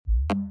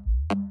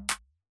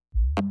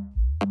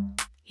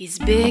He's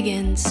big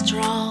and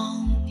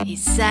strong,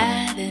 he's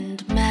sad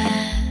and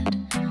mad,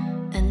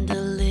 and a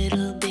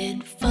little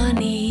bit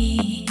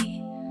funny.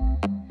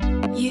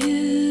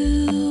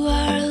 You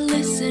are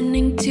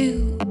listening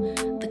to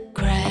the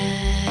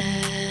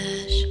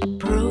Crash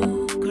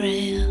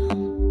Program.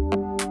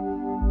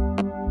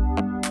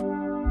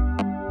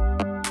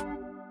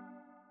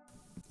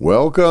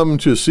 Welcome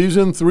to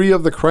Season 3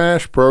 of the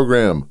Crash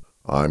Program.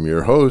 I'm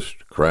your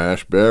host,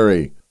 Crash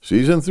Barry.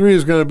 Season 3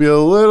 is going to be a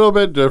little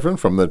bit different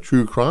from the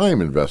true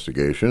crime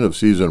investigation of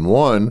Season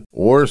 1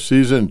 or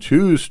Season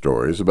 2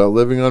 stories about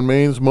living on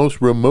Maine's most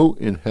remote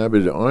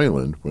inhabited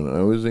island when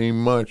I was a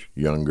much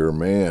younger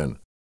man.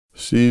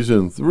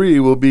 Season 3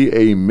 will be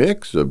a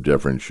mix of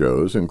different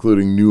shows,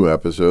 including new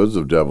episodes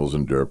of Devils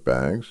and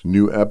Dirtbags,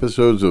 new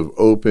episodes of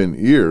Open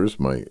Ears,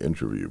 my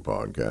interview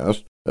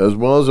podcast, as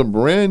well as a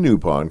brand new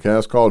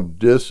podcast called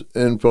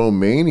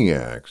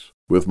Disinfomaniacs,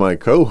 with my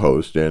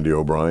co-host Andy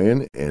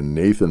O'Brien and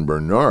Nathan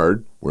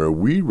Bernard, where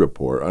we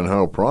report on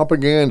how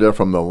propaganda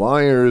from the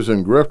liars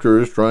and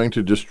grifters trying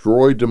to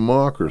destroy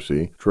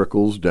democracy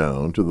trickles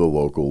down to the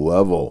local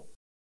level.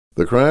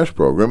 The Crash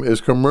Program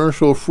is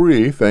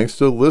commercial-free thanks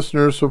to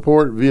listener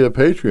support via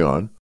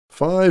Patreon.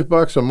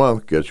 $5 a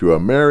month gets you a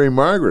Mary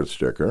Margaret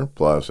sticker,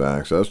 plus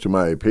access to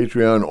my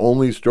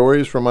Patreon-only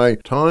stories from my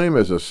time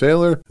as a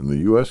sailor in the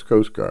U.S.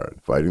 Coast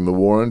Guard, fighting the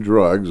war on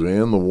drugs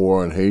and the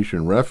war on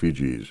Haitian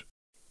refugees.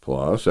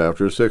 Plus,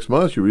 after 6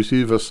 months, you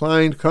receive a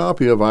signed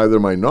copy of either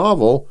my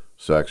novel,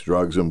 Sex,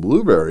 Drugs, and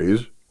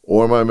Blueberries,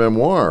 or my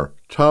memoir,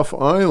 Tough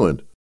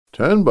Island.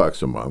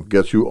 $10 a month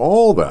gets you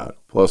all that,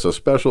 plus a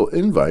special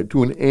invite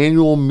to an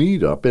annual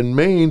meetup in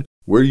Maine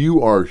where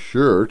you are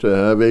sure to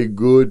have a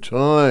good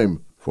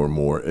time. For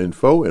more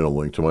info and a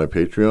link to my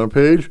Patreon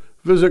page,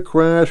 visit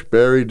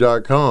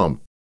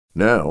crashberry.com.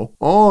 Now,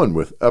 on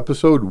with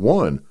Episode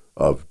 1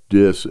 of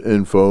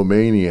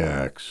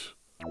Disinfomaniacs.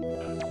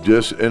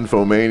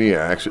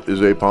 Disinfomaniacs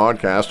is a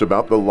podcast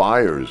about the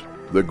liars,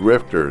 the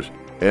grifters,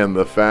 and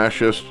the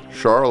fascist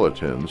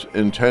charlatans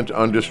intent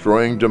on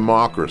destroying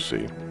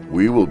democracy.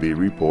 We will be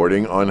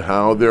reporting on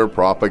how their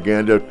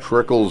propaganda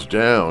trickles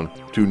down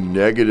to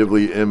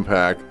negatively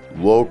impact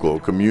local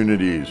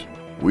communities.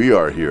 We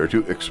are here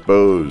to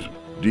expose,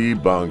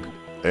 debunk,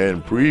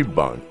 and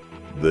pre-bunk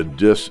the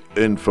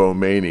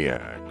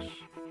Disinfomaniacs.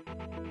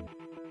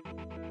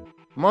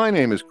 My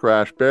name is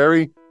Crash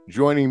Barry.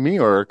 Joining me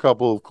are a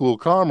couple of cool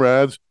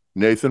comrades,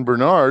 Nathan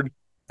Bernard.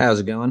 How's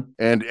it going?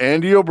 And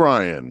Andy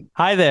O'Brien.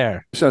 Hi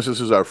there. Since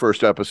this is our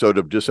first episode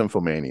of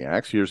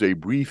Disinfomaniacs, here's a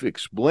brief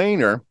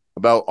explainer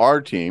about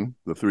our team.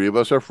 The three of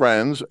us are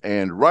friends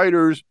and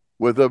writers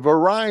with a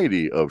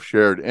variety of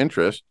shared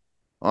interests.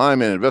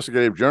 I'm an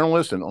investigative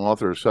journalist and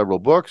author of several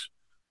books.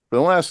 For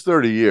the last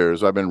 30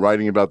 years, I've been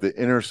writing about the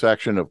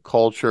intersection of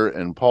culture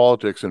and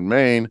politics in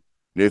Maine.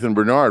 Nathan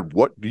Bernard,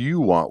 what do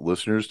you want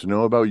listeners to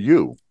know about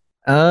you?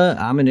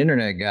 I'm an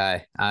internet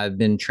guy. I've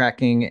been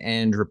tracking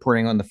and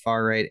reporting on the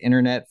far-right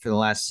internet for the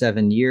last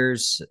 7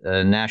 years.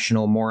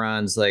 National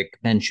morons like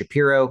Ben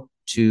Shapiro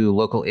to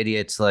local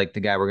idiots like the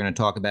guy we're going to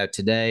talk about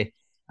today.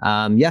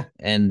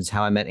 And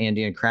how I met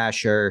Andy and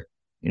Crash are,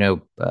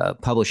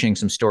 publishing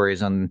some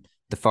stories on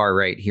the far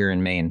right here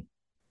in Maine.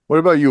 What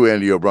about you,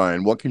 Andy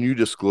O'Brien? What can you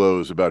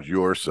disclose about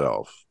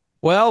yourself?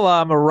 Well,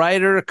 I'm a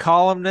writer, a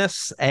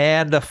columnist,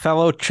 and a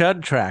fellow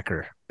Chud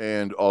tracker.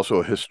 And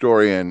also a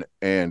historian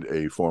and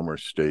a former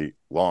state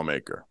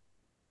lawmaker.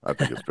 I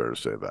think it's fair to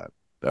say that.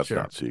 That's Sure.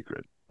 Not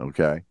secret.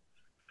 Okay.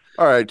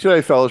 All right.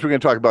 Today, fellas, we're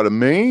going to talk about a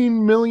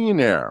Maine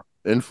millionaire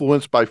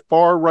influenced by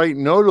far-right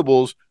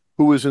notables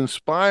who was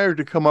inspired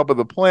to come up with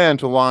a plan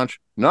to launch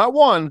not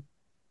one,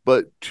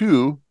 but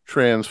two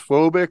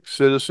transphobic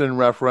citizen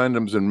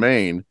referendums in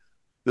Maine.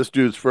 This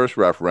dude's first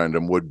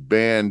referendum would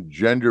ban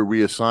gender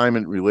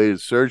reassignment-related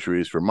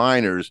surgeries for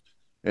minors,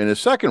 and his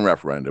second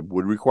referendum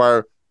would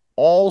require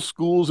all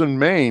schools in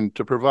Maine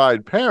to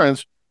provide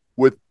parents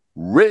with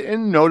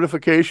written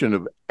notification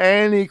of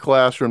any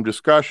classroom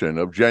discussion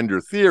of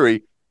gender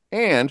theory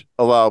and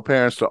allow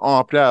parents to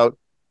opt out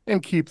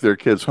and keep their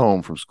kids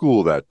home from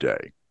school that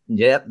day.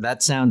 Yep,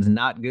 that sounds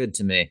not good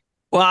to me.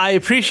 Well, I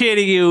appreciate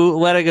you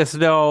letting us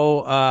know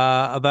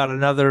about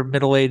another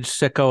middle-aged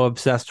sicko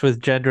obsessed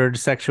with gender and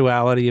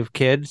sexuality of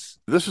kids.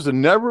 This is a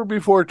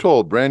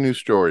never-before-told brand new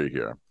story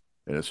here,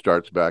 and it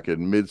starts back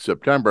in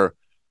mid-September.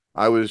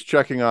 I was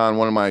checking on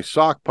one of my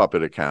sock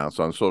puppet accounts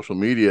on social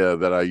media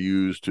that I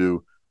use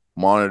to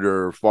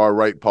monitor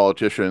far-right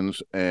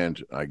politicians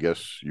and I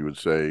guess you would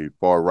say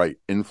far-right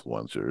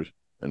influencers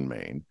in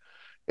Maine.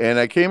 And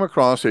I came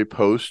across a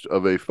post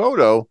of a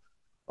photo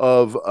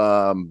of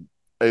a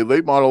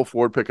late model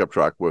Ford pickup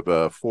truck with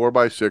a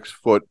 4x6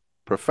 foot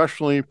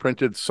professionally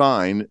printed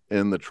sign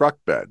in the truck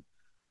bed.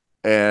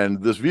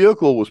 And this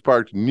vehicle was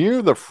parked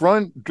near the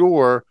front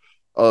door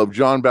of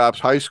John Bapps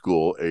High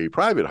School, a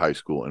private high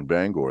school in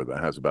Bangor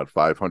that has about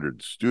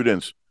 500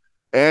 students.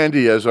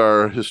 Andy, as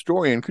our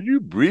historian, could you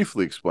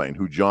briefly explain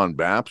who John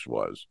Bapps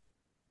was?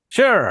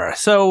 Sure.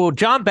 So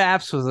John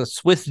Bapst was a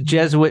Swiss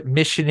Jesuit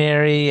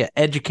missionary,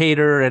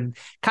 educator, and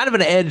kind of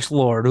an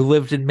edgelord who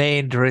lived in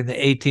Maine during the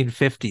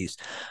 1850s.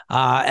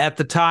 At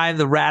the time,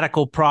 the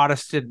radical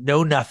Protestant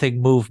Know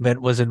Nothing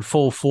movement was in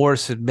full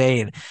force in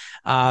Maine.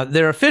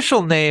 Their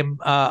official name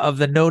of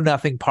the Know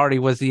Nothing Party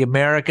was the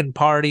American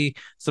Party.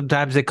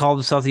 Sometimes they called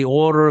themselves the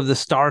Order of the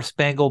Star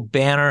Spangled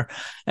Banner.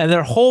 And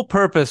their whole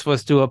purpose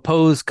was to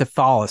oppose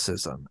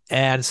Catholicism.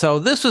 And so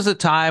this was a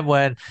time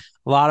when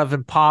a lot of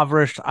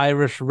impoverished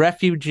Irish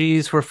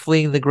refugees were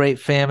fleeing the Great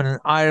Famine in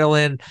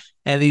Ireland,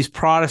 and these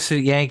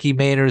Protestant Yankee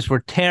Mainers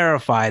were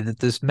terrified that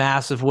this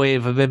massive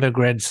wave of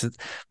immigrants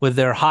with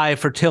their high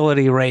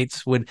fertility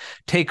rates would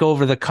take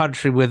over the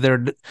country with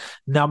their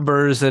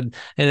numbers and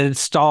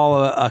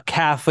install a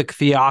Catholic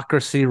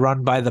theocracy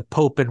run by the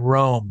Pope in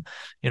Rome,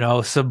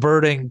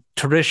 subverting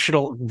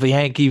traditional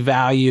Yankee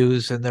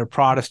values and their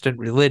Protestant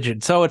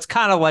religion. So it's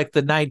kind of like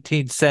the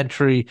 19th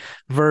century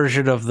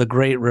version of the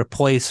Great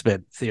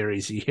Replacement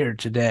theories you hear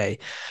today.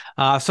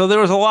 So there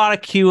was a lot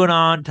of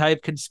QAnon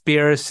type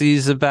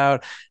conspiracies about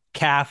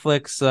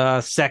Catholics,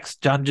 sex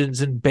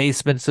dungeons and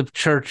basements of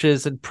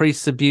churches, and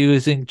priests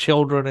abusing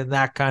children and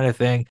that kind of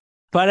thing.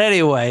 But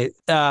anyway,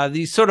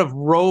 these sort of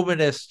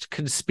Romanist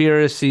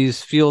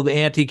conspiracies fueled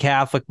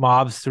anti-Catholic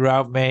mobs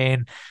throughout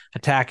Maine,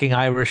 attacking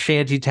Irish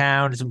shanty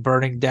towns and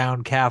burning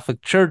down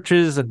Catholic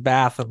churches in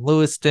Bath and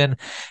Lewiston.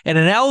 And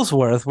in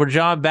Ellsworth, where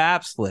John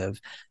Bapst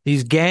lived,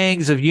 these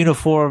gangs of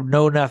uniformed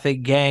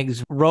know-nothing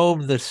gangs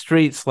roamed the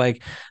streets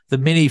like the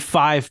mini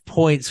 5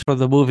 Points from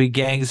the movie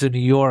Gangs of New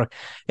York.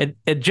 And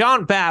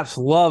John Bapst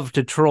loved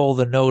to troll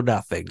the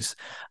know-nothings.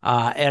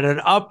 And an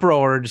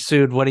uproar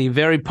ensued when he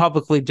very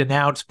publicly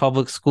denounced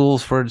public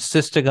schools for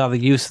insisting on the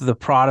use of the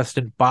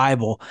Protestant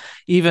Bible,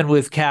 even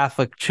with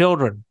Catholic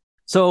children.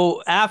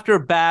 So after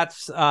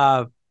Bapst's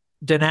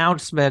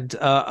denouncement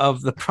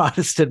of the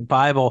Protestant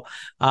Bible,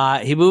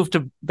 he moved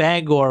to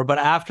Bangor, but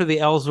after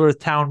the Ellsworth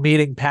town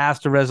meeting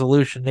passed a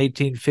resolution in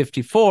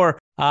 1854,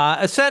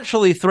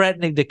 essentially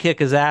threatening to kick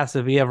his ass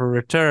if he ever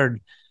returned,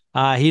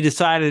 he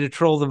decided to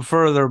troll them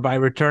further by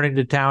returning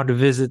to town to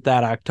visit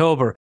that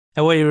October.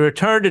 And when he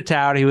returned to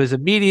town, he was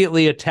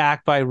immediately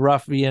attacked by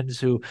ruffians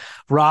who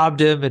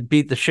robbed him and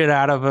beat the shit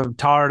out of him,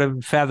 tarred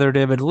him, feathered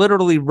him, and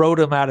literally rode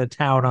him out of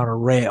town on a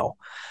rail.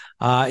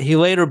 He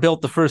later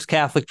built the first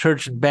Catholic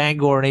church in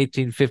Bangor in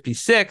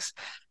 1856.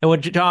 And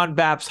when John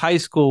Bapst High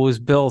School was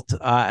built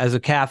as a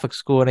Catholic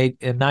school in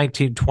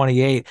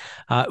 1928,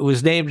 it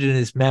was named in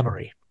his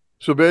memory.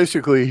 So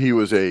basically, he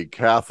was a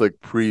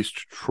Catholic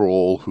priest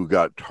troll who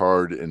got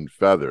tarred and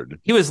feathered.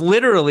 He was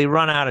literally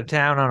run out of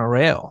town on a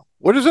rail.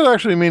 What does it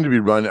actually mean to be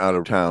run out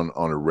of town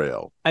on a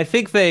rail? I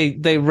think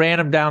they ran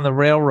him down the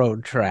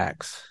railroad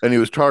tracks. And he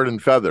was tarred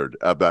and feathered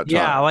at that time.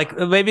 Yeah, like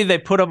maybe they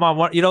put him on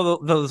one,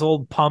 those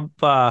old pump.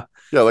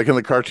 Yeah, like in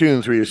the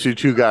cartoons where you see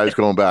two guys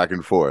going back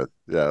and forth.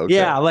 Yeah, okay.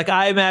 Yeah, like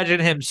I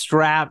imagine him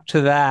strapped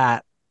to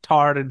that,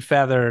 tarred and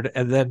feathered,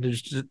 and then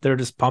they're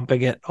just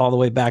pumping it all the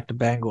way back to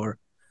Bangor.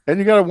 And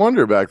you got to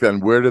wonder back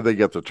then, where did they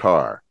get the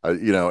tar?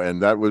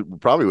 And that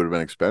probably would have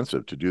been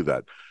expensive to do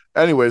that.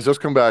 Anyways, let's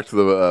come back to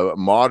the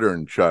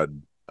modern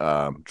Chud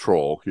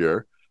troll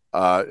here.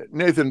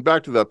 Nathan,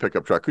 back to that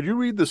pickup truck. Could you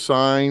read the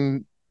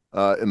sign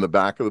in the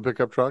back of the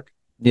pickup truck?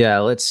 Yeah,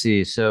 let's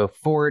see. So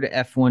Ford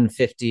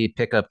F-150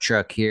 pickup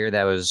truck here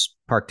that was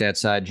parked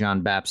outside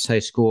John Bapst High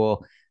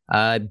School.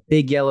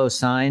 Big yellow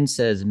sign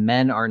says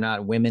men are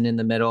not women in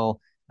the middle.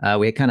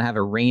 We kind of have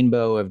a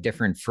rainbow of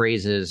different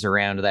phrases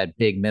around that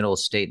big middle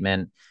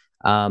statement.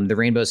 The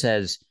rainbow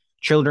says,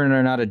 children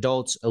are not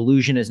adults.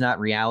 Illusion is not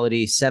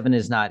reality. 7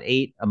 is not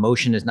 8.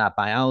 Emotion is not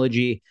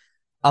biology.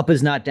 Up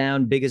is not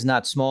down. Big is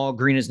not small.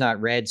 Green is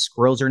not red.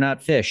 Squirrels are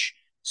not fish.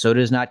 Soda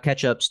is not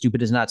ketchup.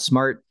 Stupid is not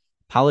smart.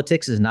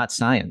 Politics is not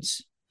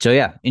science. So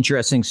yeah,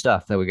 interesting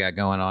stuff that we got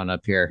going on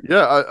up here.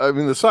 Yeah, I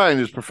mean, the sign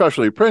is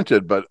professionally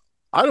printed, but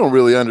I don't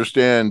really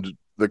understand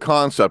the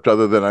concept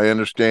other than I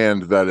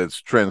understand that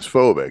it's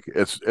transphobic.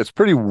 It's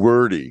pretty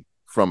wordy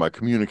from a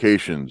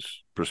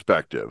communications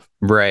perspective.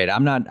 Right.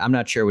 I'm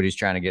not sure what he's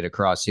trying to get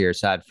across here,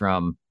 aside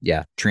from,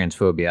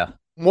 transphobia.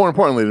 More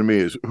importantly to me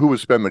is who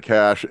would spend the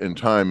cash and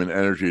time and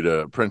energy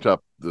to print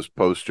up this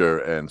poster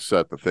and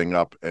set the thing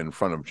up in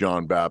front of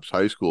John Bapst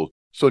High School.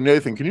 So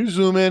Nathan, can you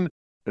zoom in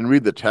and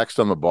read the text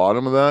on the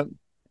bottom of that?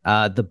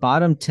 The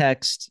bottom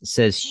text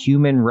says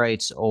human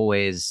rights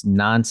always,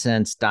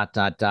 nonsense, ...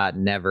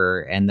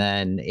 never. And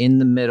then in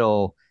the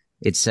middle,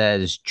 it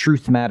says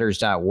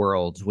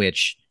truthmatters.world,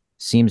 which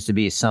seems to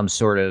be some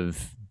sort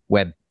of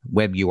web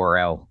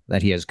URL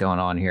that he has going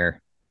on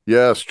here.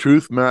 Yes,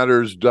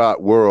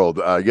 truthmatters.world.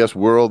 I guess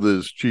world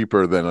is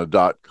cheaper than a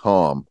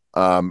 .com.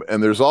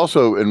 And there's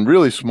also, in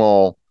really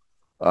small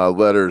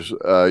letters,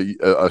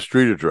 a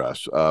street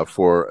address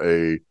for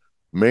a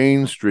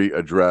Main Street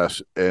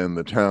address in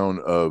the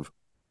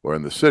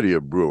in the city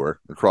of Brewer,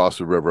 across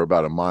the river,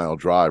 about a mile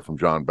drive from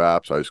John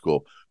Bapst High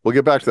School. We'll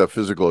get back to that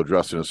physical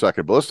address in a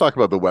second, but let's talk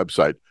about the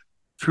website,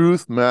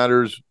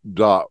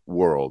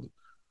 truthmatters.world.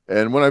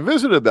 And when I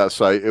visited that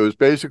site, it was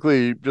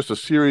basically just a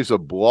series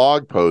of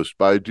blog posts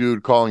by a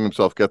dude calling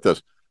himself, get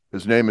this,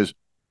 His name is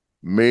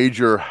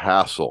Major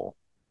Hassel.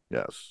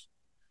 Yes,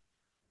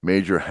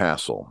 Major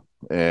Hassel.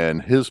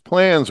 And his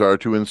plans are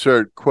to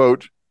insert,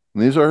 quote,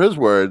 and these are his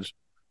words,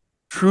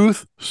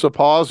 truth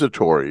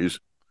suppositories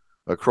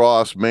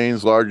across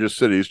Maine's largest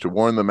cities to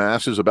warn the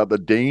masses about the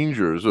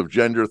dangers of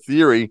gender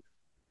theory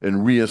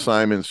and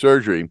reassignment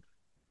surgery.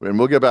 And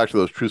we'll get back to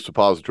those truth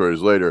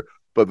suppositories later.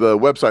 But the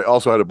website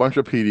also had a bunch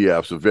of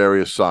PDFs of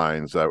various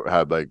signs that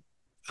had like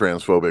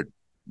transphobic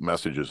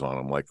messages on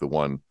them, like the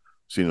one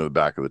seen in the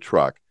back of the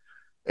truck.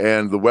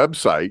 And the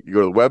website, you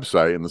go to the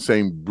website and the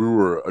same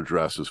brewer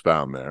address is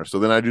found there. So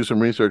then I do some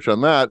research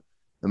on that.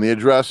 And the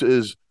address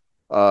is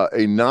a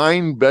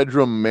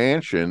 9-bedroom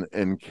mansion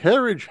and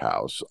carriage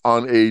house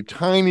on a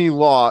tiny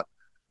lot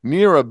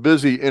near a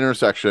busy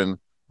intersection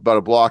about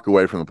a block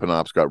away from the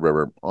Penobscot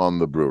River on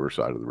the brewer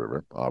side of the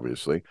river,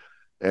 obviously.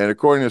 And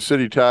according to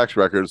city tax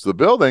records, the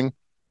building,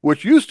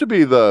 which used to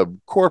be the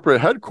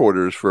corporate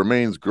headquarters for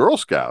Maine's Girl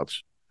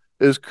Scouts,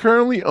 is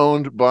currently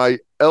owned by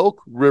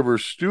Elk River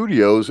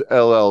Studios,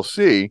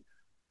 LLC.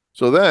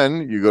 So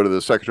then you go to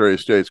the Secretary of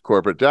State's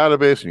corporate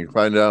database and you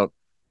find out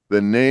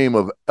the name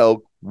of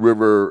Elk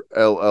River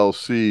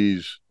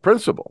LLC's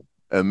principal.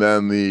 And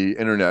then the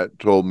internet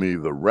told me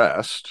the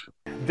rest.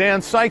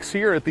 Dan Sykes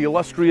here at the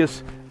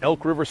illustrious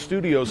Elk River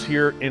Studios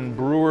here in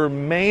Brewer,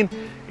 Maine.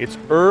 It's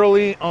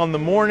early on the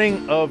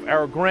morning of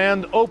our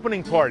grand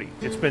opening party.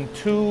 It's been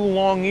 2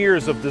 long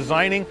years of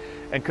designing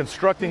and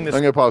constructing this.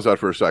 I'm going to pause that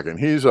for a second.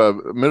 He's a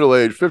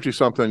middle-aged,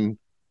 50-something,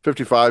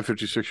 55,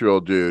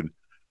 56-year-old dude.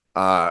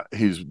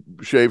 He's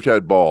shaved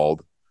head,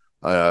 bald.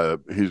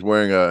 He's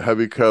wearing a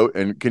heavy coat.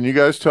 And can you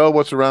guys tell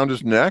what's around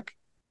his neck?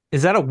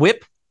 Is that a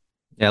whip?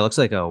 Yeah, it looks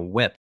like a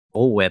whip,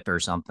 bull whip or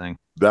something.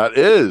 That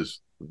is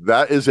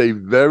a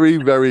very,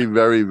 very,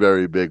 very,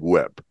 very big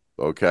whip.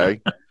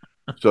 Okay.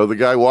 So the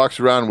guy walks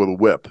around with a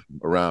whip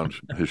around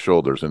his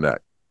shoulders and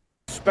neck.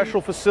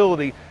 Special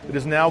facility that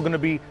is now going to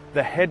be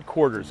the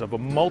headquarters of a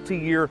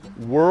multi-year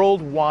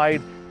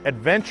worldwide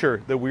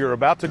adventure that we are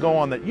about to go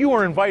on, that you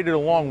are invited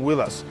along with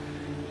us.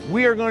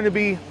 We are going to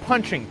be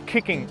punching,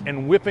 kicking,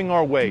 and whipping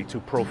our way to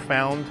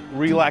profound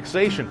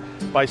relaxation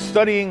by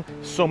studying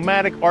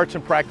somatic arts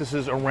and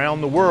practices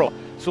around the world.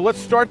 So let's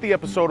start the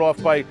episode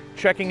off by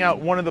checking out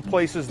one of the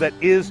places that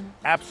is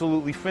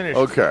absolutely finished.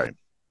 Okay.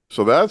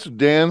 So that's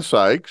Dan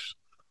Sykes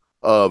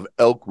of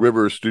Elk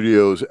River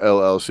Studios,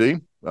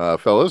 LLC.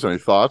 Fellas, any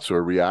thoughts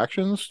or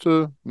reactions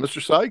to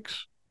Mr.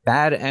 Sykes?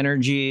 Bad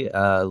energy.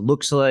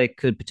 Looks like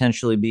could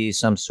potentially be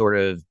some sort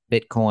of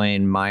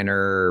Bitcoin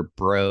miner,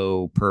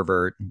 bro,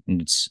 pervert.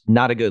 It's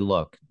not a good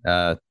look.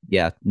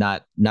 Yeah,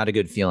 not a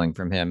good feeling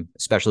from him,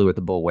 especially with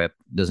the bullwhip.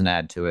 Doesn't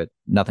add to it.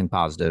 Nothing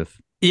positive.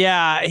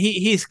 Yeah,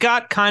 he's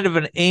got kind of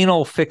an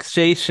anal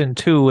fixation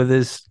too with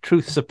his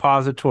truth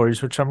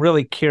suppositories, which I'm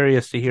really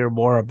curious to hear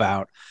more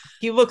about.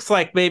 He looks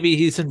like maybe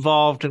he's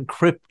involved in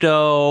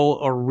crypto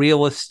or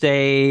real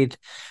estate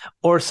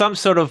or some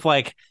sort of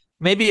like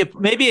maybe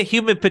a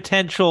human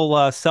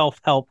potential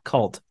self-help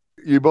cult.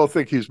 You both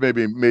think he's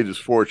maybe made his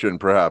fortune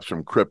perhaps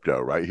from crypto,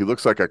 right? He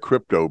looks like a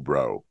crypto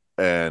bro,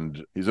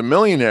 and he's a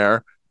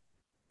millionaire,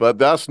 but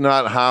that's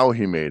not how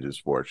he made his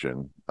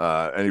fortune.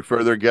 Any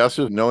further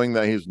guesses, knowing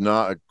that he's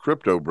not a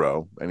crypto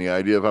bro? Any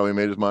idea of how he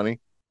made his money?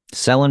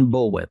 Selling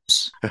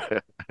bullwhips.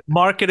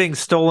 Marketing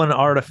stolen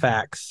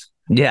artifacts.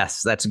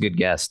 Yes, that's a good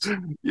guess.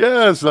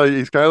 Yes,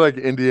 he's kind of like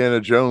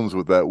Indiana Jones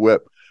with that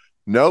whip.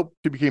 Nope,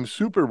 he became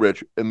super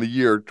rich in the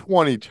year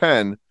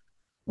 2010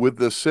 with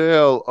the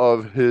sale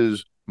of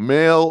his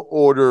mail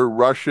order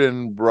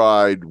Russian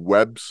bride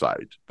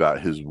website that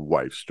his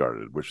wife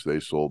started, which they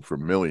sold for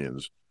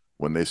millions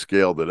when they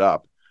scaled it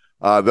up.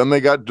 Then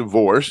they got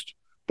divorced.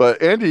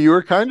 But Andy, you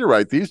were kind of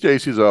right. These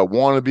days, he's a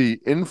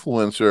wannabe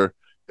influencer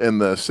in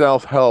the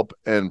self-help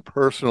and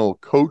personal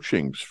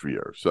coaching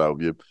sphere. So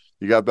you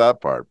got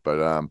that part.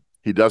 But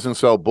he doesn't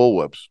sell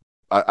bullwhips.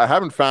 I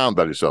haven't found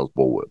that he sells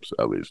bullwhips,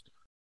 at least.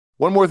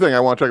 One more thing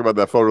I want to talk about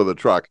that photo of the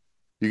truck.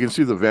 You can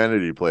see the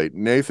vanity plate.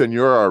 Nathan,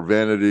 you're our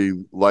vanity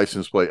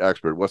license plate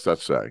expert. What's that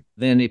say?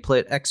 Vanity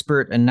plate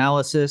expert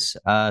analysis,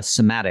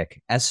 somatic,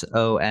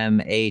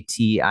 SOMATIC,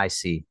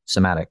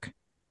 somatic.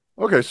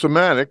 Okay,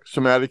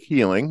 somatic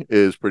healing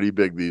is pretty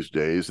big these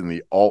days in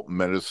the alt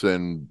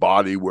medicine,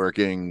 body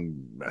working,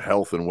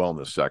 health and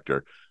wellness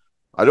sector.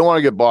 I don't want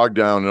to get bogged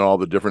down in all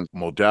the different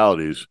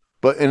modalities,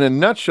 but in a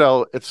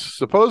nutshell, it's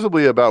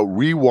supposedly about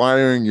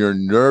rewiring your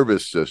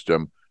nervous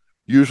system,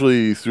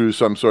 usually through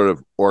some sort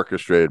of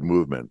orchestrated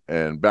movement.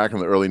 And back in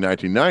the early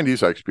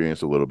 1990s, I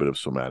experienced a little bit of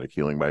somatic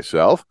healing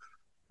myself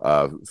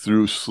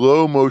through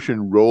slow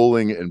motion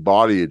rolling and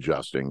body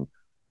adjusting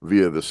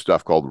via this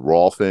stuff called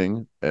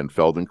Rolfing and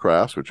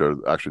Feldenkrais, which are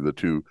actually the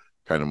two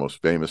kind of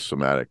most famous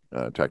somatic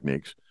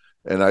techniques.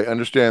 And I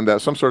understand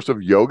that some sorts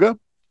of yoga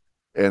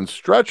and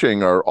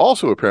stretching are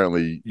also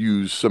apparently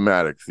use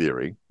somatic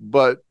theory,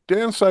 but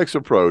Dan Sykes'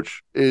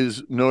 approach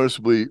is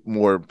noticeably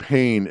more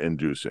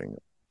pain-inducing.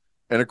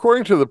 And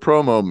according to the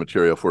promo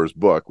material for his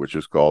book, which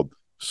is called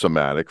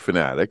Somatic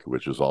Fanatic,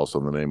 which is also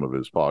the name of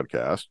his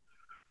podcast,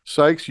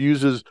 Sykes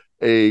uses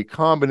a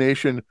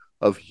combination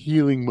of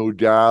healing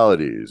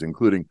modalities,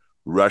 including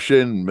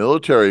Russian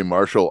military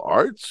martial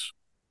arts,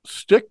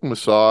 stick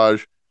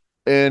massage,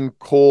 and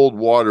cold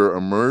water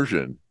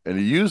immersion. And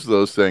he used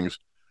those things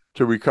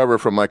to recover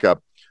from like a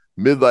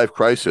midlife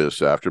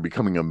crisis after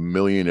becoming a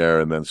millionaire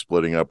and then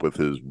splitting up with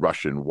his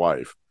Russian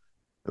wife.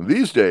 And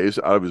these days,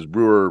 out of his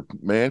Brewer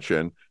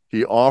mansion,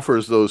 he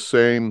offers those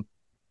same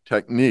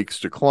techniques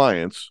to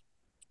clients.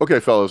 Okay,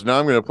 fellas, now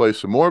I'm going to play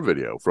some more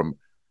video from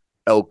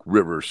Elk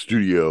River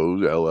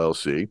Studios,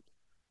 LLC.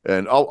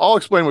 And I'll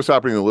explain what's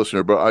happening to the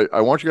listener, but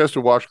I want you guys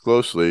to watch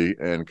closely,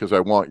 and because I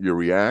want your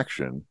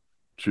reaction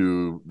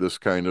to this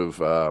kind of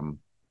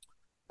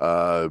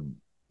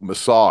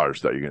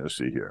massage that you're going to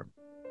see here.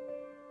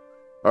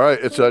 All right,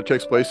 it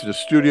takes place in a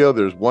studio.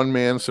 There's one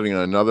man sitting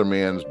on another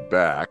man's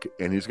back,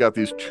 and he's got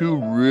these two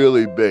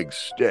really big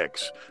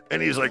sticks,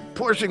 and he's like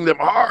pushing them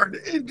hard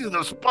into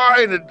the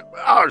spine,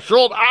 and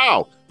shoulder,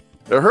 ow!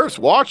 It hurts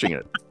watching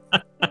it.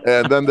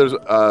 And then there's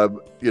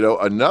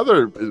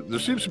another. There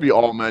seems to be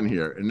all men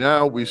here, and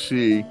now we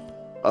see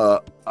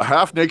a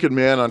half-naked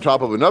man on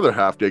top of another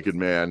half-naked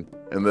man,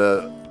 and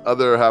the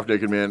other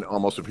half-naked man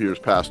almost appears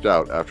passed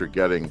out after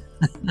getting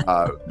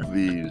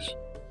these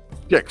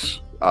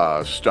sticks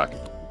stuck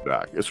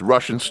back. It's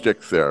Russian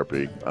stick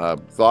therapy.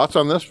 Thoughts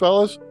on this,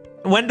 fellas?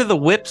 When do the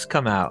whips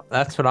come out?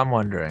 That's what I'm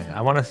wondering.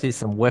 I want to see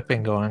some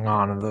whipping going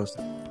on of those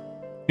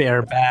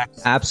bare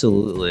backs.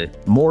 Absolutely.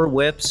 More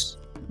whips,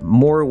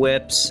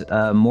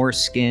 more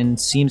skin.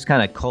 Seems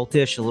kind of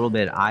cultish, a little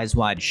bit eyes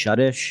wide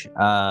shutish.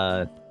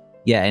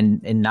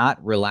 And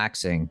not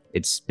relaxing.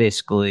 It's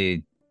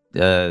basically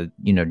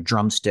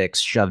drumsticks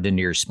shoved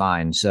into your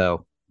spine.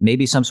 So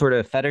maybe some sort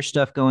of fetish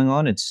stuff going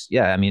on.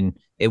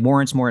 It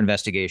warrants more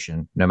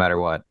investigation, no matter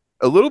what.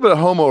 A little bit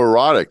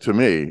homoerotic to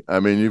me. I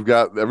mean, you've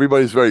got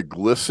everybody's very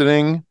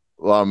glistening,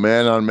 a lot of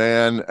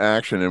man-on-man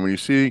action, and when you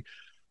see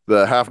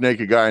the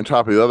half-naked guy on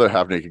top of the other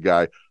half-naked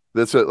guy,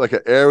 that's like an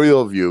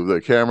aerial view.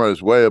 The camera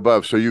is way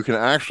above, so you can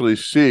actually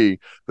see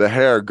the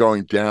hair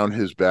going down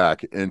his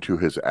back into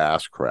his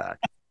ass crack.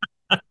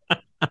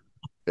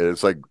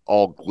 It's like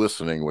all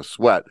glistening with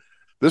sweat.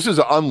 This is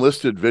an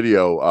unlisted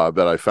video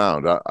that I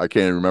found. I can't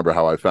even remember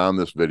how I found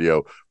this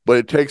video, but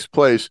it takes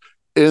place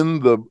in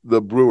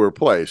the Brewer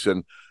place.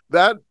 And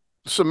that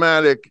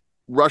somatic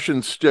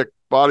Russian stick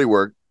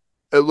bodywork,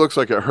 it looks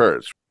like it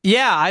hurts.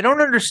 Yeah, I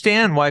don't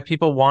understand why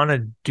people want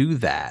to do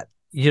that.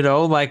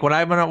 Like when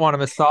I want a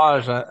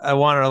massage, I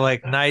want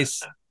a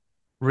nice,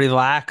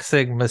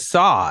 relaxing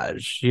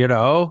massage,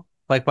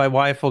 Like my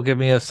wife will give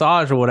me a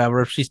massage or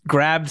whatever. If she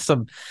grabbed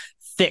some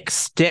thick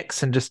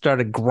sticks and just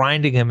started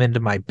grinding them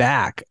into my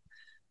back,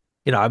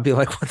 I'd be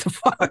like, what the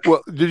fuck?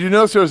 Well, did you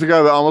notice there was a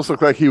guy that almost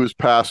looked like he was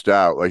passed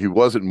out, like he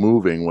wasn't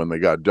moving when they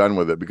got done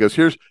with it? Because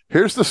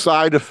here's the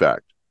side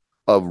effect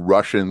of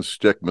Russian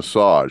stick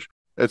massage.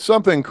 It's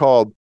something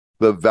called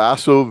the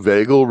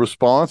vasovagal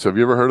response. Have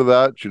you ever heard of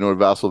that? Do you know what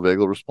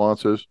vasovagal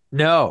response is?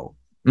 No.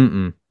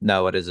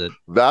 No, what is it?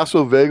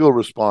 Vasovagal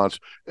response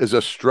is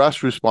a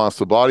stress response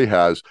the body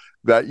has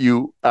that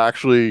you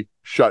actually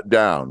shut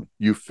down.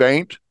 You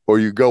faint or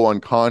you go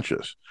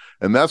unconscious.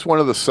 And that's one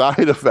of the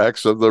side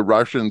effects of the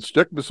Russian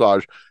stick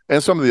massage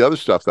and some of the other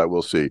stuff that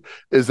we'll see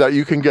is that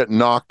you can get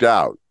knocked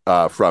out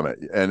from it.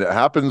 And it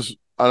happens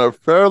on a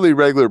fairly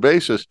regular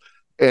basis.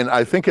 And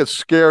I think it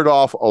scared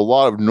off a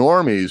lot of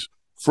normies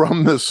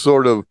from this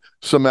sort of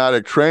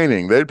somatic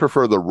training. They'd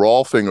prefer the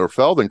Rolfing or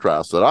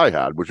Feldenkrais that I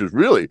had, which is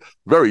really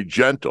very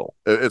gentle.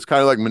 It's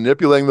kind of like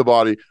manipulating the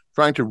body,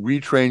 trying to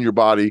retrain your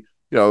body,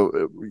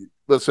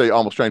 let's say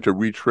almost trying to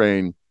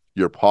retrain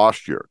your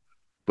posture.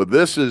 But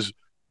this is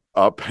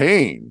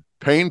pain.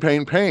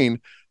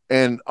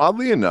 And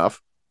oddly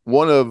enough,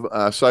 one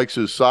of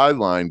Sykes's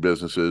sideline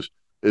businesses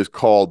is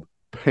called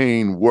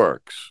Pain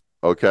Works.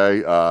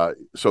 Okay.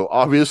 So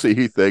obviously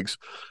he thinks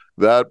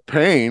that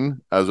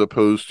pain as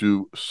opposed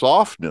to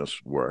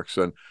softness works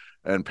and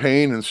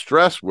pain and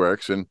stress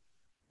works. And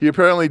he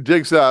apparently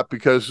digs that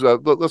because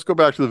let's go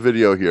back to the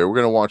video here. We're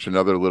going to watch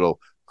another little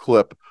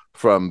clip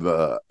from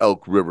the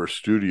Elk River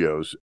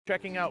Studios.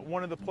 Checking out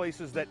one of the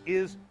places that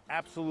is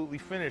absolutely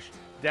finished.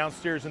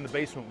 Downstairs in the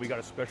basement, we got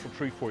a special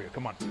treat for you.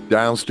 Come on.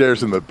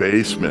 Downstairs in the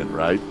basement,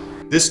 right?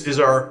 This is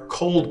our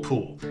cold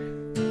pool.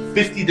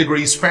 50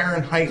 degrees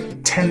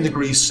Fahrenheit, 10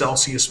 degrees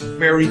Celsius,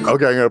 very cold.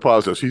 Okay, I'm going to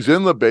pause this. He's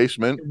in the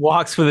basement. He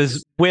walks with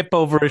his whip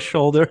over his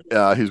shoulder.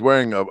 He's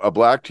wearing a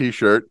black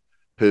T-shirt.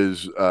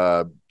 He's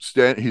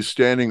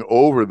standing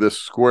over this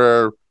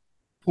square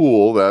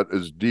pool that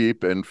is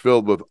deep and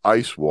filled with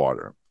ice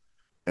water.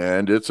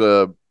 And it's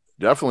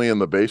definitely in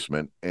the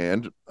basement.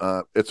 And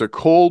it's a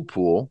cold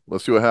pool.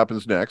 Let's see what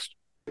happens next.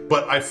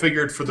 But I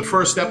figured for the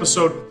first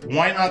episode,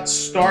 why not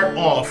start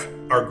off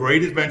our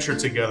great adventure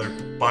together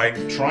by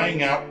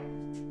trying out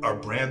our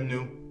brand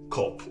new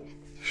cold pool.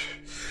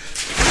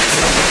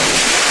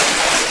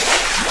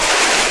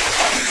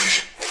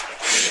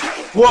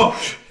 Whoa.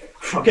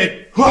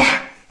 Okay.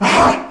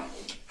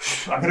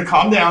 I'm going to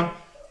calm down.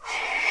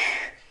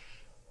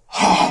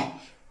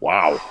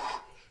 Wow.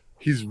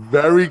 He's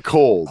very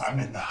cold. I'm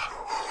in the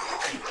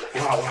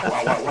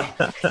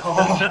wow.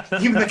 Oh,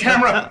 even the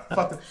camera.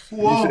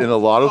 Whoa. He's in a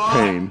lot of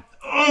pain.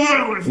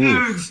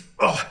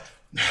 Oh,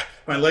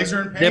 my legs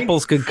are in pain.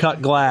 Nipples could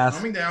cut glass.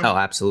 Coming down. Oh,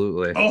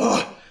 absolutely.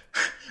 Oh,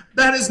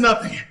 that is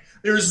nothing.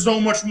 There is so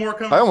much more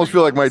coming. I almost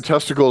feel like my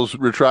testicles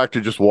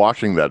retracted just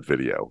watching that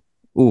video.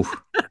 Ooh.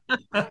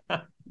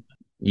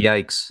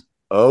 Yikes.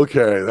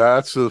 Okay,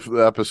 that's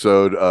the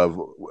episode of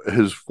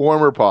his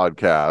former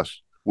podcast,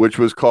 which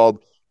was called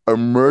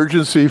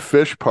Emergency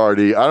Fish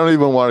Party. I don't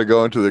even want to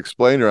go into the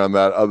explainer on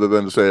that other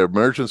than to say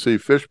Emergency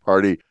Fish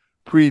Party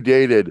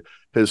predated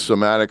his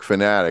Somatic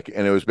Fanatic.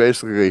 And it was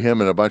basically him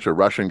and a bunch of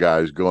Russian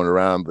guys going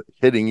around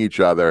hitting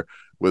each other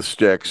with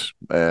sticks.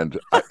 And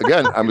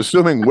again, I'm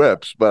assuming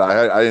whips, but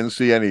I didn't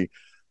see any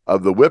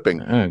of the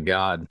whipping. Oh,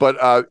 God. But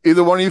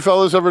either one of you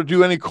fellas ever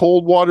do any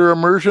cold water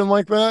immersion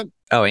like that?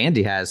 Oh,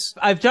 Andy has.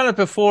 I've done it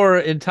before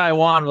in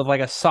Taiwan with like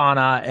a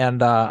sauna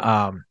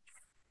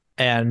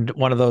and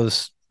one of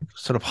those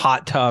sort of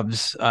hot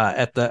tubs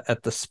at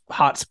the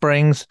hot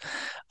springs.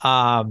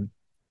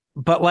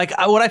 But like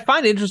what I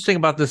find interesting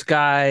about this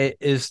guy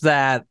is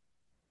that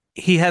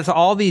he has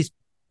all these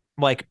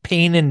like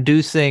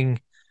pain-inducing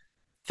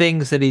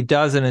things that he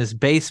does in his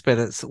basement.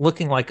 It's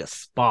looking like a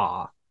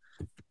spa,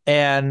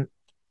 and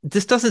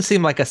this doesn't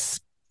seem like a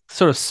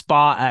sort of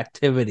spa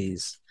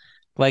activities.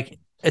 Like,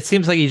 it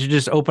seems like he should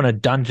just open a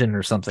dungeon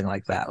or something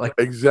like that. Like,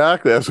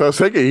 Exactly. That's what I was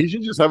thinking. He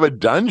should just have a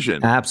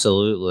dungeon.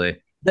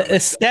 Absolutely. the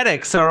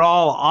aesthetics are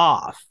all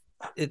off.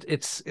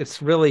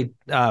 It's really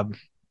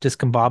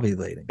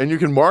discombobulating. And you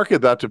can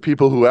market that to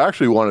people who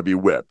actually want to be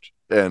whipped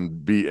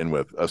and beaten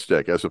with a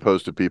stick, as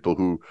opposed to people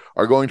who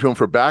are going to him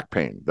for back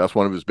pain. That's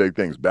one of his big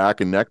things,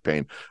 back and neck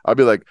pain. I'd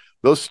be like,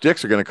 those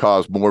sticks are going to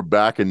cause more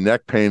back and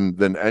neck pain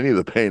than any of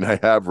the pain I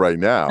have right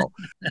now.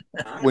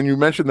 When you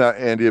mentioned that,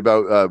 Andy,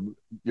 about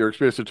your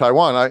experience in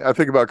Taiwan, I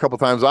think about a couple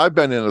of times I've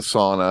been in a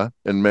sauna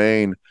in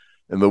Maine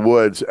in the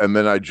woods, and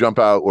then we jump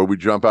out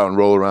and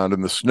roll around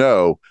in the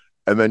snow,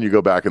 and then you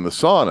go back in the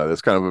sauna.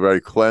 That's kind of a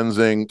very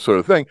cleansing sort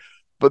of thing.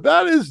 But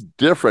that is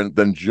different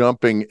than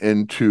jumping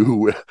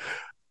into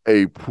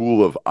a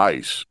pool of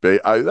ice.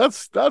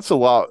 That's a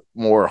lot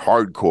more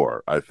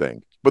hardcore, I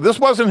think. But this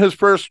wasn't his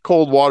first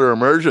cold water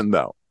immersion,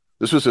 though.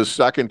 This was his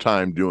second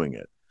time doing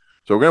it.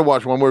 So we're going to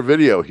watch one more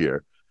video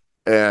here.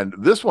 And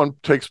this one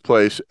takes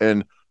place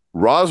in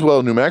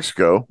Roswell, New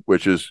Mexico,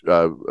 which is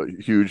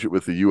huge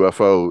with the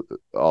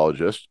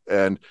UFOologist.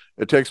 And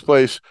it takes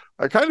place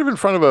kind of in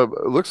front of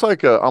it looks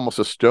like almost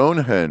a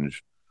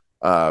Stonehenge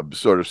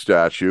sort of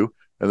statue.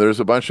 And there's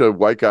a bunch of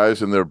white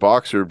guys in their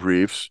boxer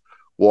briefs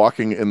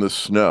walking in the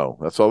snow.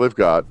 That's all they've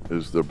got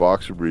is their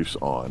boxer briefs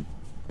on.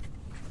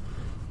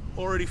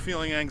 Already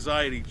feeling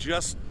anxiety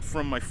just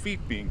from my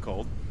feet being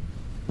cold.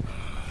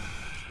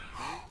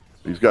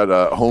 He's got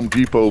a Home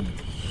Depot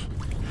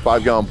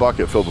 5-gallon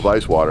bucket filled with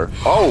ice water.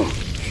 Oh!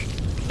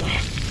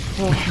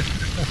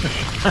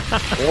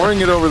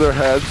 Pouring it over their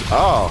heads.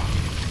 Oh.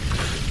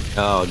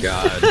 Oh,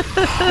 God.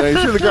 Now you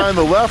see the guy on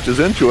the left is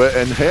into it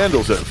and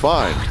handles it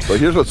fine. But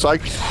here's what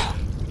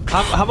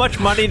How much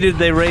money did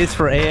they raise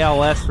for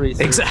ALS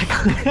research?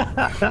 Exactly.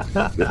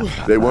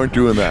 they weren't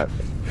doing that.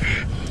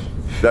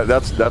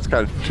 That's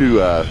kind of too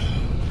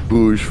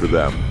bouge for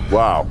them.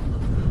 Wow.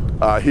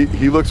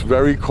 He looks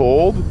very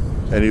cold,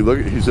 and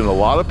he's in a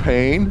lot of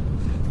pain,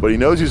 but he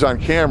knows he's on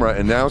camera,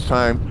 and now it's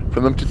time for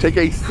them to take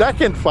a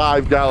second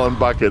 5-gallon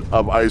bucket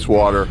of ice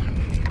water.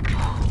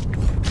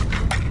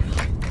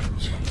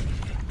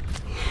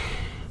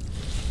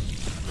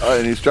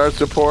 And he starts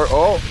to pour.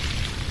 Oh,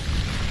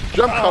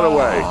 jump cut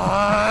away.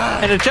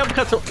 And a jump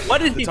cut.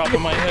 What did he do? Top of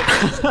my head.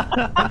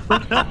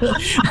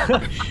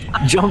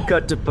 Jump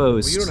cut to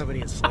post. You don't have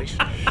any insulation.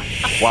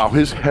 Wow,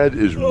 his head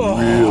is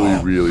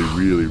really, really,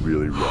 really,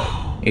 really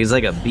red. He's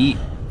like a beet.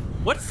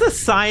 What's the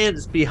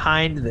science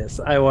behind this?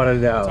 I want to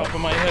know. Top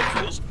of my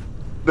head feels.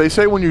 They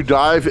say when you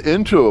dive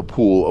into a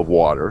pool of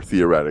water,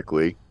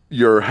 theoretically,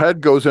 your head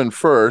goes in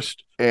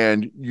first,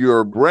 and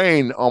your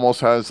brain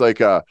almost has like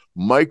a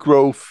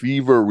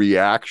microfever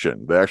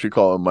reaction. They actually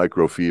call it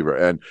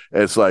microfever. And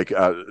it's like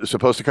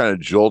supposed to kind of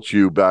jolt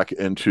you back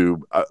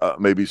into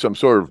maybe some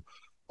sort of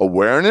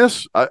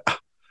awareness.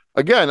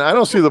 Again, I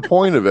don't see the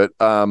point of it.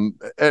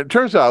 It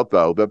turns out,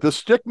 though, that the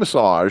stick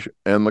massage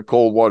and the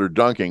cold water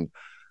dunking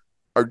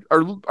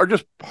are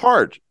just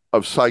part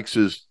of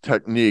Sykes's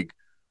technique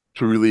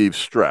to relieve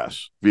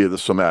stress via the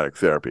somatic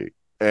therapy.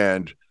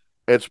 And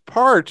it's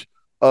part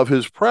of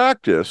his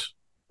practice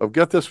of,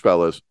 get this,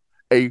 fellas,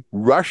 a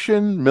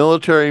Russian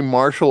military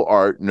martial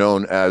art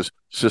known as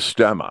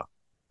Systema.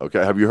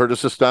 Okay, have you heard of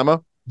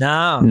Systema?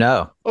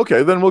 No.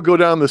 Okay, then we'll go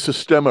down the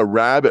Systema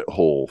rabbit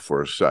hole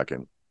for a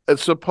second.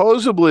 It's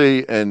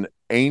supposedly an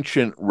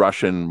ancient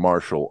Russian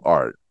martial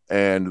art,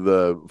 and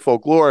the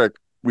folkloric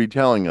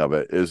retelling of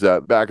it is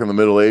that back in the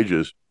Middle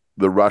Ages,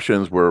 the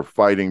Russians were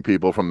fighting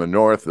people from the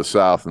north, the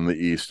south, and the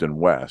east and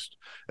west,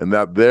 and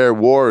that their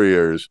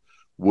warriors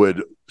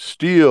would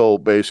steal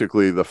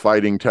basically the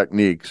fighting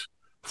techniques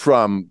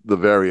from the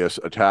various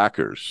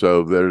attackers.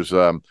 So there's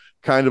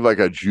kind of like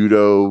a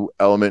judo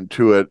element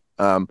to it.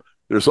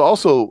 There's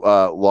also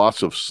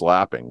lots of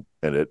slapping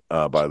in it,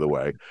 by the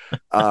way.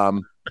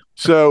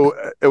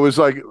 So it was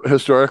like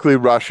historically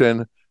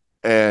Russian.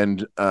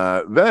 And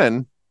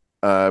then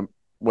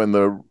when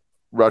the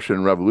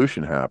Russian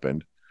Revolution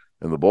happened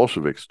and the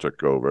Bolsheviks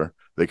took over,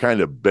 they kind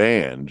of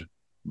banned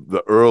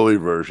the early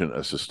version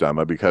of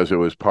Systema because it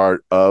was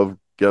part of,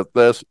 get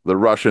this, the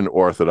Russian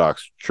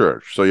Orthodox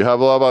Church. So you have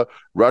a lot of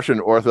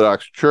Russian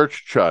Orthodox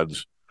Church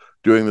chuds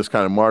doing this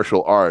kind of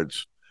martial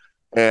arts.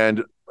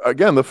 And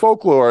again, the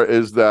folklore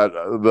is that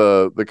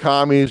the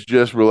commies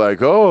just were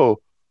like,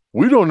 oh,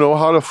 we don't know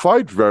how to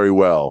fight very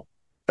well.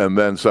 And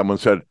then someone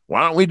said,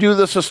 why don't we do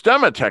the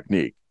Systema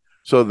technique?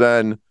 So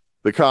then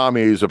the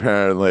commies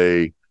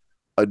apparently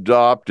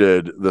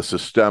adopted the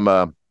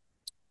Systema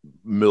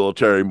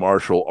military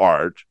martial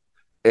art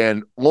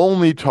and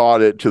only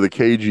taught it to the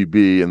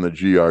KGB and the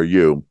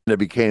GRU. And it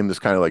became this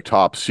kind of like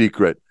top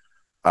secret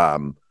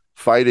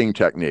fighting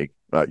technique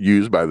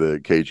used by the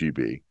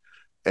KGB.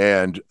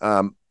 And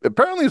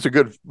apparently it's a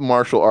good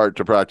martial art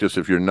to practice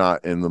if you're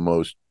not in the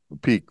most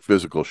peak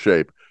physical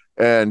shape.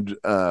 And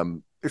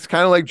it's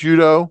kind of like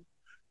judo,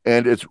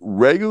 and it's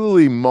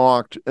regularly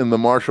mocked in the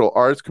martial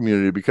arts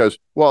community because,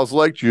 while it's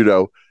like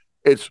judo,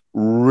 it's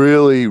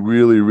really,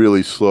 really,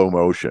 really slow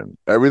motion.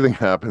 Everything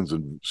happens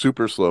in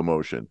super slow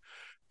motion.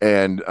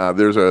 And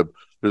there's a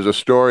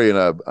story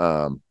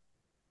in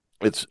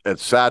it's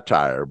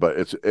satire, but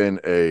it's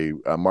in a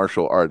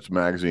martial arts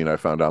magazine I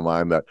found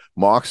online that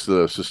mocks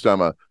the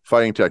Systema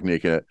fighting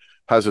technique, and it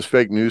has this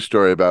fake news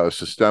story about a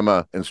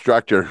Systema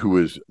instructor who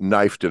was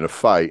knifed in a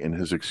fight, and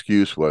his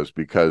excuse was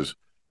because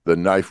the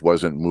knife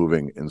wasn't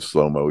moving in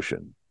slow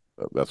motion.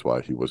 That's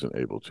why he wasn't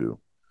able to,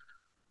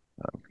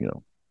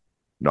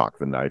 knock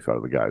the knife out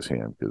of the guy's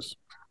hand, because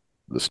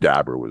the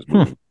stabber was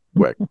moving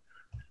quick.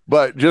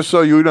 But just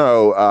so you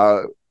know,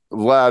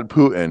 Vlad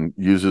Putin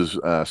uses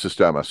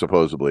Systema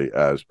supposedly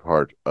as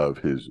part of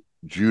his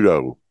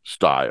judo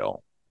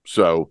style.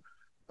 So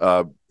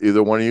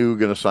either one of you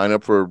going to sign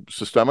up for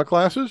Systema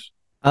classes?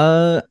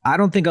 I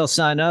don't think I'll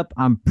sign up.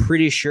 I'm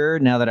pretty sure,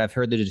 now that I've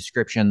heard the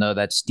description, though,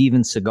 that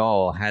Steven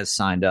Seagal has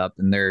signed up,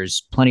 and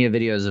there's plenty of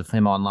videos of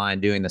him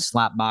online doing the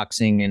slap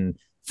boxing and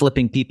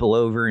flipping people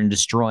over and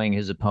destroying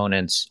his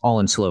opponents all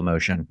in slow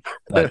motion.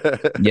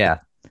 But yeah,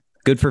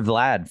 good for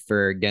Vlad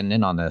for getting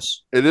in on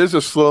this. It is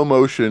a slow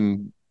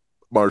motion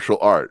martial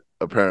art,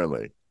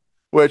 apparently,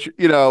 which,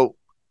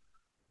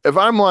 if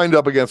I'm lined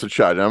up against a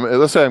Chud,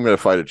 let's say I'm going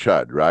to fight a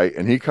Chud, right?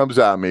 And he comes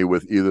at me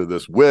with either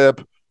this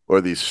whip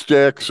or these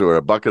sticks or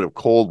a bucket of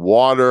cold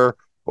water,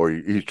 or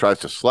he tries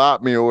to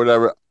slap me or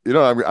whatever,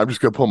 I'm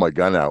just going to pull my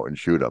gun out and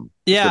shoot him.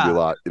 Yeah. It's going to be a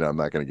lot, I'm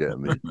not going to get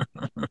in the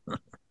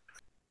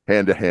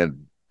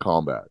hand-to-hand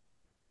combat.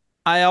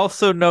 I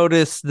also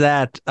noticed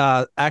that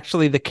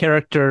actually the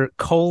character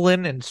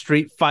Colin in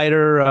Street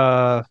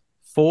Fighter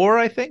 4,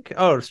 I think.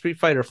 Oh, Street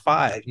Fighter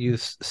 5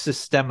 use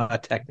Systema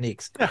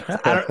techniques.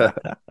 I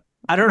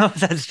don't know if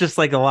that's just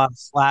like a lot of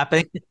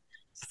slapping.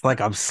 It's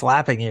like I'm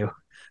slapping you.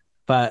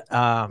 But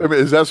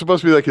is that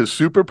supposed to be like his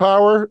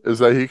superpower? Is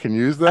that he can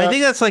use that? I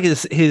think that's like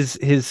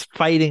his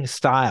fighting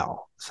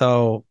style.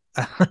 So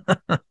I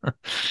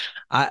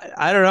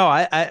don't know.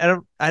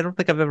 I don't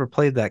think I've ever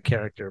played that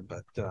character,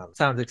 but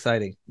sounds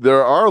exciting.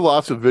 There are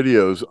lots of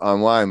videos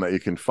online that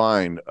you can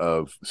find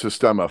of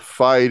Systema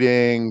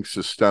fighting,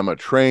 Systema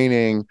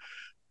training,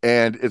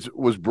 and it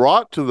was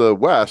brought to the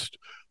West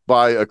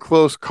by a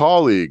close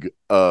colleague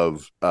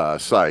of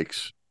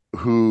Sykes,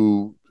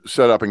 who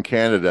set up in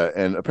Canada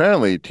and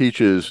apparently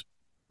teaches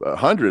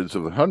hundreds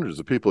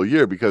of people a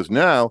year, because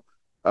now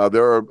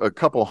there are a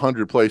couple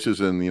hundred places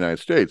in the United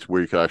States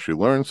where you can actually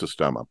learn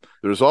Systema.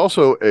 There's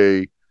also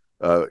a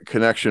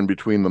connection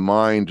between the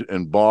mind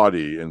and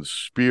body and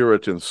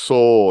spirit and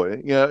soul.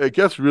 It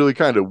gets really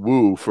kind of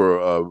woo for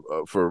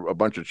a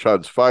bunch of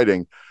chuds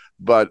fighting,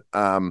 but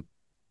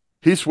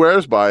he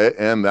swears by it,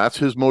 and that's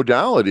his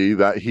modality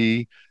that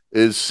he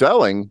is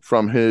selling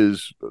from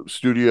his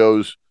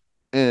studios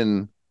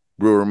in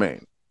Brewer,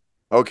 Maine.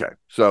 Okay,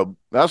 so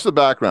that's the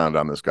background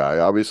on this guy.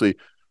 Obviously,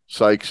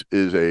 Sykes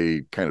is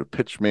a kind of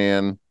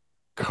pitchman,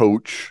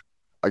 coach.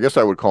 I guess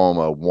I would call him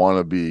a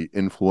wannabe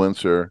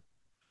influencer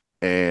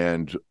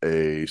and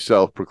a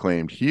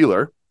self-proclaimed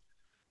healer,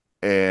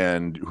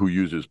 and who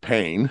uses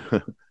pain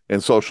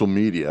and social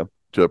media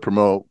to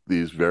promote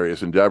these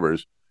various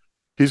endeavors.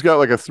 He's got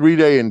like a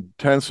 3-day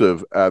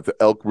intensive at the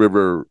Elk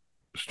River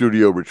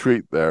Studio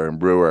Retreat there in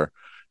Brewer,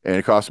 and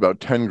it costs about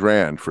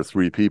 $10,000 for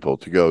 3 people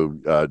to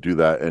go do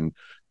that, and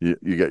you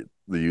get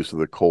the use of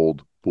the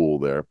cold pool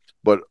there.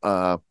 But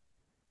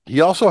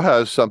he also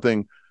has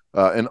something,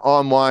 an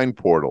online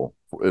portal.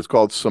 It's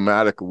called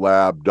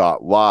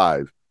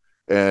somaticlab.live,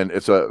 and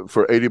it's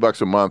for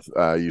 $80 a month.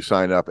 You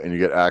sign up and you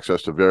get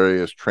access to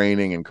various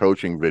training and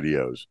coaching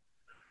videos.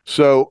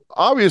 So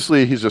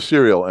obviously he's a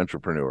serial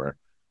entrepreneur.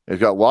 He's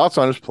got lots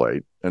on his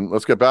plate, and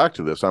let's get back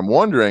to this. I'm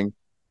wondering,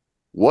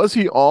 was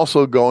he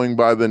also going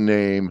by the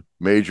name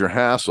Major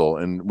Hassel,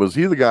 and was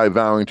he the guy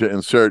vowing to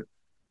insert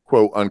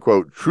quote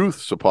unquote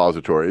truth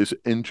suppositories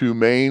into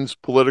Maine's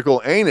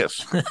political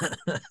anus.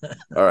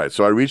 All right.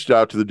 So I reached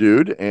out to the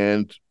dude,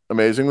 and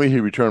amazingly, he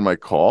returned my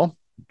call.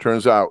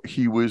 Turns out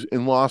he was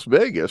in Las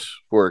Vegas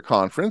for a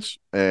conference,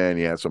 and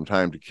he had some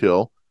time to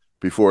kill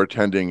before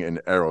attending an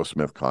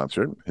Aerosmith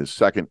concert, his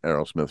second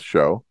Aerosmith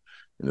show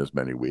in as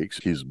many weeks.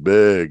 He's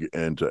big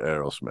into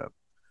Aerosmith.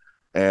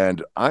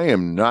 And I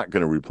am not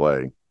going to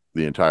replay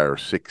the entire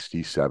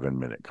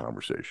 67-minute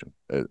conversation.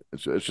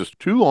 It's just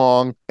too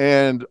long.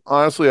 And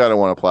honestly, I don't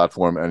want to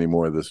platform any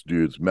more of this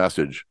dude's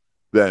message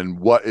than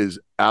what is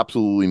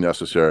absolutely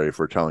necessary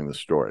for telling the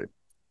story.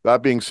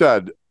 That being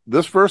said,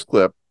 this first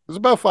clip is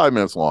about 5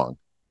 minutes long.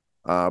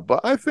 But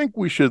I think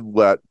we should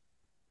let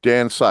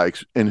Dan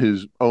Sykes, in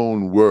his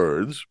own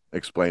words,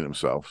 explain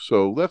himself.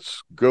 So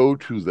let's go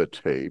to the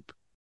tape.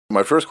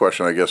 My first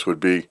question, I guess,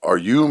 would be, are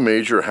you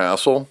Major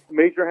Hassel?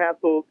 Major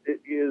Hassel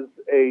is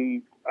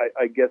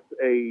I guess,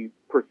 a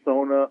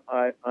persona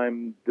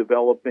I'm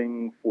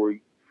developing for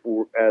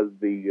as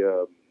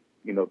the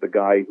the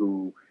guy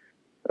who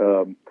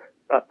I've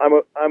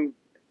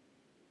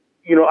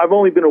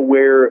only been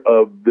aware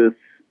of this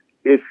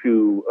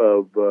issue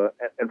of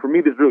and for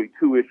me there's really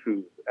two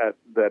issues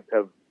that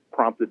have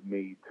prompted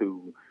me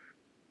to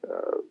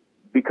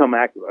become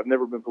active. I've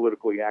never been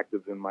politically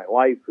active in my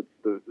life.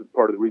 It's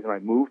part of the reason I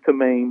moved to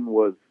Maine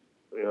was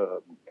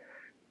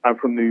I'm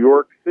from New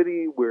York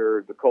City,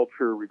 where the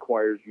culture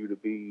requires you to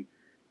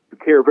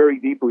care very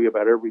deeply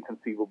about every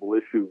conceivable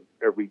issue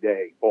every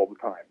day, all the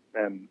time.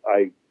 And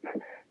I,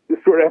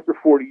 just sort of after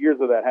 40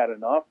 years of that, had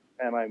enough,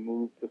 and I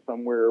moved to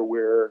somewhere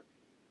where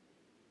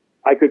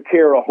I could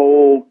care a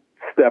whole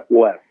step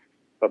less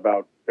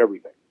about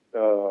everything.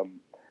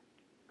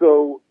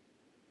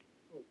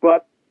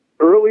 But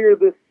earlier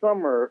this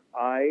summer,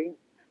 I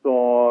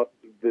saw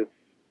this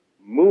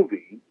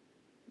movie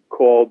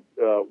called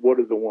What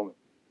is a Woman?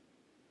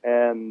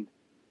 And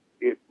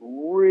it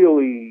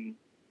really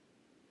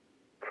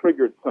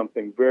triggered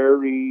something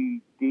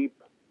very deep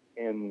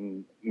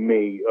in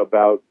me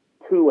about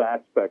two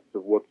aspects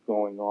of what's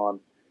going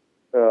on,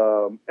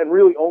 and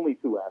really only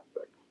two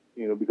aspects,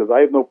 because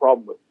I have no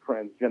problem with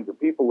transgender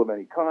people of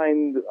any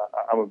kind.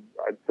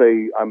 I'd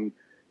say I'm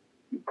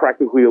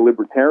practically a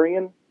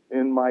libertarian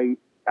in my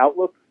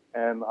outlook,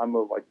 and I'm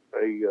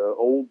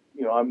old,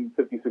 I'm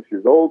 56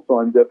 years old, so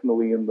I'm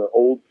definitely in the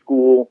old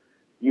school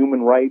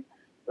human rights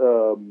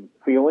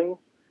feelings,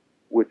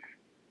 which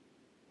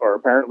are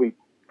apparently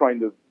trying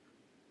to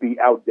be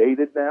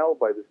outdated now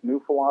by this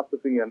new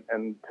philosophy.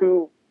 And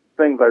two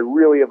things I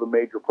really have a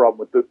major problem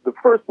with. The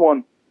first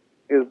one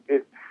is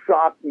it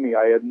shocked me.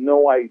 I had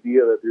no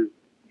idea that there's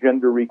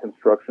gender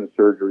reconstruction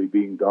surgery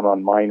being done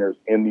on minors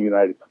in the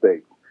United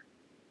States.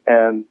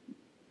 And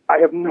I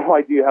have no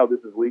idea how this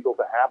is legal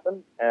to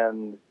happen,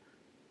 and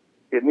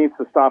it needs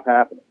to stop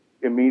happening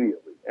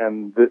immediately.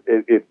 And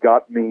it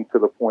got me to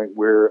the point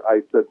where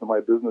I said to my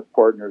business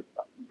partners,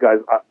 guys,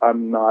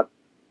 I'm not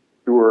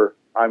sure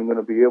I'm going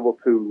to be able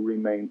to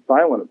remain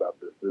silent about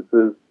this. This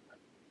is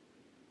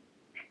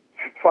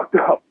fucked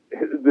up.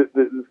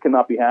 This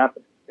cannot be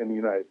happening in the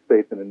United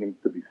States, and it needs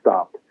to be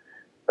stopped.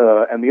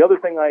 And the other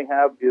thing I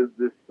have is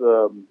this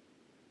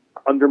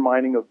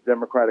undermining of the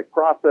democratic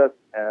process,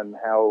 and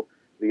how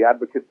the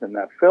advocates in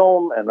that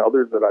film and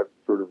others that I've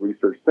sort of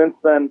researched since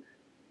then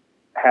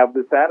have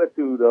this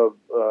attitude of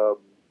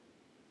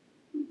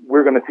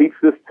we're going to teach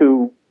this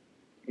to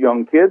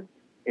young kids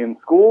in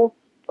schools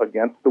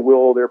against the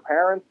will of their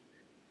parents.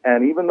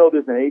 And even though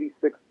there's an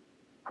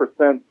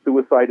 86%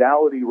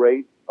 suicidality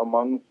rate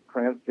among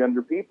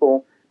transgender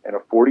people and a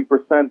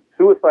 40%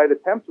 suicide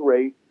attempt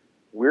rate,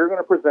 we're going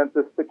to present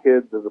this to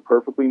kids as a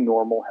perfectly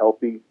normal,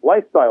 healthy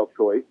lifestyle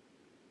choice,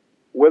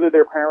 whether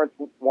their parents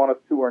want us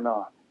to or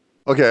not.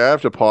 Okay, I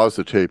have to pause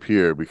the tape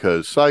here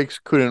because Sykes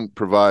couldn't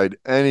provide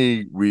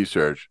any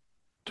research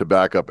to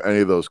back up any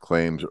of those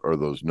claims or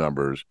those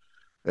numbers.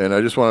 And I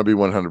just want to be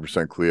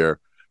 100% clear.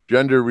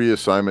 Gender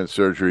reassignment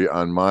surgery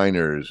on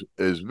minors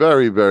is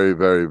very, very,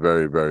 very,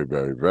 very, very,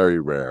 very, very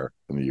rare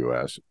in the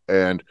U.S.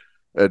 And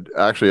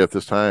actually, at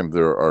this time,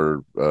 there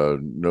are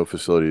no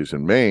facilities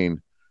in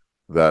Maine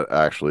that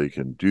actually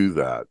can do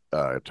that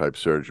type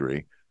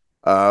surgery.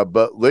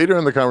 But later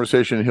in the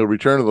conversation, he'll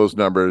return to those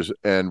numbers.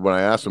 And when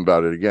I asked him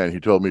about it again, he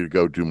told me to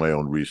go do my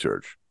own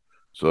research.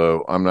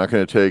 So I'm not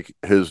going to take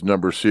his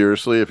number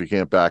seriously if he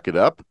can't back it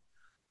up.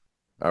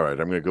 All right,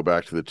 I'm going to go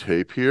back to the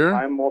tape here.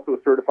 I'm also a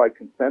certified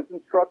consent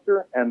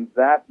instructor, and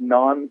that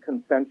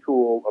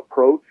non-consensual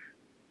approach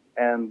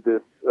and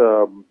this,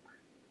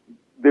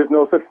 there's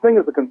no such thing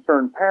as a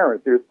concerned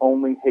parent. There's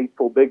only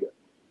hateful bigots.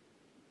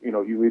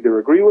 You either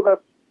agree with us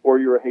or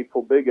you're a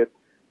hateful bigot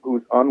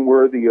who's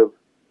unworthy of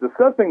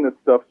discussing this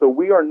stuff. So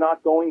we are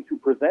not going to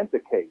present a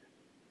case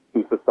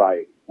to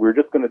society. We're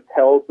just going to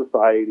tell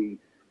society,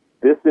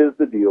 this is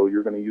the deal.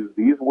 You're going to use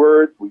these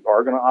words. We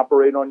are going to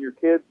operate on your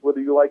kids,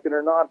 whether you like it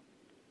or not.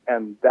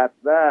 And that's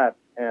that.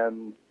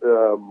 And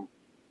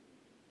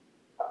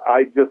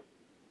I just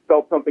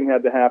felt something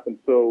had to happen.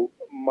 So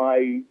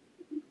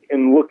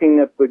in looking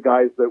at the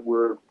guys that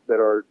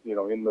are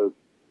in the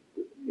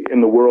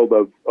in the world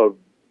of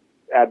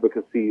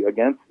advocacy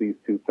against these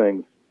two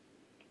things,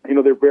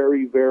 they're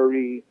very,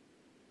 very.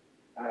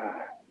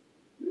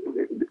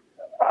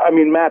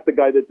 Matt, the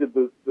guy that did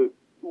the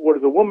What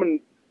is a Woman,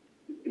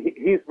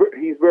 he's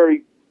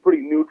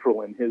pretty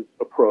neutral in his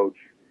approach.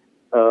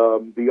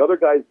 The other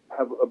guys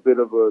have a bit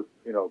of a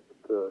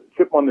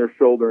chip on their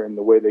shoulder in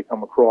the way they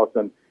come across,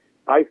 and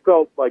I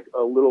felt like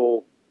a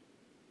little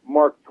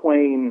Mark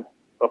Twain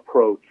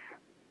approach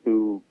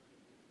to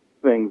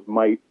things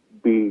might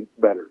be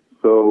better.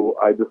 So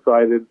I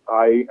decided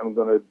I am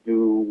going to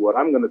do what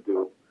I'm going to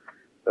do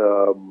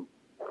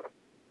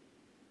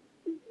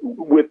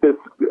with this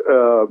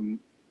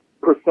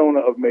persona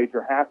of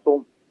Major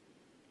Hassel,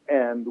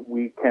 and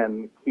we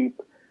can keep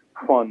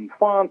fun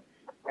fonts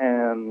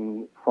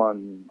and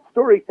fun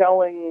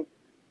storytelling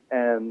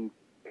and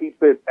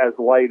keep it as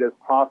light as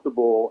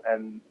possible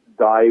and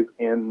dive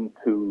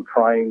into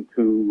trying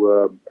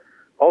to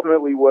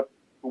ultimately what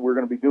we're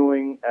going to be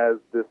doing as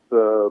this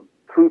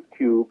Truth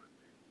Cube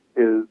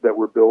is that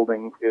we're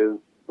building is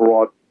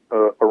brought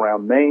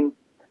around Maine,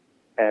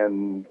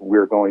 and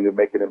we're going to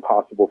make it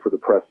impossible for the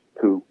press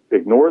to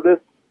ignore this,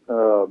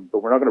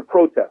 but we're not going to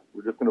protest.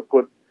 We're just going to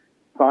put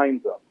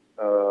signs up,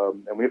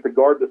 and we have to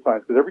guard the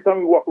signs, because every time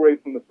we walk away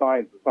from the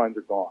signs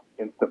are gone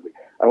instantly.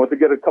 I went to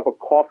get a cup of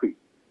coffee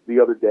the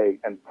other day,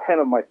 and 10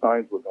 of my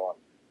signs were gone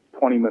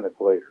 20 minutes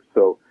later.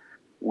 So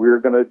we're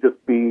going to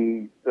just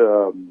be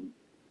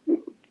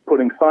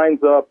putting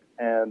signs up,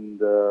 and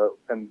the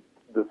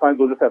signs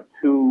will just have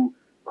two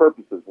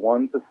purposes: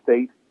 one to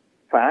state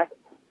facts,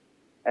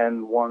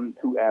 and one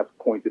to ask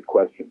pointed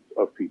questions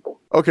of people.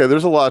 Okay,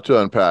 there's a lot to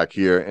unpack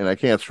here, and I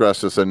can't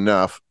stress this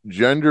enough.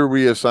 Gender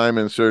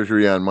reassignment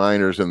surgery on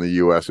minors in the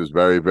U.S. is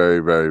very, very,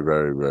 very,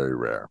 very, very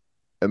rare.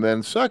 And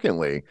then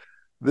secondly,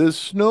 this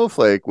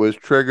snowflake was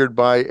triggered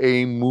by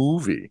a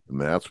movie,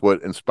 and that's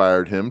what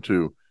inspired him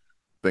to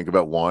think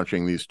about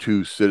launching these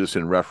two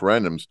citizen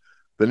referendums.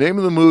 The name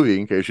of the movie,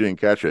 in case you didn't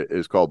catch it,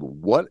 is called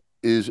What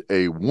is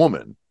a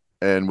Woman,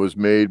 and was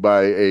made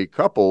by a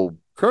couple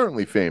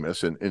currently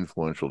famous and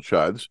influential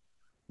chuds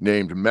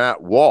named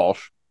Matt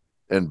Walsh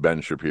and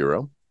Ben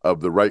Shapiro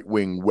of the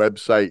right-wing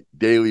website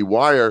Daily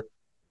Wire.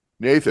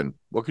 Nathan,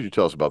 what could you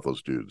tell us about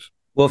those dudes?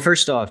 Well,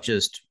 first off,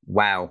 just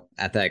wow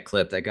at that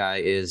clip. That guy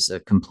is a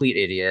complete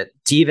idiot.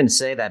 To even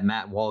say that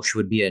Matt Walsh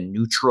would be a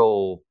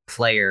neutral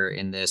player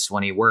in this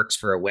when he works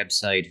for a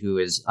website who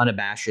is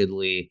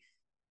unabashedly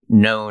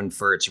known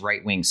for its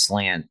right-wing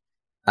slant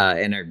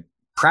and are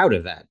proud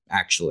of that,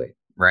 actually,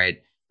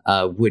 right,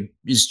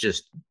 is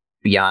just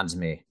beyond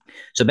me.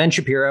 So Ben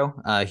Shapiro,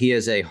 he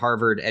is a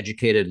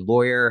Harvard-educated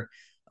lawyer,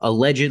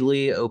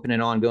 allegedly open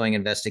and ongoing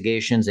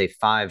investigations, a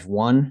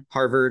 5'1"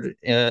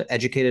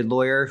 Harvard-educated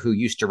lawyer who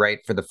used to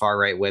write for the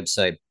far-right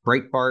website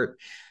Breitbart.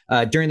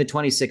 During the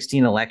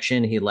 2016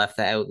 election, he left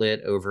the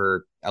outlet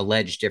over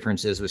alleged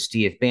differences with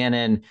Steve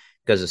Bannon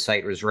because the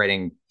site was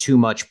writing too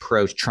much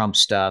pro-Trump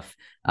stuff.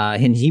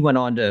 And he went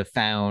on to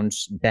found,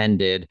 Ben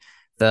did,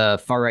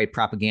 the far-right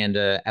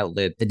propaganda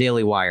outlet, The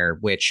Daily Wire,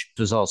 which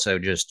was also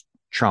just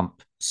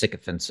Trump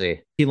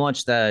sycophancy. He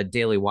launched the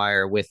Daily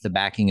Wire with the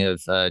backing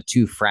of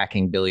two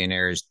fracking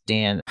billionaires,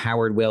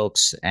 Howard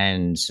Wilks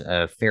and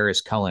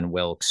Ferris Cullen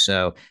Wilks.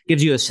 So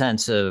gives you a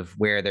sense of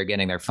where they're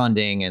getting their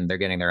funding and they're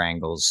getting their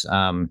angles.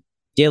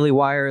 Daily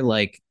Wire,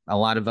 like a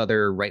lot of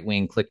other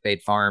right-wing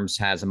clickbait farms,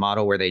 has a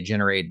model where they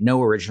generate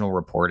no original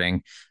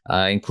reporting,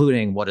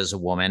 including What is a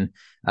Woman.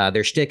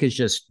 Their shtick is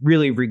just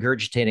really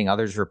regurgitating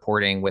others'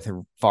 reporting with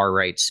a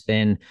far-right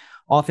spin.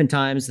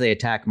 Oftentimes, they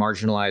attack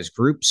marginalized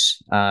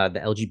groups. The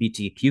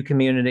LGBTQ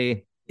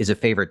community is a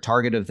favorite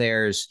target of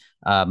theirs.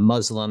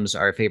 Muslims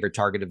are a favorite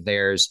target of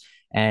theirs.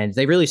 And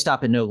they really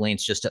stop at no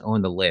lengths just to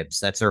own the libs.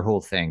 That's their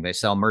whole thing. They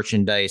sell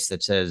merchandise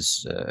that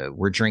says,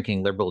 we're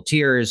drinking liberal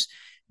tears,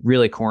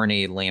 really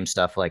corny, lame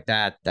stuff like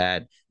that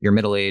your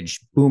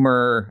middle-aged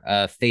boomer,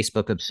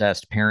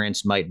 Facebook-obsessed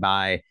parents might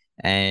buy.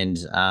 And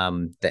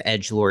the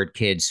edgelord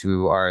kids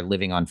who are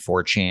living on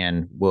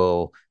 4chan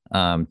will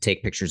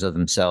take pictures of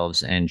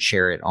themselves and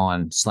share it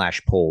on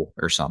 /poll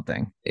or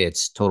something.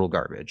 It's total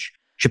garbage.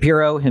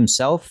 Shapiro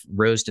himself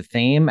rose to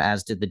fame,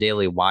 as did the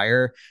Daily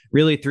Wire,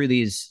 really through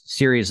these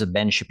series of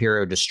Ben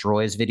Shapiro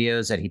Destroys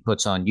videos that he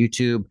puts on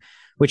YouTube,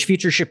 which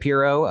feature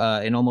Shapiro,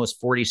 an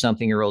almost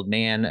 40-something-year-old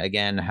man,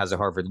 again, has a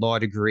Harvard law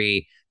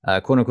degree,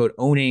 quote unquote,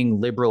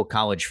 owning liberal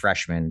college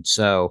freshmen.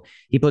 So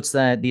he puts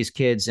these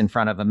kids in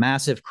front of a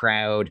massive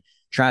crowd,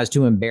 tries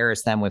to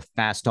embarrass them with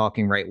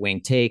fast-talking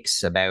right-wing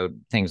takes about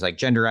things like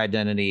gender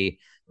identity,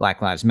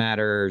 Black Lives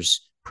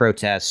Matters,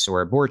 protests,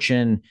 or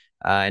abortion.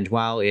 And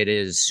while it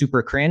is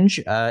super cringe,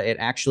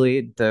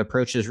 the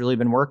approach has really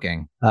been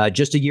working.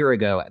 Just a year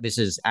ago, this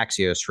is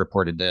Axios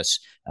reported this,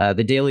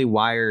 the Daily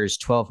Wire's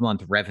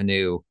 12-month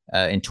revenue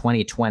in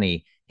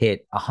 2020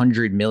 hit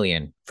 100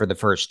 million for the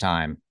first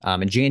time.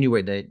 In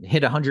January, they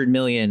hit 100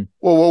 million.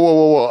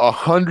 Whoa.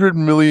 $100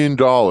 million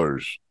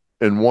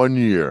in 1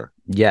 year.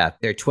 Yeah,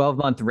 their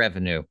 12-month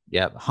revenue.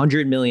 Yep,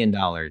 $100 million.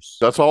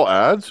 That's all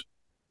ads?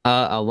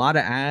 A lot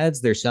of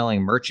ads. They're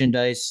selling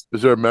merchandise,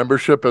 Is there a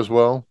membership as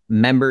well?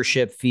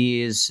 membership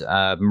fees,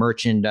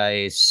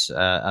 merchandise,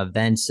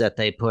 events that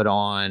they put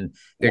on.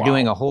 They're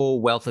doing a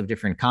whole wealth of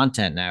different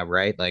content now,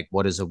 right? Like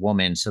What is a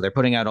Woman? So they're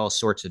putting out all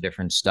sorts of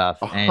different stuff.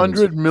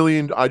 $100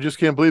 million. I just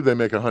can't believe they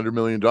make $100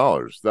 million.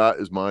 That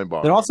is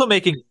mind-boggling. They're also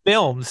making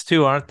films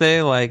too, aren't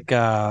they? Like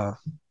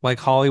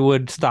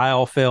Hollywood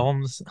style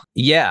films.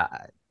 Yeah.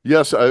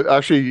 Yes, I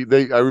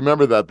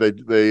remember that they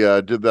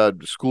did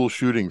that school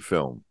shooting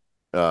film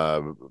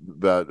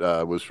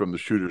that was from the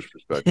shooter's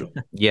perspective.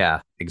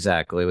 Yeah,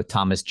 exactly. With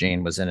Thomas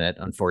Jane was in it,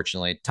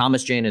 unfortunately.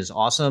 Thomas Jane is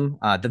awesome.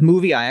 The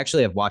movie, I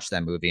actually have watched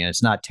that movie and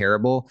it's not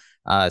terrible.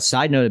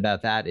 Side note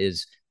about that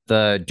is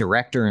the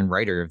director and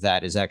writer of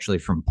that is actually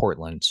from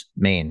Portland,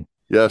 Maine.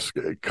 Yes,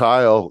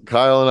 Kyle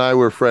and I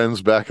were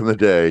friends back in the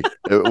day.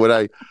 When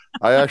I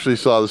actually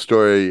saw the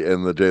story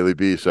in the Daily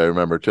Beast, I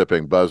remember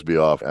tipping Busby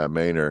off at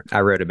Manor. I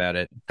wrote about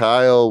it.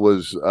 Kyle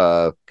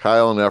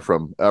and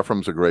Ephraim.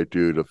 Ephraim's a great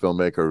dude, a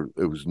filmmaker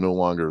who was no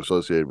longer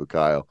associated with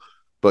Kyle.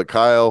 But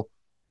Kyle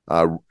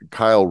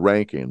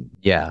Rankin.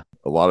 Yeah.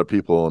 A lot of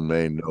people in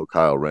Maine know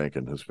Kyle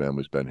Rankin. His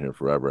family's been here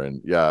forever.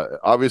 And yeah,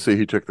 obviously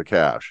he took the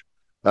cash.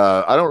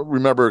 I don't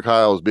remember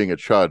Kyle as being a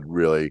chud,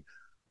 really,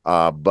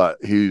 but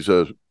he's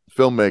a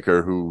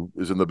filmmaker who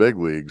is in the big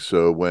leagues.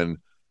 So when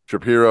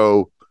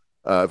Shapiro,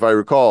 if I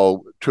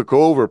recall, took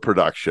over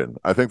production,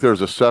 I think there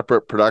was a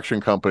separate production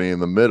company in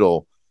the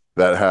middle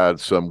that had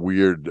some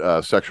weird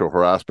sexual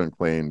harassment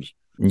claims.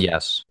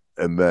 Yes.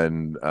 And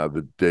then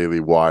the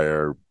Daily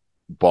Wire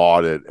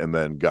bought it and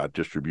then got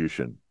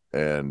distribution.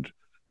 And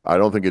I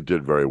don't think it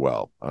did very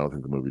well. I don't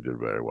think the movie did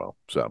very well.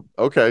 So,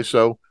 okay.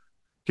 So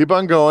keep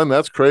on going.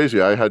 That's crazy.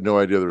 I had no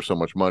idea there was so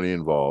much money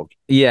involved.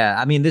 Yeah,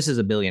 I mean, this is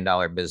 $1 billion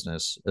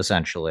business,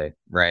 essentially,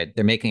 right?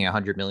 They're making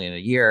 $100 million a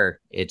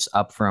year. It's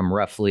up from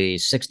roughly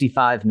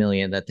 $65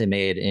 million that they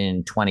made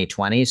in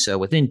 2020. So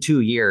within 2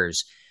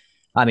 years,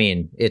 I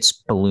mean, it's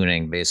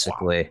ballooning,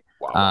 basically.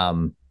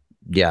 Wow.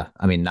 Yeah,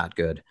 I mean, not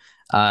good.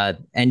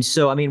 And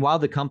so, I mean, while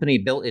the company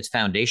built its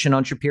foundation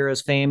on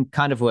Shapiro's fame,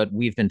 kind of what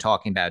we've been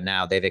talking about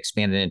now, they've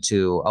expanded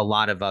into a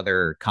lot of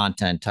other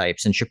content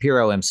types. And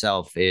Shapiro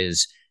himself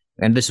is,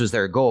 and this was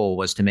their goal,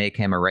 was to make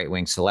him a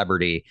right-wing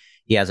celebrity.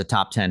 He has a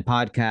top 10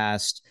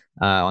 podcast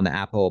on the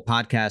Apple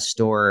Podcast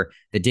Store.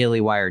 The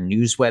Daily Wire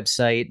news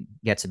website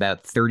gets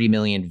about 30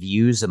 million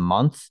views a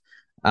month.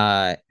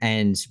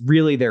 And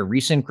really their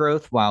recent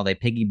growth, while they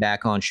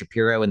piggyback on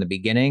Shapiro in the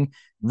beginning,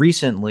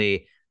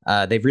 recently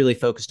they've really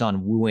focused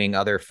on wooing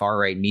other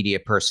far-right media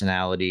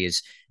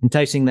personalities,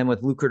 enticing them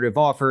with lucrative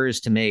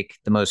offers to make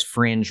the most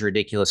fringe,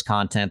 ridiculous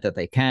content that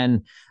they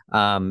can,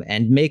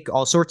 and make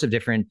all sorts of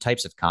different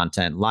types of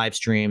content, live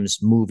streams,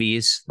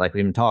 movies, like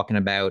we've been talking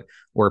about,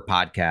 or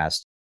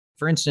podcasts.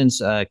 For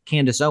instance,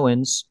 Candace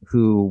Owens,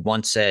 who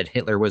once said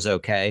Hitler was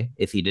okay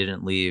if he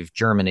didn't leave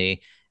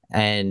Germany,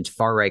 and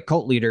far-right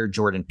cult leader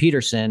Jordan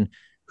Peterson,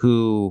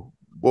 who...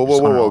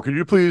 Whoa. Could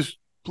you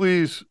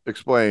please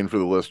explain for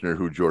the listener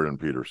who Jordan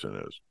Peterson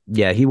is?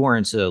 Yeah, he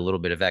warrants a little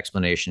bit of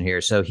explanation here.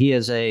 So he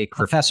is a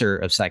professor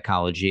of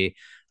psychology,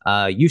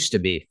 used to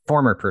be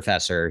former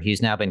professor.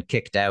 He's now been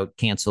kicked out,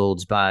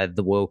 canceled by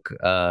the woke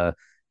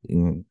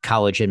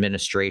college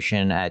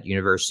administration at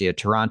University of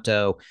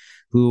Toronto,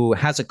 who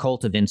has a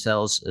cult of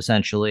incels,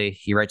 essentially.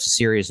 He writes a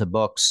series of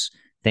books,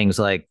 things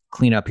like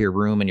Clean Up Your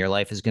Room and Your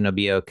Life is Going to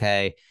Be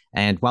Okay.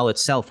 And while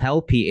it's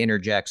self-help, he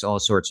interjects all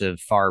sorts of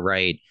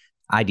far-right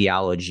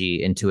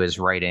ideology into his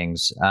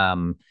writings.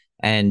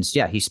 And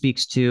yeah, he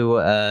speaks to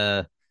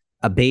a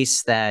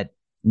base that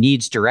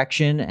needs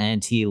direction,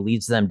 and he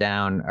leads them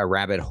down a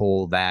rabbit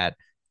hole that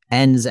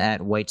ends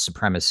at white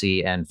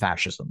supremacy and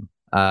fascism.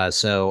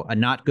 So a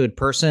not good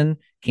person,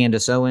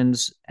 Candace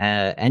Owens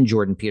and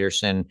Jordan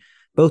Peterson,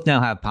 both now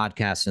have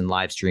podcasts and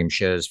live stream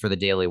shows for the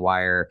Daily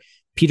Wire.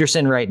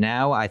 Peterson right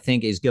now, I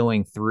think, is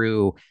going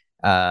through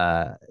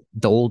the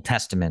Old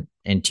Testament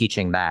and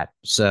teaching that.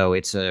 So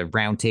it's a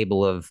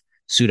roundtable of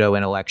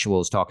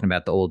pseudo-intellectuals talking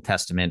about the Old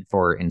Testament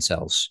for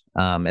incels,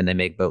 and they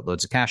make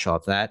boatloads of cash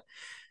off that.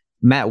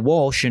 Matt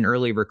Walsh, an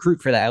early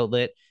recruit for the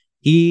outlet,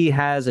 he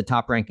has a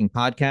top-ranking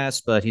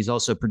podcast, but he's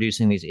also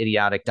producing these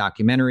idiotic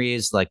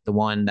documentaries like the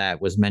one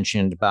that was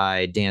mentioned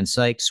by Dan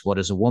Sykes, What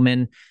is a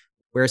Woman?,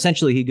 where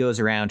essentially he goes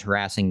around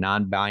harassing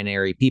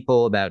non-binary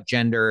people about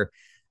gender.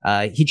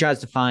 He tries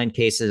to find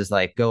cases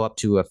like go up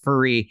to a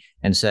furry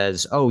and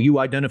says, "Oh, you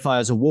identify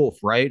as a wolf,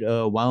 right?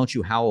 Why don't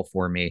you howl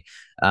for me?"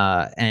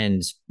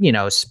 And,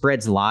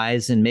 spreads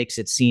lies and makes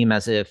it seem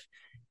as if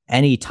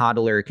any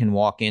toddler can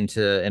walk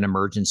into an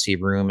emergency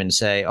room and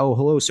say, "Oh,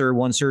 hello, sir,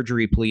 one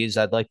surgery, please.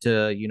 I'd like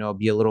to,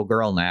 be a little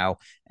girl now."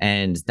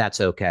 And that's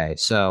okay.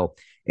 So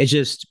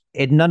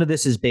none of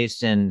this is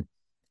based in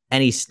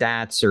any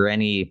stats or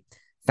any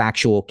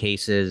factual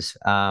cases.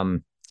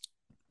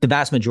 The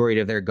vast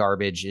majority of their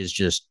garbage is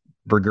just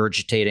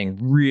regurgitating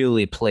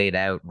really played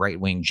out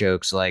right-wing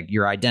jokes like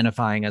you're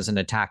identifying as an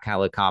attack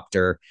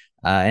helicopter,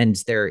 and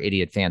their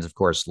idiot fans, of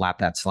course, lap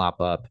that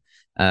slop up.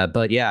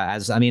 But yeah,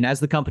 as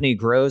the company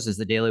grows, as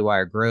the Daily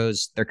Wire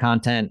grows, their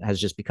content has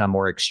just become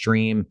more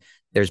extreme.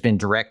 There's been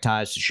direct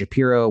ties to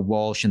Shapiro,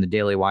 Walsh, and the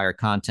Daily Wire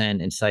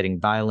content inciting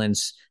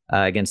violence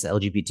against the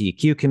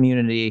LGBTQ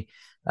community.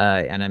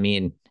 And I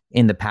mean,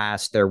 in the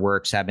past, their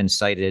works have been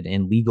cited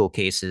in legal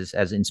cases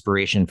as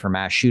inspiration for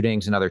mass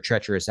shootings and other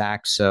treacherous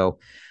acts. So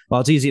while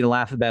it's easy to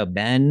laugh about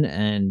Ben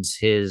and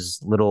his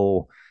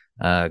little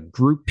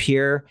group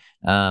here,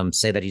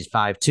 say that he's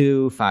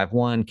 5'2",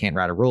 5'1", can't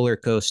ride a roller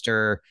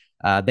coaster,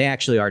 they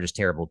actually are just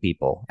terrible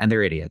people, and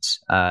they're idiots.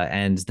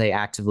 And they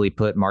actively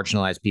put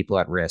marginalized people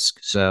at risk.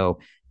 So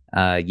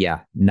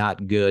yeah,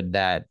 not good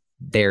that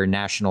their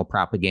national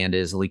propaganda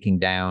is leaking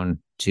down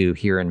to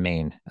here in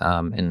Maine.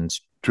 And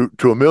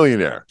to a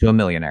millionaire. To a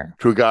millionaire.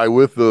 To a guy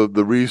with the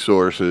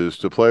resources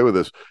to play with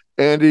this.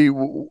 Andy,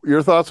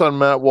 your thoughts on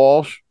Matt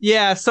Walsh?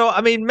 Yeah, so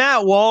I mean,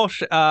 Matt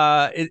Walsh,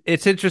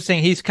 it's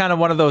interesting. He's kind of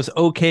one of those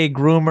okay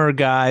groomer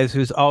guys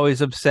who's always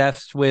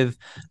obsessed with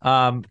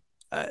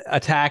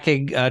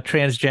attacking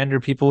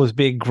transgender people as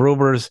being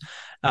groomers.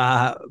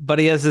 But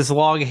he has this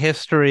long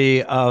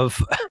history of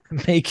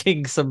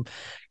making some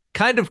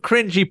kind of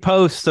cringy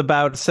posts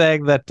about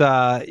saying that,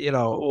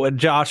 when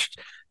Josh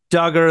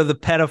Duggar, the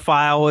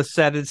pedophile, was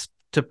sentenced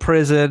to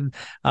prison,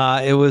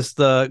 it was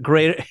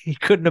he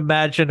couldn't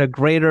imagine a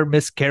greater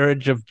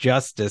miscarriage of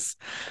justice.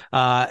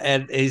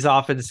 And he's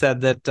often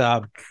said that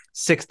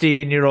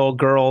 16-year-old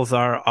girls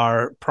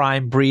are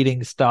prime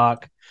breeding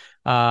stock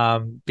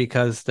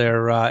because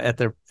they're at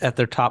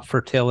their top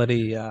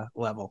fertility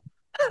level.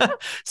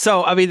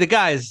 So I mean, the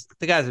guy's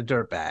a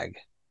dirtbag.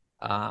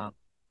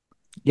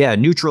 Yeah,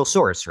 neutral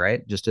source,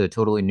 right? Just a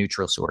totally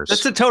neutral source.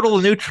 That's a total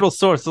neutral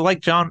source. So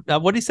like John,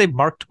 what do you say,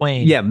 Mark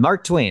Twain? Yeah,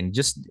 Mark Twain.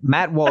 Just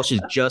Matt Walsh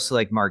is just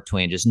like Mark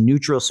Twain. Just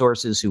neutral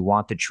sources who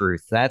want the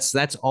truth.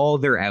 That's all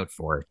they're out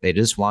for. They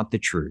just want the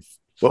truth.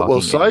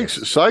 Well,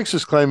 Sykes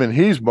is claiming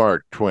he's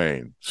Mark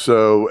Twain,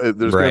 so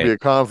there's going to be a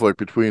conflict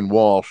between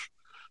Walsh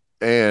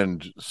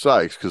and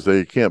Sykes because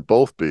they can't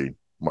both be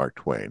Mark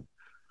Twain.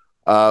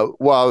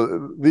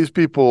 While these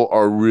people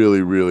are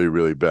really, really,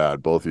 really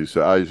bad, both these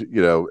guys,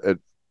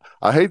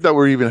 I hate that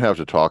we even have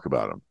to talk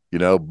about them,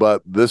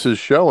 but this is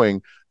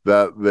showing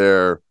that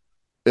their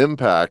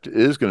impact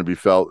is going to be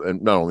felt,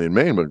 and not only in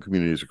Maine, but in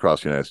communities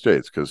across the United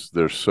States, because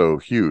they're so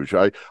huge.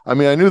 I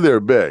mean, I knew they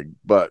were big,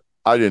 but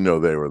I didn't know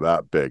they were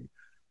that big.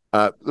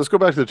 Let's go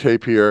back to the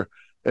tape here,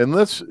 and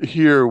let's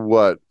hear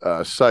what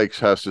Sykes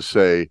has to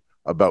say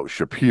about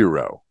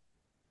Shapiro.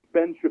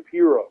 Ben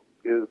Shapiro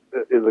is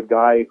a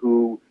guy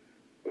who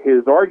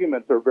his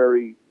arguments are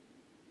very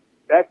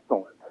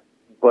excellent,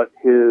 but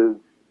his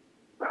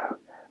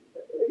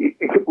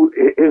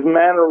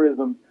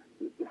mannerisms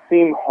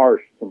seem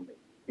harsh to me,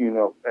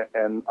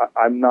 and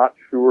I'm not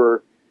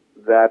sure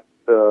that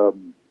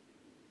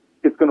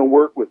it's going to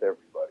work with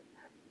everybody.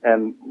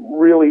 And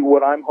really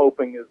what I'm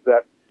hoping is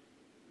that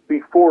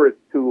before it's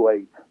too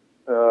late,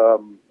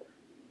 to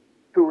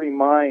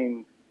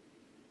remind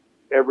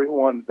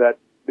everyone that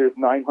there's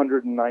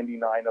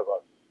 999 of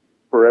us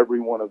for every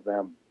one of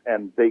them,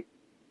 and they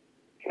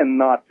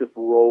cannot just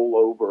roll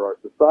over our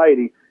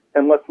society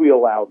unless we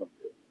allow them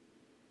to.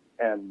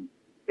 And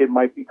it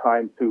might be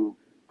time to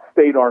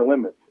state our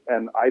limits.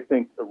 And I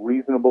think the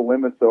reasonable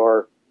limits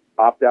are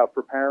opt out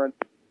for parents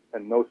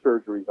and no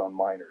surgeries on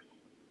minors.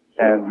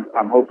 And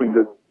I'm hoping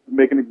to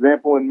make an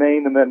example in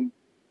Maine and then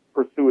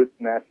pursue it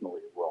nationally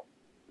as well.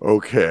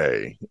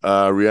 Okay.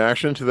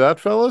 Reaction to that,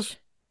 fellas?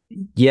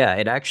 Yeah,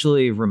 it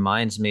actually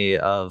reminds me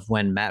of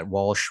when Matt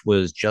Walsh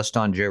was just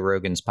on Joe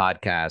Rogan's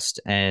podcast,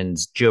 and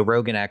Joe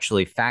Rogan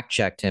actually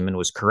fact-checked him and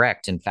was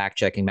correct in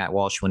fact-checking Matt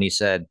Walsh when he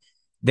said,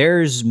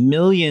 there's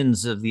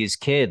millions of these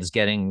kids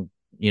getting,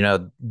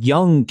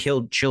 young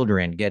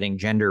children getting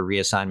gender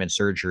reassignment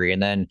surgery.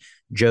 And then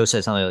Joe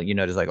says something,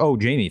 just like, oh,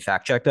 Jamie,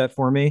 fact check that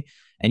for me.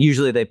 And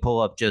usually they pull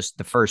up just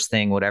the first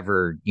thing,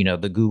 whatever,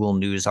 the Google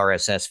News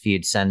RSS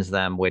feed sends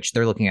them, which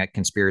they're looking at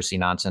conspiracy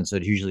nonsense. So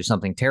it's usually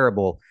something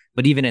terrible.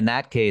 But even in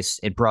that case,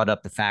 it brought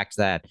up the fact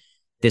that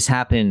this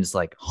happens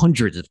like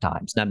hundreds of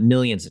times, not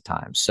millions of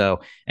times.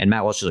 So, and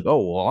Matt Walsh is like,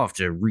 oh, well, I'll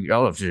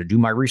have to do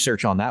my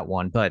research on that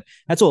one. But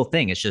that's the whole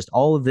thing. It's just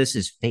all of this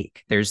is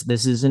fake.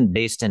 This isn't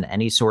based in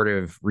any sort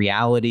of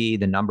reality.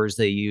 The numbers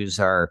they use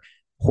are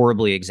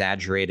horribly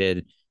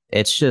exaggerated.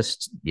 It's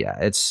just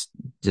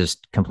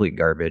complete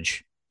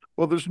garbage.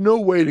 Well, there's no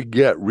way to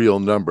get real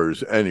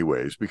numbers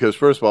anyways, because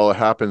first of all, it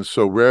happens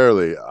so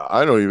rarely.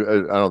 I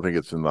don't think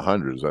it's in the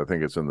hundreds. I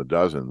think it's in the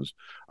dozens.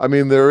 I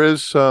mean, there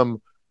is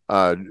some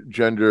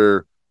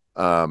gender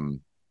kind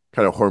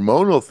of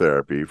hormonal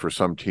therapy for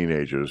some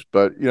teenagers,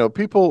 but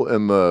people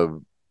in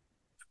the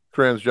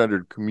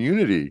transgendered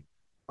community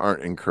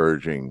aren't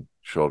encouraging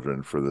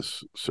children for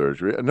this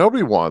surgery, and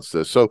nobody wants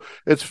this, so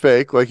it's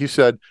fake, like you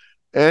said.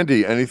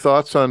 Andy, any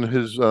thoughts on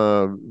his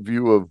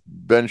view of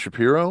Ben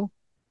Shapiro?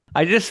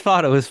 I just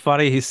thought it was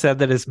funny. He said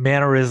that his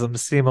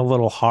mannerisms seem a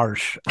little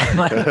harsh.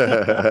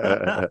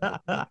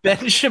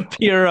 Ben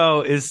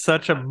Shapiro is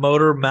such a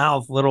motor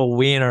mouth little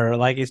wiener.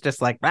 Like he's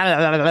just like,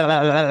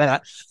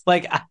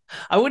 like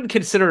I wouldn't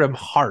consider him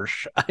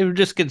harsh. I would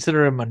just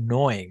consider him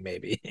annoying,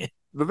 maybe.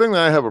 The thing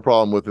that I have a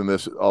problem with in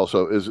this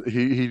also is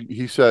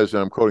he says,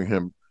 and I'm quoting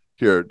him,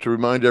 here to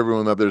remind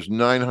everyone that there's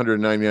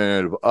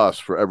 999 of us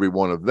for every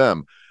one of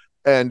them.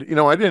 And,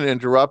 I didn't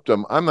interrupt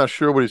him. I'm not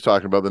sure what he's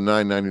talking about, the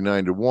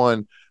 999 to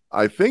 1.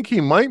 I think he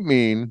might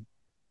mean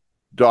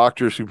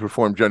doctors who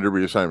perform gender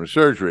reassignment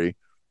surgery,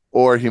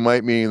 or he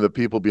might mean the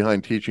people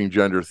behind teaching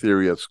gender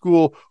theory at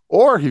school,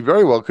 or he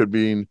very well could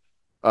mean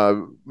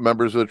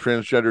members of the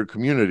transgender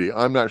community.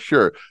 I'm not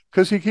sure,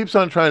 because he keeps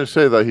on trying to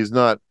say that he's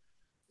not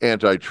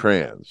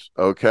anti-trans,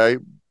 okay?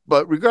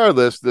 But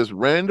regardless, this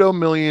rando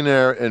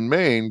millionaire in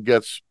Maine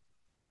gets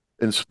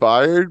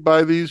inspired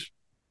by these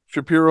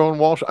Shapiro and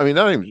Walsh. I mean,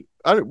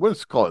 I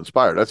wouldn't call it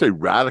inspired. I'd say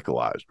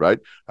radicalized, right?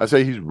 I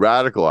say he's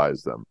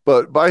radicalized them.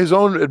 But by his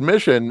own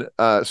admission,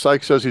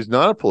 Sykes says he's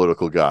not a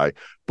political guy.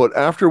 But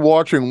after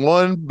watching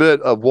one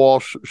bit of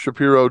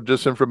Walsh-Shapiro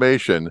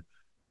disinformation,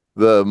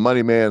 the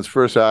money man's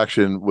first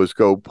action was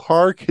go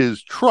park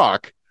his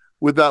truck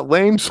with that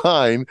lame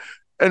sign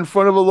in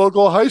front of a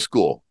local high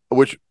school,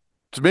 which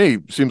to me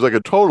seems like a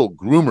total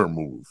groomer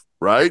move,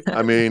 right?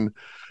 I mean,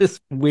 it's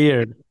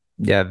weird.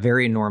 Yeah,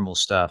 very normal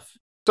stuff.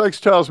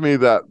 Sykes tells me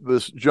that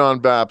this John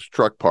Baps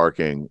truck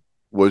parking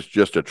was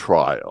just a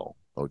trial,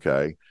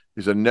 okay?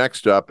 He said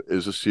next up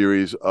is a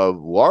series of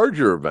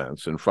larger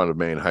events in front of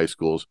Maine high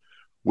schools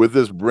with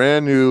this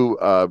brand new,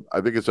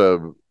 I think it's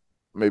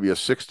maybe a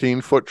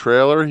 16-foot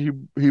trailer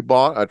he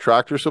bought, a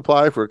Tractor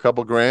Supply for a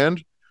couple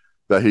grand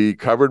that he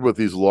covered with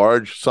these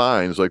large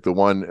signs like the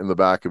one in the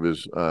back of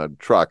his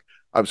truck.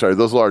 I'm sorry,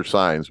 those large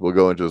signs, we'll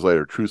go into this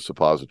later, truth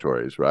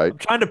suppositories, right? I'm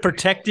trying to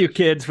protect you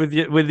kids with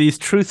these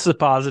truth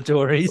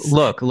suppositories.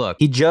 Look,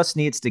 he just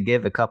needs to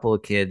give a couple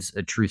of kids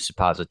a truth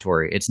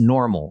suppository. It's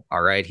normal,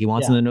 all right? He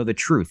wants them to know the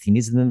truth. He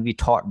needs them to be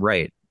taught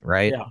right?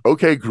 Yeah.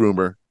 Okay,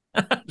 groomer.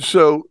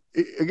 So,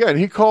 again,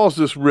 he calls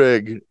this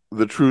rig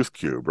the Truth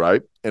Cube,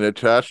 right? And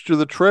attached to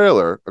the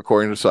trailer,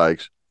 according to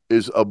Sykes,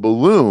 is a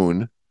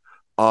balloon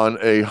on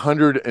a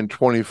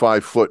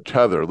 125-foot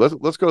tether.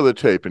 Let's go to the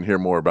tape and hear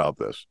more about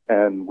this.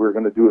 And we're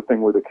going to do a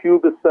thing where the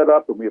cube is set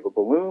up, and we have a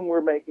balloon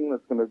we're making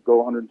that's going to go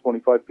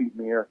 125 feet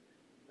in the air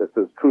that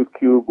says Truth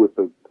Cube with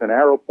an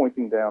arrow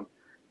pointing down.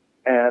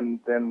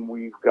 And then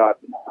we've got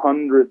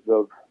hundreds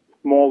of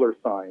smaller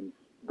signs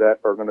that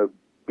are going to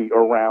be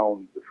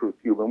around the Truth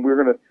Cube. And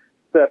we're going to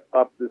set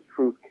up this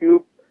Truth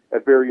Cube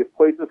at various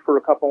places for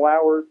a couple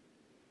hours,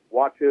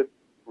 watch it,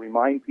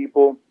 remind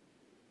people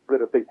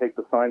that if they take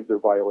the signs, they're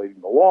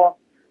violating the law.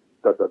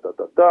 We're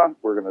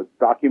going to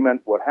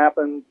document what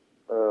happens.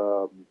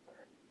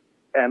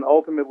 And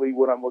ultimately,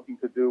 what I'm looking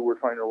to do, we're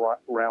trying to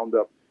round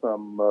up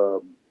some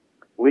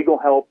legal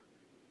help.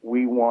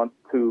 I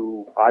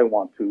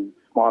want to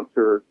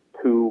sponsor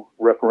 2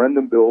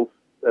 referendum bills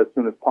as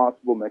soon as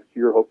possible next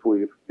year.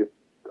 Hopefully, if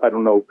I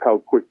don't know how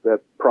quick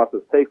that process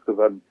takes, because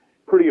I'm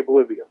pretty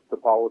oblivious to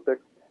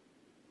politics.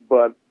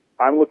 But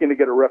I'm looking to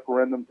get a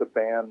referendum to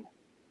ban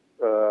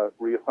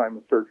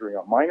reassignment surgery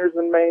on minors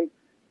in Maine,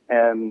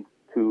 and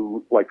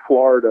to, like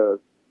Florida,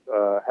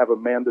 have a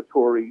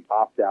mandatory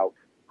opt-out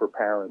for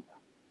parents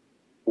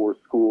for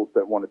schools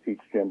that want to teach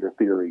gender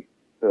theory,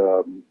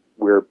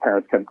 where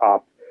parents can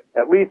opt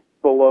at least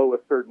below a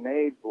certain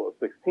age, below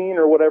 16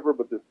 or whatever,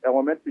 but this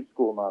elementary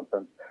school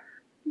nonsense.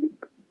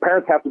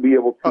 Parents have to be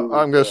able to...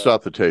 I'm going to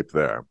stop the tape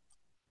there,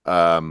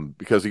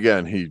 because,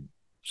 again, he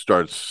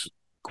starts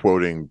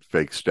quoting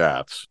fake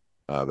stats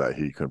that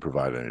he couldn't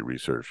provide any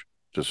research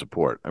to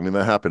support. I mean,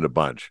 that happened a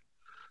bunch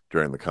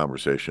during the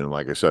conversation. And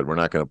like I said, we're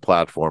not going to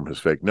platform his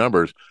fake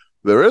numbers.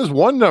 There is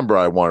one number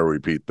I want to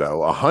repeat, though,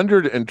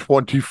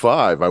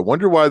 125. I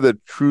wonder why the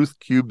Truth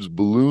Cube's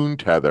balloon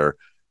tether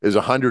is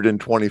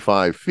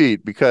 125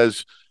 feet,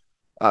 because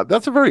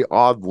that's a very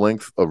odd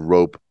length of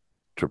rope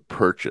to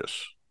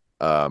purchase.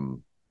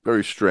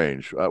 Very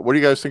strange. What do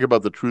you guys think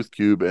about the Truth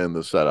Cube and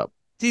the setup?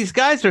 These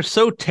guys are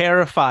so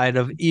terrified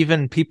of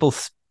even people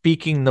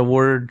speaking the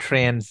word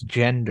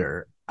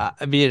transgender.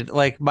 I mean,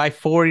 like, my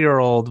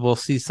 4-year-old will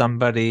see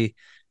somebody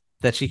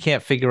that she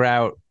can't figure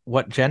out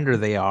what gender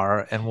they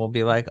are, and will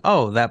be like,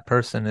 oh, that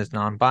person is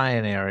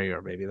non-binary,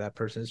 or maybe that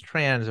person is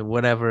trans, or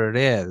whatever it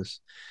is.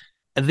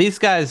 And these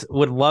guys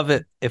would love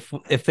it if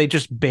they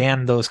just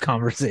banned those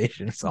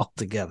conversations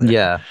altogether.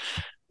 Yeah.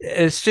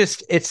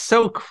 It's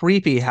so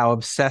creepy how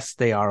obsessed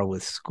they are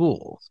with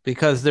schools,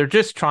 because they're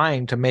just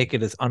trying to make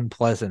it as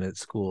unpleasant at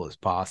school as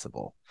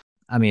possible.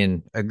 I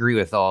mean, agree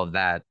with all of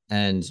that.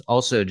 And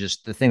also,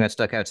 just the thing that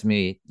stuck out to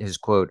me, his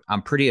quote,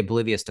 "I'm pretty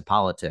oblivious to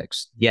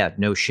politics." Yeah,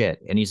 no shit.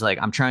 And he's like,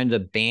 I'm trying to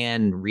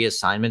ban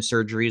reassignment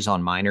surgeries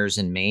on minors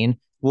in Maine.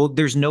 Well,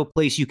 there's no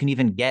place you can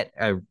even get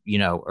a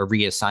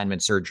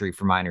reassignment surgery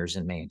for minors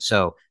in Maine.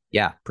 So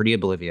yeah, pretty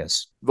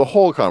oblivious. The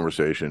whole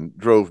conversation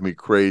drove me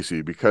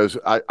crazy, because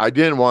I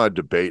didn't want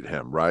to debate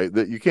him, right?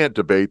 That you can't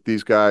debate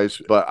these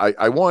guys, but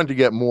I wanted to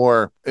get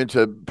more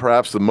into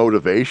perhaps the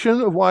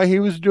motivation of why he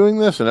was doing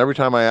this. And every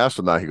time I asked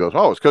him that, he goes,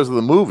 oh, it's because of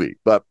the movie.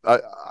 But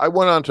I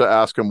went on to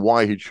ask him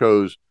why he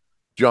chose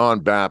John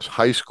Baps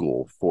High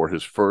School for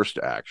his first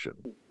action.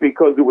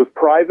 Because it was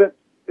private,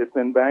 it's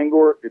in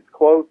Bangor, it's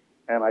close,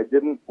 and I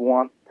didn't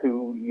want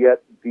to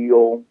yet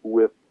deal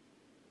with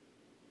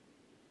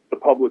the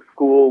public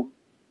school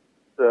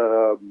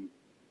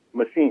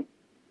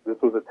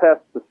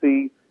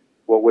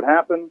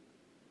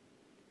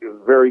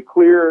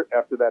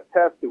that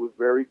test, it was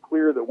very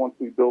clear that once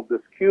we build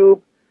this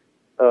cube,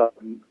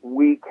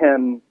 we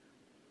can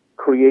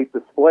create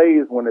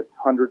displays when it's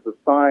hundreds of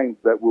signs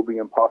that will be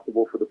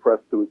impossible for the press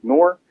to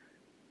ignore.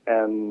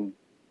 And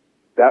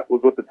that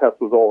was what the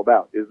test was all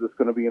about. Is this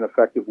going to be an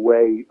effective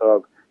way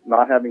of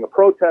not having a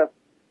protest?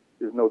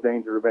 There's no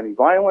danger of any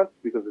violence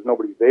because there's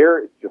nobody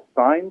there. It's just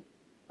signs.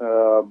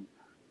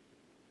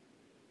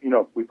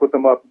 We put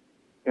them up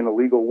in a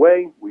legal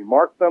way. We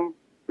mark them.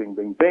 Bing,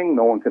 bing, bing.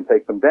 No one can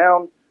take them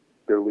down.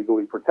 They're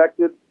legally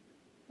protected.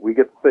 We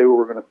get to say what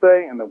we're going to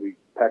say, and then we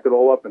pack it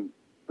all up and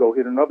go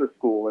hit another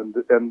school.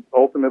 And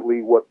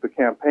ultimately what the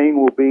campaign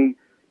will be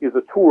is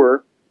a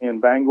tour in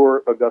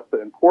Bangor,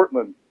 Augusta, and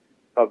Portland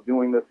of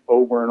doing this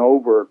over and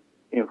over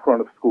in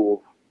front of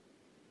schools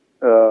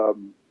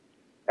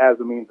as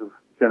a means of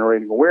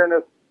generating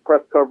awareness,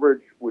 press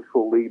coverage, which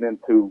will lead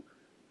into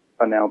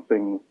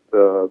announcing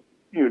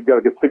you've got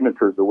to get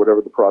signatures or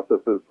whatever the process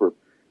is for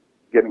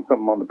getting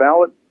something on the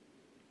ballot.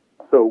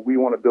 So we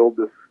want to build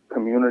this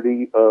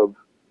community of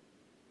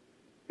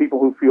people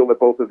who feel that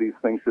both of these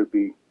things should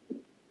be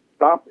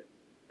stopped.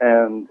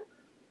 And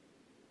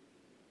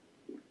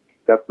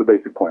that's the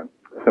basic plan.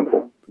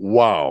 Simple.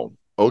 Wow.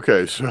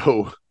 Okay.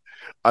 So,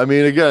 I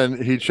mean,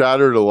 again, he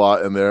chattered a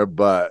lot in there,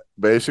 but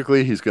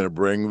basically he's going to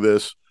bring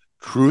this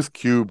Truth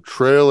Cube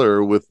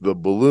trailer with the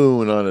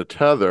balloon on a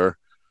tether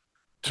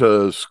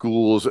to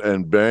schools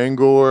in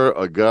Bangor,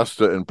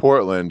 Augusta, and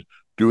Portland,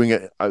 doing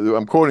it,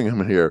 I'm quoting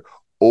him here,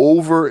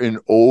 over and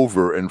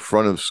over in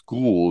front of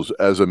schools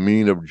as a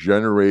mean of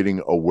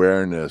generating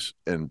awareness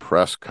and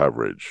press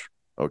coverage.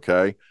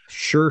 Okay.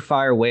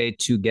 Surefire way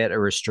to get a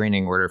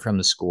restraining order from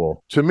the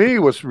school. To me,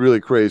 what's really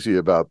crazy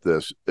about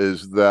this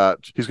is that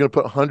he's going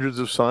to put hundreds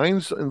of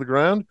signs in the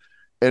ground.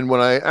 And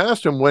when I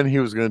asked him when he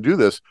was going to do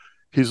this,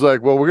 he's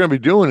like, well, we're going to be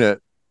doing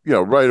it,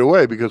 right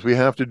away, because we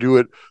have to do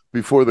it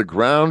before the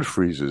ground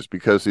freezes,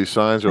 because these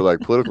signs are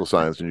like political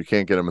signs and you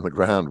can't get them in the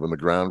ground when the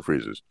ground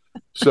freezes.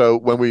 So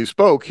when we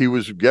spoke, he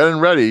was getting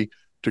ready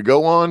to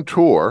go on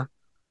tour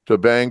to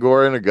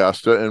Bangor and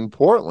Augusta and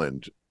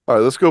Portland. All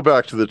right, let's go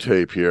back to the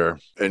tape here.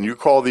 And you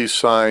call these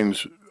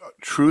signs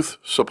truth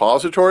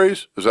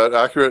suppositories? Is that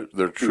accurate?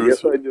 They're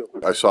truth. Yes, I do.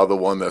 I saw the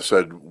one that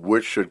said,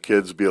 which should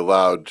kids be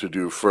allowed to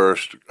do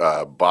first,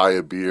 buy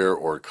a beer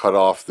or cut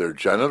off their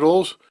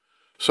genitals?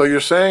 So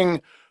you're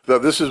saying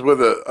that this is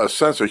with a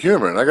sense of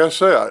humor. And I got to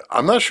say,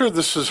 I'm not sure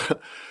this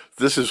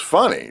is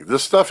funny.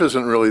 This stuff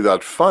isn't really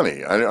that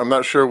funny. I'm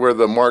not sure where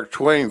the Mark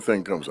Twain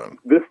thing comes in.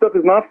 This stuff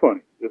is not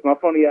funny. It's not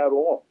funny at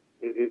all.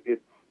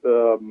 It's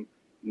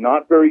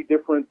not very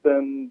different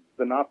than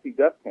the Nazi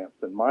death camps,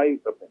 in my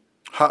opinion.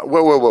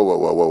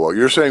 Whoa.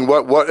 You're saying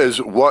what is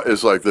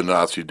like the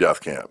Nazi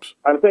death camps?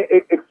 I'm saying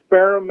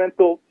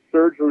experimental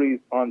surgeries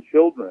on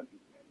children.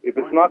 If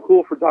it's not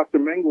cool for Dr.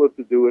 Mengele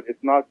to do it,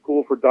 it's not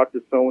cool for Dr.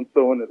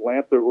 So-and-so in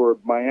Atlanta or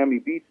Miami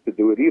Beach to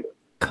do it either.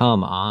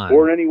 Come on.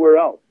 Or anywhere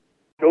else.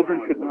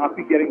 Children should not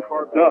be getting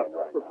carved up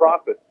for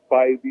profit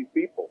by these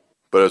people.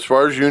 But as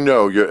far as you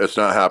know, it's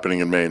not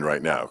happening in Maine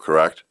right now,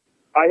 correct?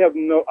 I have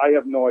no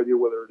idea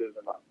whether it is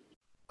or not.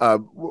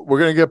 We're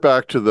going to get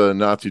back to the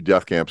Nazi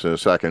death camps in a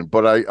second,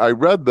 but I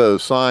read the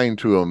sign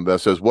to him that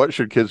says, what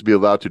should kids be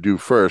allowed to do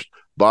first?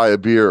 Buy a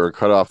beer or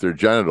cut off their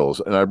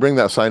genitals. And I bring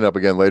that sign up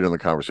again later in the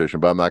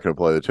conversation, but I'm not going to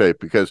play the tape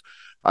because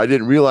I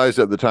didn't realize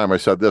at the time I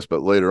said this,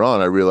 but later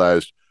on I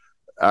realized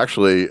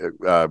actually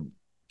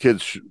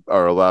kids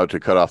are allowed to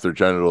cut off their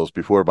genitals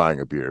before buying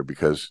a beer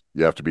because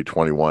you have to be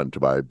 21 to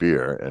buy a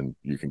beer and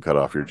you can cut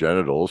off your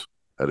genitals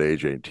at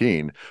age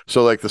 18.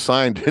 So like the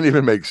sign didn't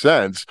even make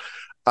sense.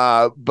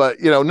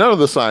 But none of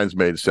the signs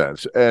made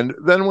sense. And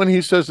then when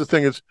he says the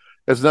thing is,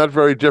 it's not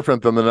very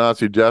different than the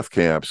Nazi death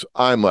camps,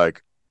 I'm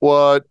like,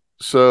 what?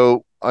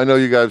 So I know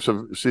you guys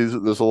have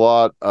seen this a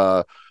lot,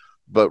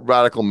 but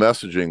radical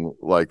messaging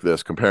like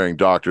this, comparing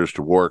doctors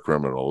to war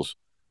criminals,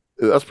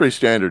 that's pretty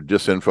standard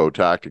disinfo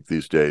tactic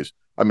these days.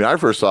 I mean, I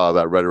first saw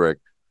that rhetoric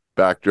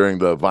back during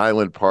the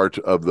violent part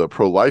of the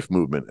pro-life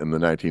movement in the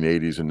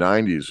 1980s and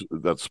 90s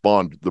that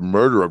spawned the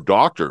murder of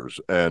doctors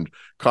and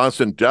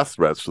constant death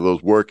threats to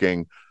those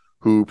working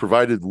who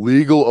provided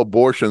legal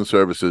abortion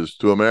services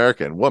to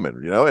American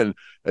women,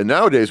 and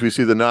nowadays we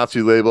see the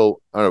Nazi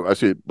label, I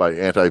see it by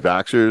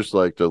anti-vaxxers,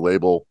 like to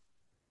label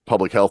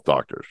public health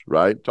doctors,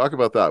 right? Talk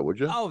about that, would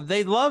you? Oh,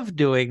 they love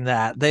doing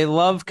that. They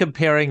love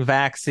comparing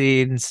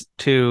vaccines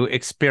to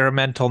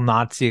experimental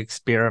Nazi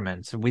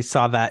experiments. And we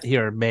saw that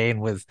here in Maine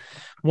with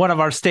one of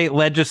our state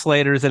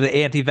legislators at an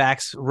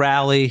anti-vax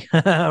rally,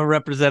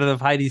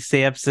 Representative Heidi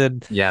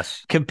Sampson.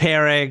 Yes.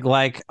 Comparing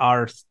like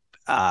our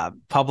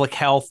public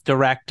health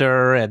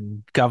director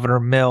and Governor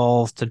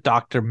Mills to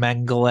Dr.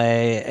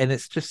 Mengele. And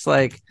it's just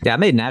like... Yeah, it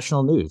made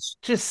national news.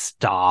 Just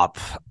stop.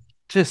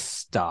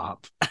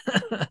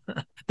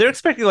 They're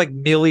expecting like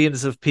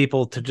millions of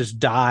people to just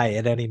die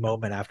at any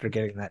moment after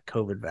getting that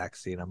COVID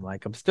vaccine. I'm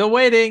like, I'm still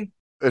waiting.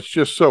 It's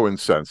just so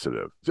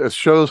insensitive. It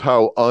shows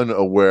how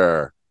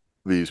unaware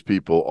these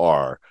people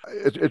are.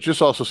 It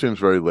just also seems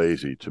very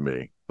lazy to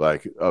me.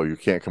 Like, oh, you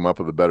can't come up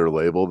with a better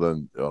label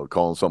than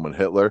calling someone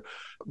Hitler.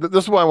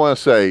 This is what I want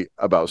to say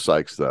about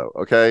Sykes, though.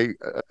 Okay,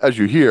 as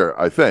you hear,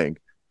 I think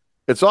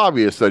it's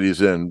obvious that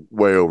he's in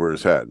way over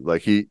his head.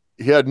 Like he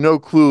had no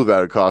clue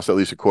that it cost at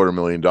least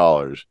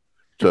 $250,000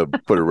 to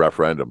put a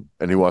referendum,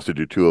 and he wants to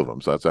do 2 of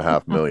them, so that's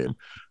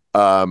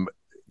 $500,000.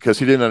 Because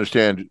he didn't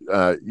understand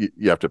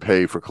you have to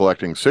pay for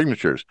collecting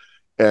signatures,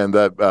 and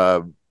that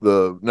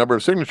the number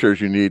of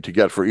signatures you need to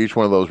get for each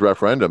one of those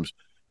referendums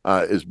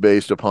is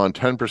based upon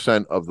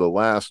 10% of the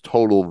last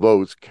total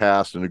votes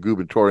cast in a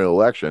gubernatorial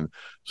election.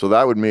 So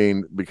that would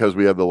mean, because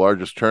we had the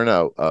largest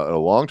turnout in a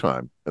long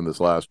time in this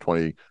last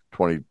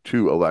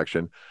 2022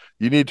 election,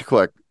 you need to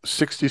collect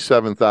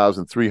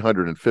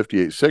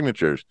 67,358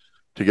 signatures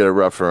to get a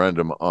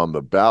referendum on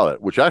the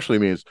ballot, which actually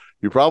means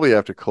you probably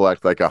have to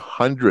collect like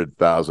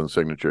 100,000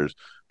 signatures,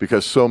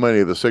 because so many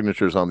of the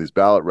signatures on these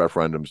ballot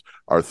referendums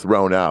are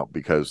thrown out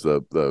because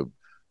the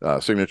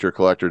signature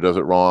collector does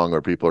it wrong,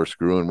 or people are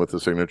screwing with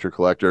the signature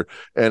collector.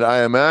 And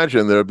I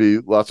imagine there'd be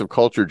lots of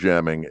culture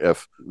jamming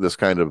if this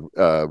kind of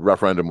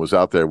referendum was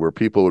out there, where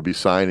people would be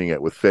signing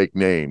it with fake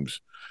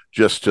names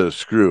just to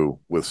screw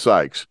with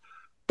Sykes.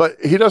 But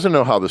he doesn't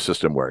know how the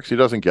system works. He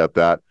doesn't get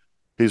that.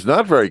 He's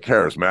not very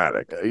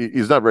charismatic.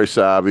 He's not very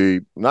savvy,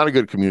 not a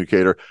good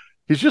communicator.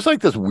 He's just like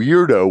this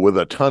weirdo with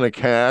a ton of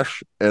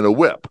cash and a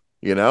whip,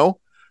 you know?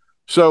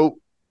 So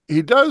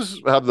he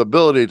does have the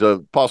ability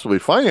to possibly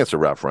finance a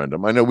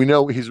referendum. We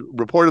know he's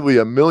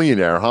reportedly a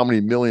millionaire. How many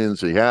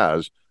millions he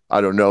has,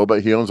 I don't know,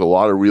 but he owns a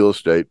lot of real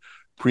estate,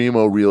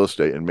 primo real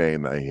estate in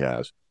Maine that he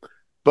has.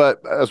 But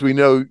as we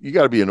know, you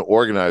got to be an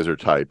organizer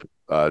type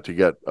to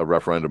get a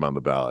referendum on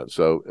the ballot.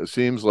 So it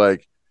seems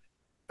like,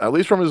 at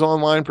least from his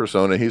online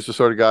persona, he's the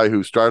sort of guy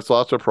who starts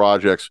lots of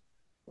projects,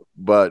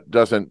 but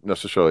doesn't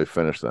necessarily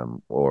finish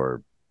them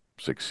or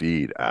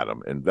succeed at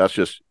them. And that's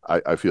just,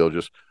 I feel,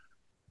 just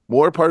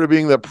more part of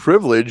being the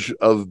privilege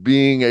of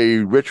being a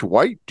rich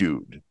white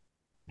dude.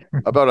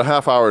 About a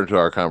half hour into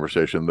our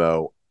conversation,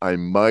 though, I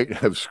might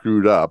have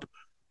screwed up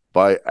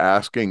by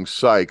asking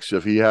Sykes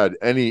if he had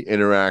any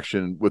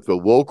interaction with the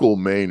local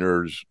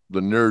Mainers,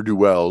 the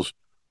ne'er-do-wells,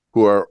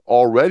 who are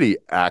already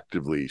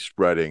actively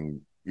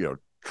spreading,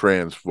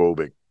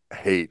 transphobic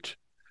hate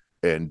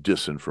and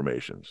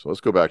disinformation. So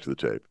let's go back to the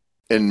tape.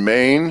 In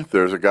Maine,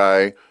 there's a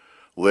guy,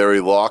 Larry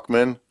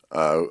Lockman,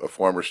 a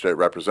former state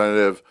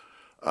representative,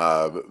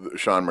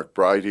 Sean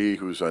McBride,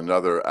 who's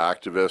another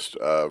activist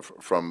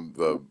from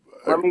the.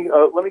 Let me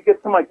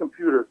get to my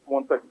computer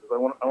 1 second, because I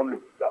want to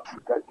do stuff.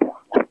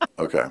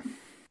 Okay.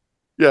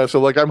 Yeah,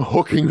 so I'm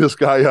hooking this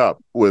guy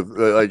up with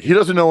he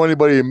doesn't know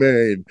anybody in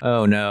Maine.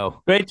 Oh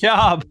no! Great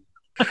job.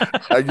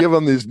 I give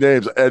him these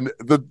names, and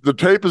the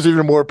tape is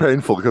even more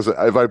painful, because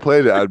if I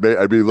played it,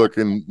 I'd be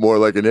looking more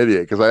like an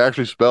idiot, because I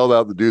actually spelled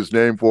out the dude's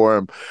name for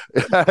him.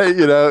 He's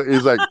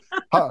like,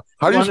 how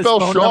do you spell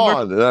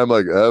Sean? Number? And I'm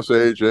like,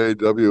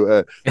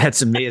 SHAWN.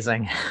 That's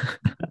amazing.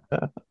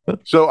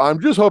 So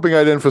I'm just hoping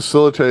I didn't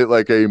facilitate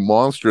a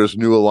monstrous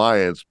new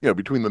alliance,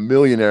 between the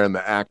millionaire and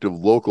the active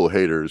local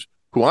haters,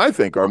 who I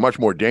think are much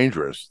more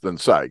dangerous than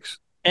Sykes.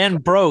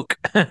 And broke.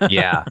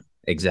 Yeah,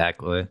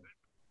 exactly.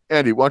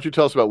 Andy, why don't you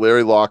tell us about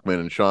Larry Lockman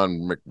and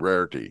Sean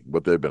McBride,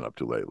 what they've been up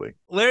to lately?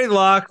 Larry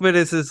Lockman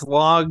is this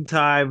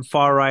longtime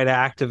far-right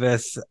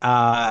activist,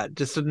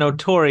 just a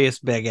notorious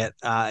bigot.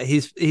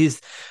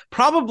 He's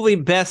probably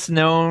best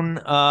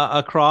known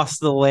across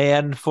the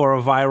land for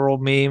a viral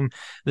meme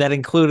that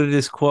included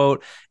his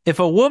quote, "If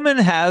a woman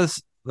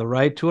has the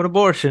right to an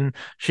abortion,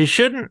 she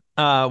shouldn't.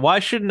 Why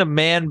shouldn't a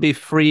man be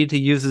free to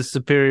use his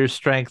superior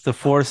strength to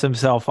force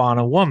himself on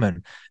a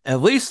woman?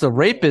 At least the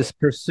rapist's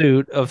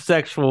pursuit of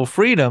sexual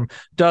freedom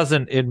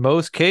doesn't, in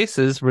most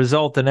cases,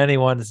 result in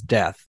anyone's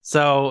death."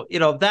 So,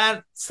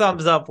 that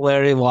sums up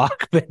Larry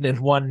Lockman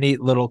in one neat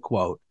little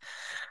quote.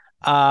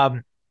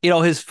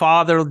 His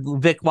father,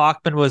 Vic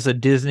Lockman, was a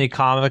Disney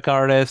comic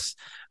artist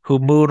who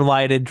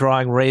moonlighted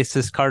drawing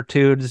racist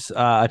cartoons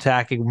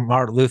attacking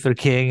Martin Luther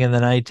King in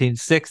the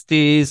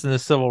 1960s and the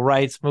civil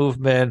rights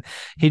movement.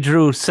 He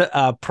drew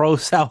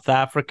pro-South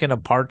African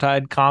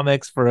apartheid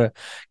comics for a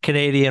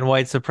Canadian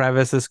white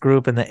supremacist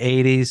group in the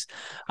 80s.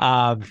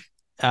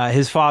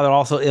 His father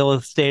also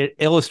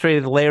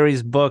illustrated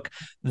Larry's book,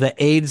 The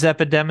AIDS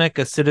Epidemic,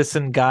 A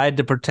Citizen Guide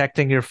to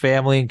Protecting Your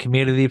Family and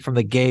Community from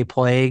the Gay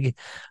Plague.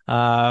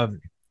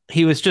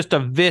 He was just a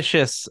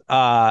vicious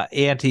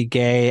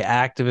anti-gay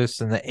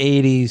activist in the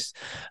 80s.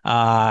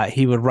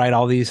 He would write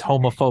all these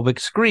homophobic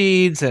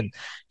screeds, and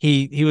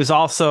he was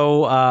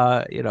also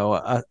a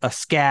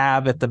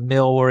scab at the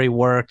mill where he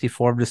worked. He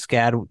formed a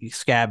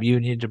scab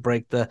union to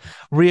break the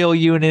real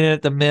union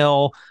at the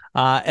mill.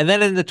 And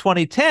then in the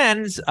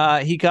 2010s,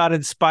 he got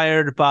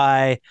inspired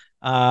by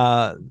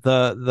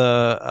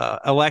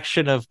the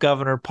election of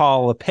Governor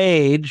Paul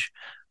LePage,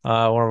 one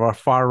of our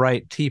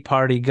far-right Tea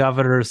Party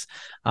governors.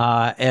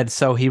 And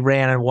so he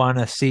ran and won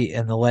a seat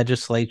in the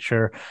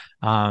legislature,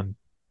 and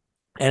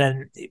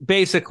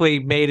basically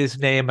made his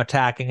name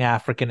attacking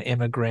African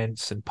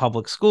immigrants and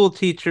public school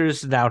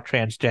teachers, now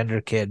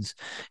transgender kids.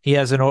 He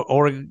has this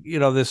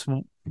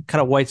kind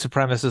of white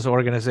supremacist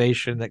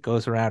organization that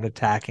goes around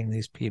attacking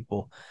these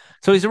people.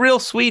 So he's a real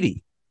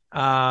sweetie.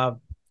 But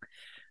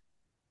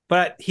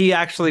he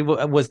actually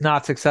was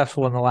not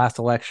successful in the last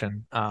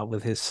election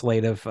with his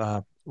slate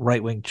of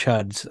right-wing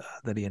chuds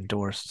that he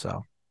endorsed.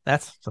 So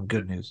that's some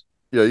good news.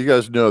 Yeah, you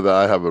guys know that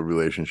I have a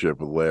relationship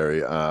with Larry.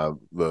 The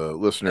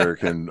listener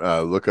can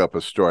look up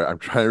a story. I'm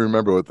trying to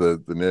remember what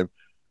the name.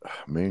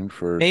 Maine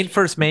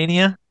First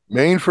Mania.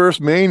 Maine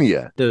First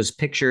Mania. Those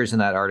pictures in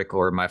that article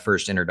were my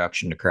first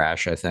introduction to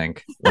Crash, I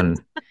think. When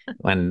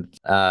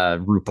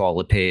RuPaul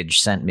LePage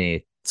sent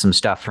me some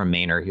stuff from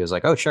Maynard, he was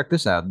like, "Oh, check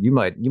this out. You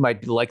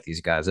might like these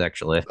guys,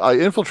 actually." I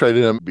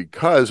infiltrated him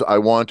because I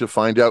want to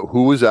find out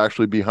who was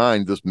actually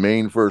behind this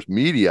Maine First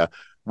Media.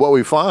 What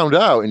we found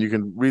out, and you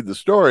can read the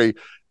story,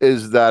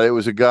 is that it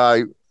was a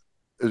guy,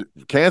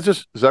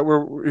 Kansas. Is that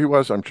where he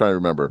was? I'm trying to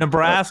remember.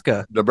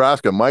 Nebraska,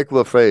 Mike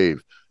LaFave.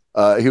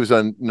 He was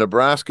a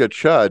Nebraska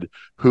chud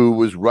who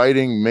was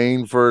writing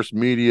Maine First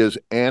Media's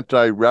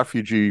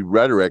anti-refugee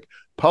rhetoric,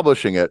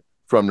 publishing it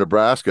from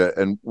Nebraska,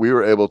 and we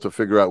were able to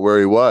figure out where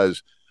he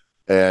was,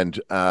 and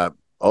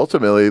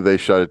ultimately they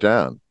shut it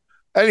down.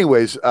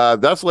 Anyways,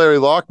 that's Larry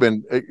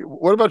Lockman.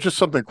 What about just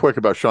something quick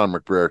about Sean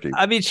McBrearty?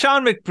 I mean,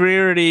 Sean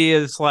McBrearty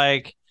is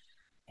like,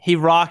 he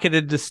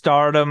rocketed to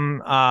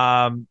stardom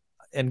and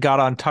got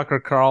on Tucker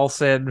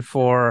Carlson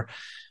for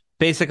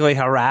basically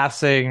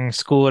harassing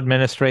school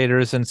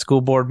administrators and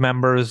school board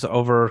members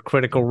over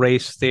critical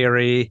race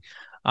theory.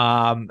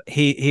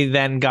 He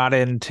then got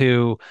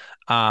into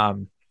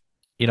the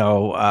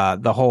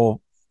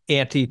whole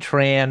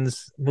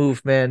anti-trans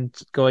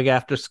movement, going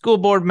after school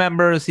board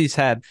members. He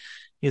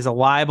has a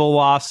libel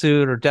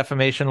lawsuit or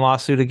defamation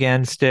lawsuit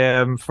against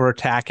him for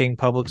attacking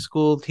public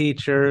school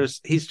teachers.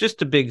 He's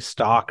just a big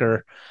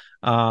stalker.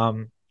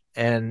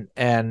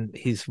 And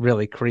he's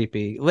really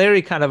creepy.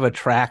 Larry kind of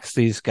attracts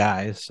these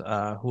guys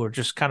who are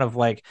just kind of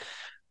like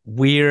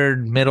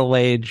weird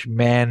middle-aged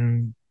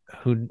men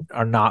who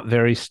are not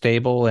very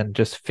stable and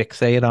just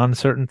fixate on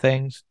certain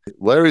things.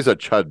 Larry's a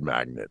chud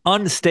magnet.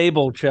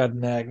 Unstable chud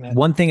magnet.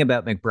 One thing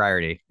about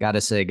McBrearty,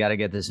 gotta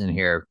get this in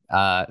here.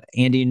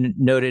 Andy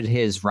noted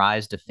his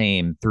rise to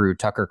fame through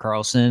Tucker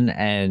Carlson,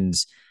 and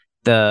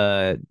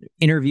the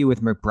interview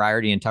with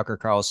McBrearty and Tucker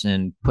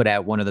Carlson put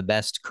out one of the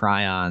best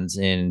cry-ons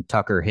in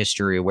Tucker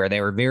history, where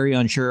they were very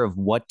unsure of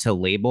what to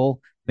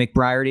label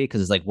McBrearty,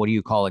 because it's like, what do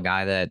you call a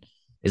guy that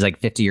is like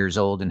 50 years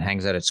old and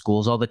hangs out at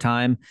schools all the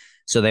time?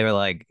 So they were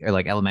like, or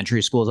like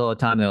elementary schools all the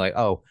time. They're like,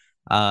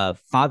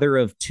 father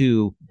of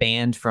two,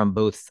 banned from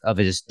both of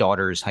his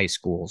daughter's high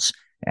schools.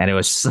 And it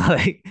was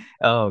like,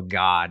 oh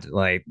God,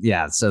 like,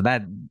 yeah. So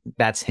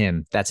that's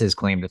him. That's his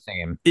claim to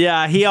fame.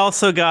 Yeah. He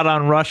also got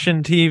on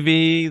Russian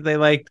TV.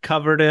 They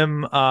covered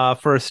him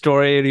for a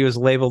story, and he was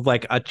labeled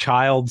like a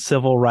child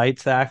civil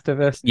rights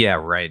activist. Yeah.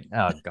 Right.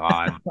 Oh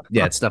God.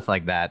 Yeah. It's stuff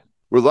like that.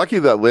 We're lucky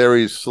that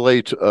Larry's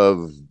slate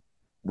of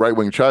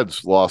right-wing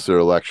chuds lost their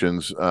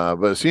elections,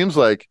 but it seems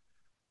like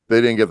they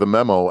didn't get the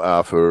memo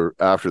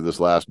after this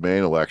last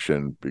Maine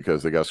election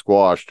because they got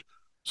squashed.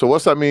 So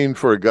what's that mean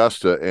for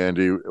Augusta,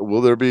 Andy?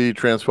 Will there be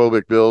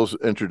transphobic bills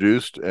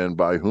introduced, and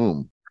by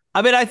whom?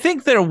 I mean, I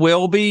think there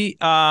will be,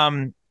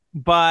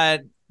 but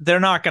they're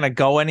not going to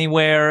go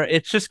anywhere.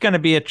 It's just going to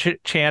be a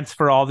chance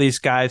for all these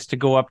guys to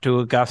go up to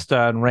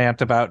Augusta and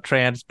rant about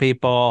trans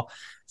people.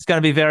 It's going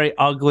to be very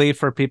ugly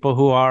for people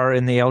who are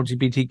in the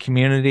LGBT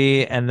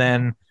community, and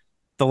then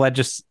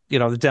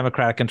the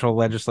Democratic controlled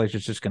legislature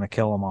is just going to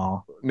kill them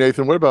all.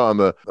 Nathan, what about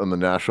on the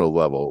national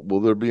level? Will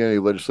there be any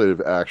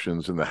legislative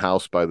actions in the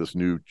House by this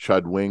new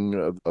chud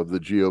wing of the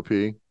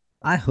GOP?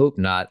 I hope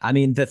not. I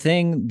mean,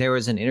 there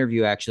was an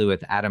interview actually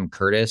with Adam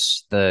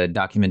Curtis, the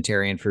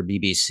documentarian for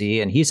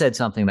BBC, and he said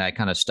something that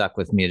kind of stuck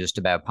with me just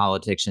about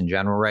politics in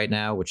general right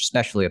now, which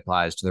especially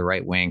applies to the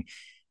right wing.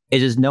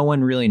 It is no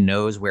one really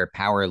knows where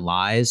power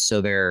lies, so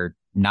they're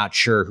not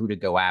sure who to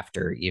go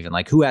after, even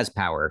like who has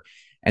power.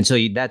 And so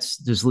that's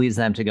just leads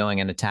them to going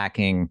and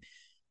attacking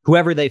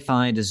whoever they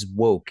find is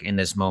woke in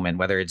this moment,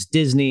 whether it's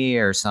Disney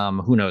or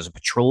a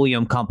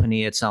petroleum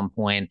company at some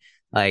point.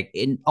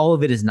 All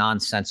of it is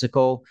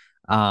nonsensical.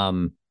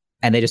 And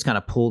they just kind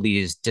of pull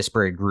these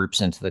disparate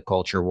groups into the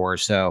culture war.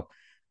 So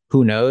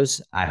who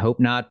knows? I hope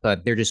not,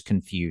 but they're just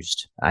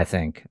confused, I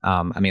think.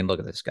 I mean, look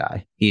at this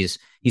guy. He's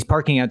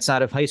parking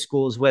outside of high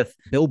schools with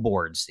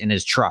billboards in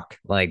his truck.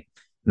 And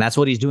that's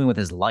what he's doing with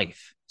his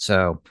life.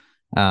 So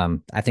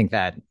I think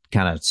that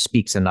kind of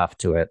speaks enough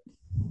to it.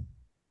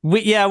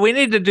 We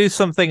need to do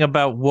something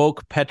about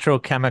woke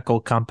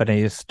petrochemical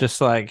companies. Just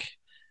like,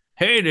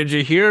 hey, did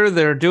you hear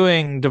they're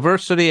doing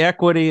diversity,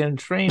 equity, and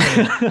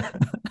training?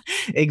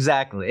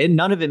 Exactly. And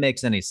none of it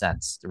makes any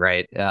sense,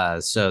 right?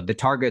 So the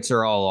targets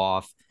are all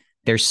off.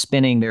 They're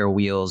spinning their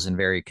wheels and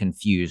very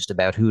confused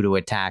about who to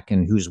attack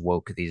and who's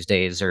woke these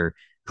days, or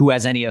who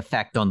has any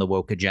effect on the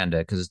woke agenda,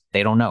 because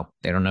they don't know.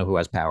 They don't know who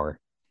has power.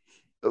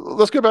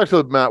 Let's get back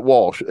to Matt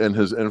Walsh and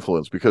his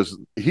influence, because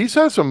he's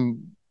had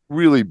some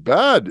really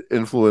bad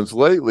influence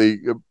lately.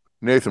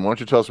 Nathan, why don't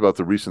you tell us about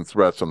the recent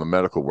threats on the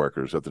medical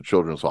workers at the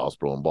Children's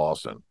Hospital in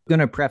Boston? I'm going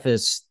to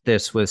preface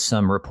this with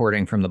some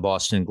reporting from the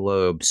Boston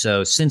Globe.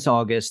 So since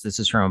August, this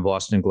is from a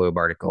Boston Globe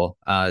article.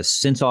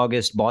 Since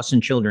August,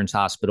 Boston Children's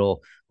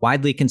Hospital,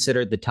 widely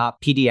considered the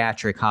top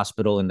pediatric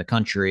hospital in the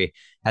country,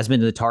 has been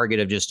the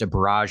target of just a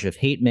barrage of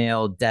hate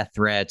mail, death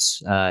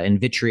threats, and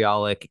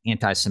vitriolic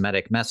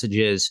anti-Semitic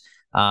messages.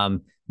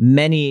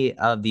 Many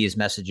of these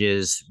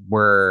messages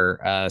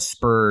were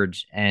spurred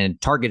and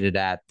targeted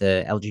at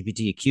the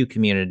LGBTQ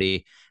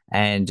community.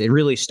 And it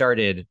really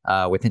started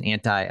with an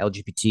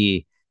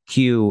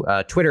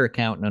anti-LGBTQ Twitter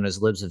account known as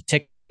Libs of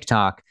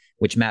TikTok,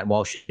 which Matt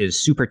Walsh is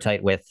super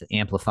tight with,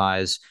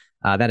 amplifies,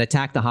 that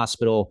attacked the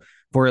hospital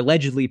for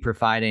allegedly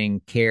providing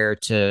care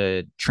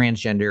to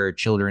transgender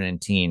children and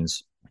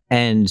teens.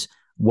 And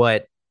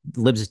what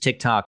Libs of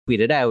TikTok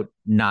tweeted out,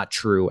 not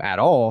true at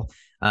all.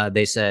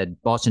 They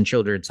said Boston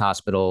Children's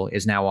Hospital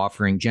is now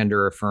offering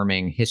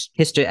gender-affirming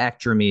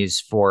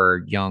hysterectomies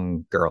for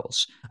young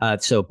girls.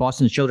 So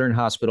Boston Children's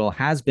Hospital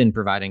has been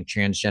providing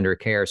transgender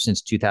care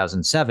since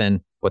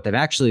 2007. What they've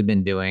actually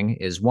been doing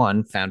is,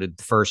 one, founded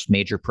the first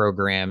major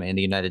program in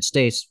the United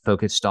States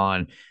focused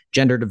on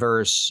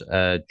gender-diverse,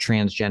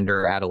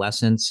 transgender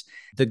adolescents.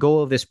 The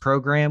goal of this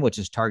program, which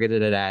is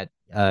targeted at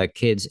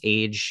kids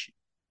age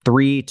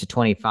 3 to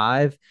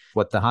 25,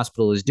 what the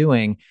hospital is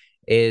doing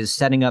is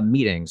setting up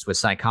meetings with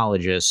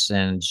psychologists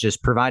and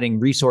just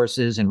providing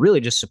resources and really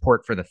just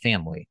support for the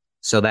family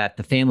so that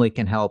the family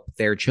can help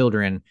their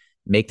children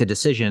make the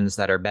decisions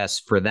that are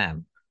best for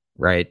them,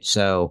 right?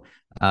 So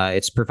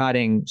it's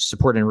providing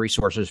support and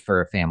resources for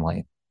a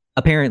family.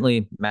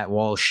 Apparently, Matt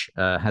Walsh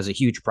has a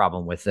huge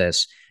problem with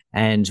this.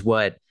 And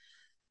what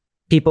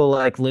people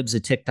like Libs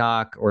of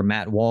TikTok or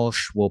Matt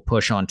Walsh will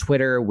push on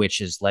Twitter, which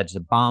has led to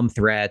bomb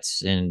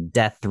threats and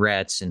death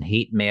threats and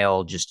hate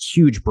mail, just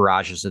huge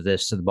barrages of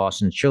this to the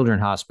Boston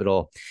Children's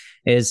Hospital,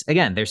 is,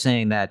 again, they're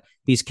saying that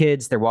these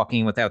kids, they're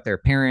walking without their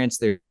parents.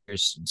 There's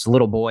this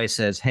little boy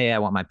says, "Hey, I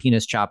want my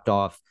penis chopped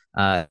off."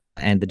 And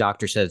the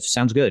doctor says,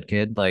 "Sounds good,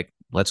 kid. Like,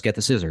 let's get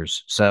the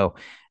scissors." So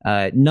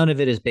none of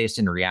it is based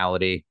in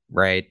reality,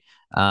 right?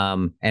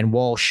 And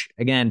Walsh,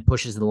 again,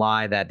 pushes the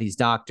lie that these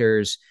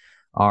doctors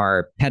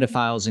are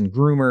pedophiles and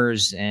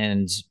groomers,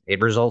 and it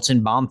results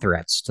in bomb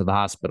threats to the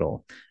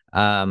hospital.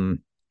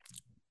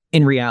 In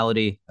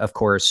reality, of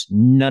course,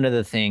 none of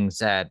the things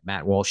that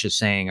Matt Walsh is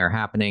saying are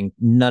happening.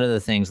 None of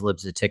the things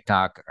Libs of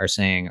TikTok are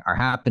saying are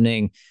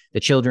happening. The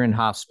Children's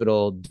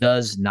Hospital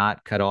does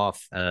not cut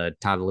off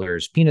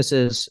toddlers'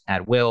 penises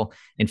at will.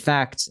 In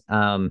fact,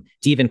 to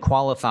even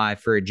qualify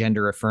for a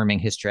gender-affirming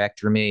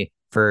hysterectomy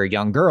for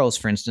young girls,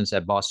 for instance,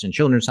 at Boston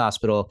Children's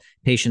Hospital,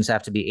 patients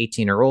have to be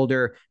 18 or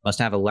older, must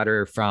have a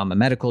letter from a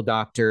medical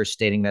doctor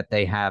stating that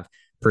they have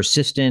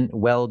persistent,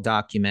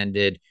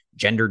 well-documented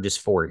gender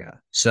dysphoria.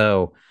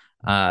 So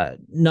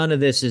none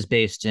of this is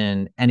based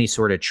in any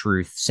sort of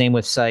truth. Same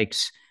with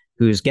Sykes,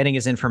 who's getting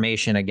his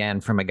information,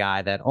 again, from a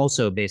guy that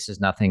also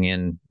bases nothing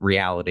in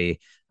reality.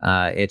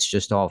 It's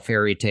just all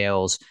fairy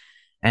tales.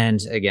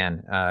 And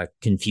again,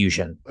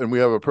 confusion. And we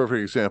have a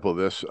perfect example of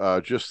this.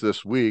 Just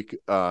this week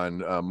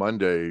on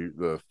Monday,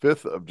 the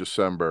 5th of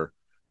December,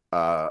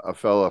 a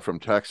fella from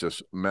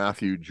Texas,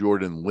 Matthew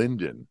Jordan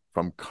Linden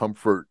from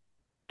Comfort,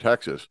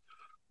 Texas,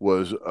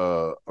 was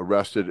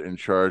arrested and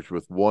charged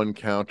with one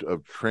count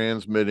of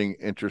transmitting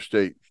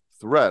interstate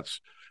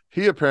threats.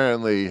 He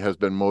apparently has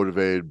been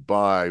motivated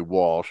by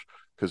Walsh,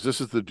 because this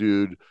is the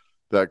dude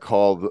that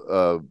called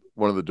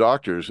one of the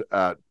doctors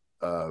at,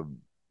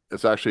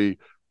 it's actually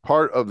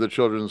part of the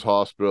Children's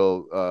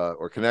Hospital,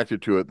 or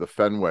connected to it, the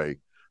Fenway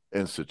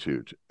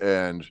Institute.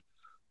 And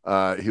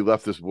he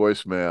left this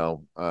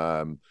voicemail.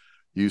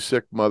 "You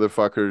sick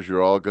motherfuckers,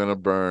 you're all going to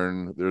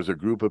burn. There's a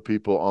group of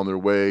people on their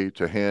way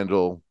to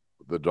handle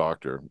the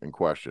doctor in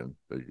question."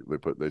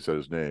 They said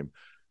his name.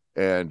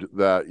 And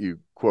that you,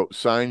 quote,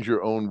 "signed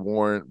your own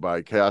warrant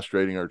by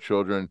castrating our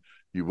children.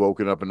 You've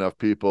woken up enough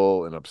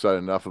people and upset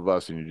enough of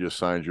us, and you just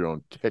signed your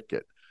own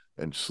ticket,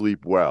 and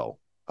sleep well."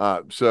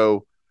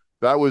 So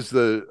that was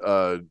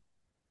the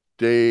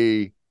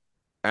day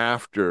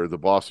after the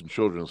Boston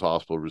Children's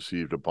Hospital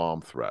received a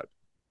bomb threat.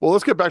 Well,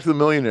 let's get back to the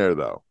millionaire,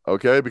 though,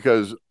 okay?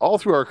 Because all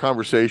through our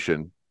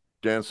conversation,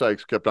 Dan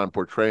Sykes kept on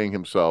portraying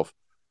himself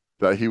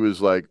that he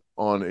was like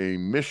on a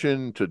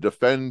mission to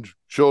defend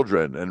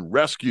children and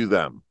rescue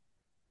them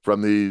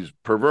from these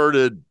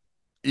perverted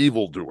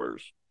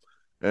evildoers.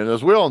 And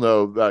as we all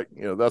know, that,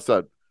 you know, that's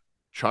that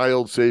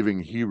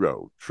child-saving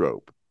hero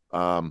trope.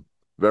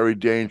 Very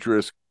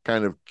dangerous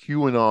kind of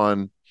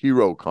QAnon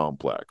hero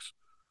complex.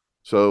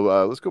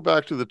 So let's go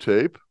back to the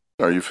tape.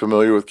 Are you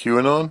familiar with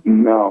QAnon?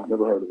 No,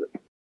 never heard of it.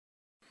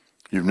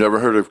 You've never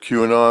heard of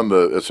QAnon?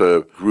 It's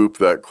a group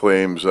that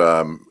claims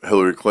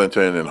Hillary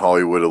Clinton and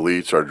Hollywood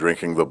elites are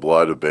drinking the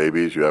blood of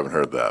babies. You haven't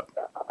heard that?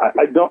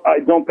 I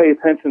don't pay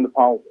attention to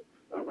politics.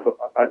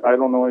 I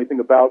don't know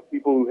anything about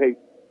people who hate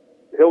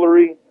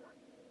Hillary.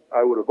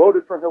 I would have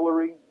voted for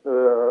Hillary.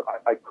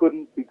 I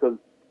couldn't because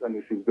I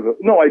knew she was going to.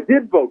 No, I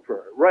did vote for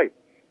her, right.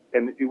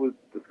 And it was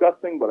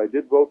disgusting, but I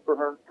did vote for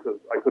her because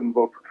I couldn't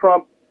vote for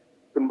Trump.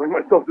 couldn't bring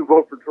myself to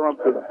vote for Trump,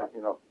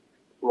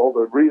 for all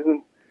the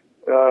reasons.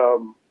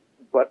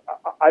 But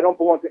I don't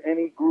belong to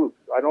any groups.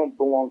 I don't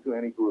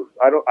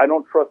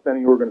trust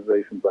any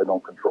organizations I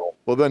don't control.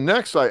 Well, then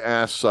next I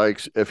asked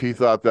Sykes if he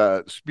thought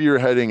that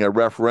spearheading a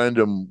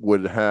referendum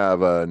would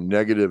have a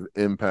negative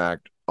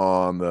impact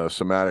on the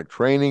Somatic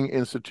Training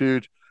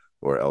Institute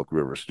or Elk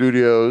River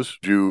Studios.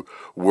 Do you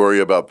worry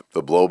about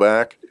the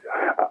blowback?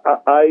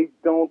 I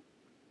don't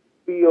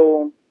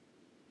feel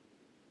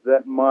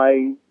that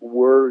my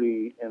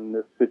worry in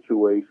this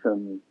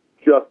situation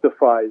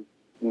justifies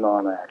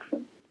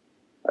non-action.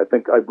 I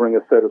think I bring a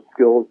set of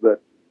skills that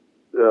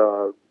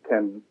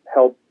can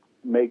help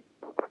make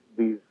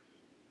these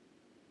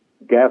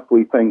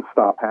ghastly things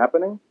stop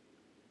happening.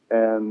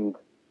 And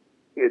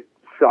it's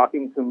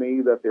shocking to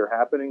me that they're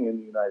happening in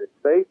the United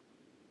States.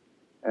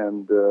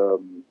 And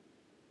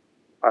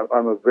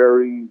I'm a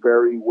very,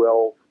 very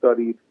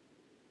well-studied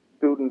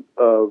student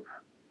of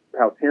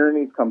how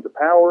tyrannies come to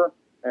power.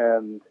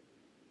 And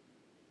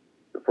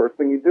the first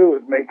thing you do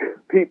is make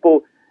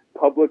people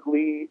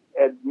publicly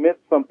admit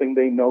something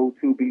they know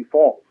to be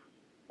false.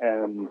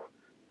 And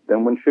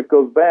then when shit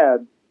goes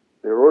bad,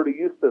 they're already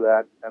used to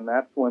that, and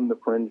that's when the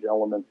fringe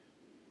elements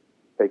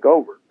take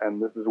over.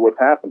 And this is what's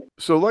happening.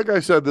 So like I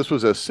said, this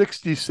was a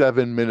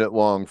 67-minute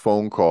long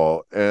phone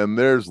call, and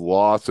there's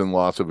lots and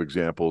lots of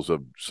examples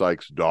of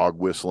Sykes dog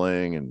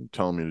whistling and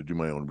telling me to do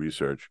my own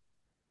research,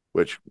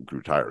 which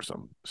grew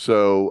tiresome.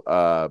 So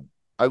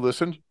I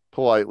listened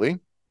politely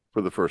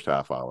for the first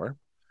half hour.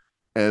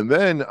 And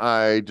then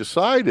I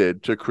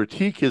decided to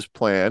critique his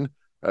plan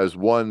as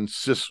one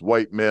cis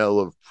white male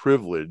of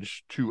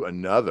privilege to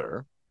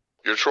another.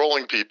 You're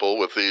trolling people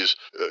with these,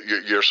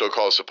 your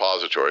so-called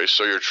suppositories.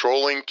 So you're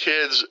trolling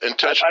kids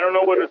intentionally. I don't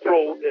know what a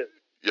troll is.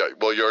 Yeah,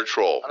 well, you're a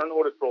troll. I don't know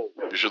what a troll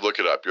is. You should look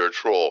it up. You're a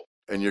troll.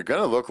 And you're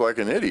going to look like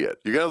an idiot.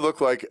 You're going to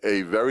look like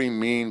a very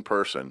mean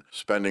person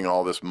spending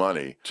all this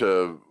money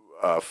to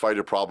fight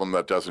a problem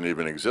that doesn't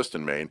even exist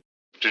in Maine.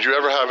 Did you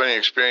ever have any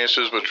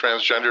experiences with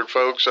transgendered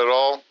folks at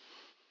all?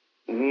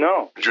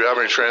 No. Did you have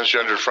any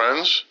transgendered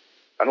friends?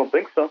 I don't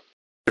think so.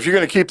 If you're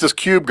going to keep this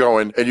cube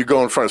going and you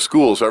go in front of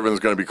schools, everyone's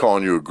going to be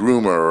calling you a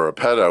groomer or a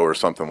pedo or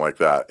something like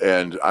that.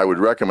 And I would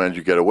recommend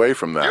you get away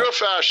from that. You're a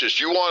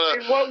fascist. You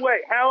want to... In what way?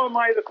 How am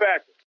I the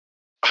fascist?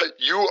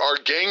 You are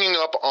ganging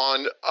up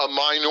on a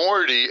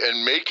minority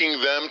and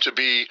making them to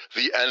be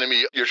the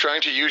enemy. You're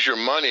trying to use your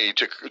money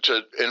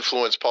to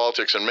influence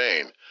politics in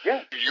Maine.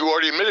 Yeah. You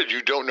already admitted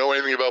you don't know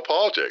anything about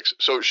politics.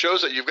 So it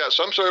shows that you've got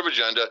some sort of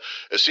agenda.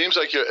 It seems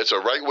like it's a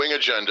right-wing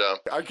agenda.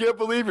 I can't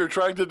believe you're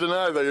trying to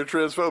deny that you're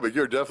transphobic.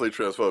 You're definitely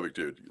transphobic,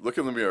 dude. Look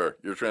in the mirror.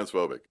 You're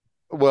transphobic.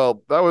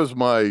 Well, that was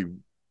my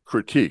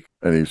critique.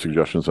 Any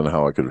suggestions on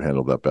how I could have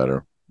handled that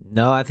better?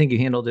 No, I think you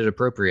handled it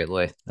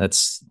appropriately.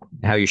 That's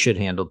how you should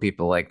handle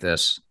people like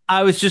this.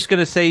 I was just going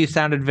to say you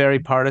sounded very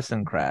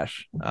partisan,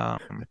 Crash.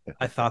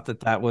 I thought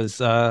that was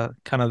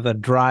kind of the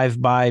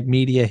drive-by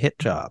media hit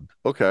job.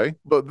 Okay.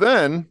 But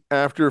then,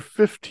 after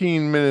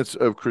 15 minutes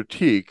of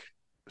critique,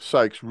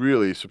 Sykes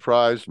really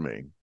surprised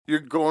me. You're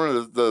going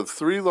to the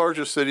three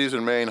largest cities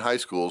in Maine high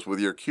schools with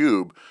your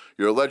cube,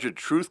 your alleged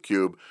truth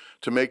cube,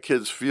 to make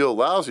kids feel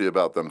lousy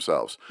about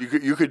themselves.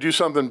 You could do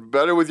something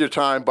better with your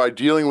time by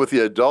dealing with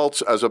the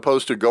adults as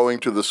opposed to going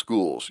to the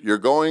schools. You're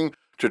going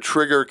to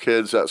trigger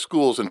kids at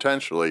schools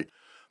intentionally.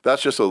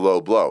 That's just a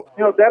low blow.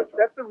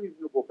 That's a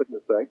reasonable thing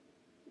to say.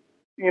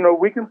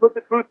 We can put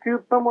the truth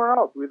cube somewhere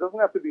else. It doesn't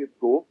have to be at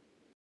school.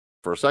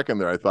 For a second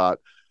there, I thought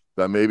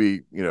that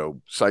maybe,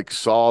 Sykes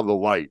saw the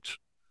light.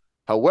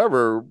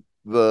 However,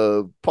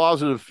 the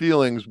positive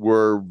feelings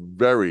were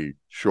very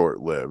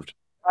short-lived.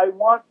 I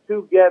want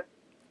to get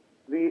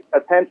the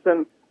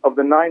attention of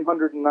the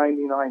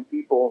 999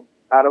 people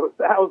out of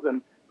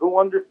 1,000 who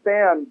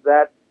understand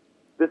that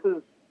this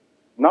is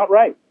not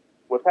right.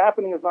 What's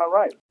happening is not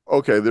right.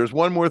 Okay, there's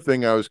one more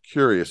thing I was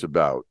curious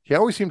about. He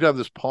always seemed to have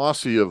this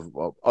posse of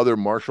other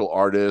martial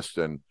artists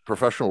and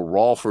professional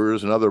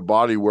rolfers and other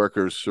body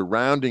workers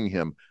surrounding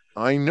him.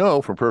 I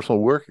know from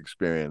personal work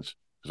experience,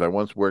 because I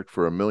once worked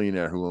for a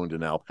millionaire who owned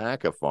an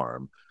alpaca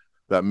farm,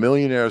 that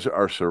millionaires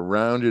are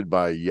surrounded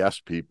by yes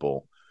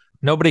people.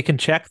 Nobody can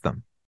check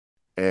them.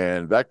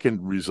 And that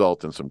can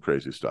result in some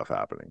crazy stuff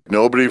happening.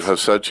 Nobody has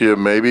said to you,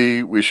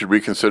 maybe we should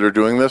reconsider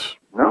doing this?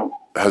 No.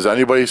 Has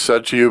anybody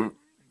said to you,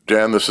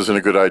 Dan, this isn't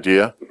a good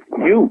idea?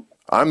 You.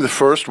 I'm the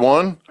first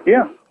one?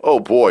 Yeah. Oh,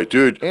 boy,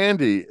 dude.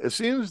 Andy, it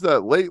seems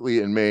that lately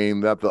in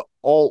Maine that the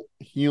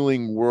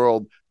alt-healing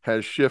world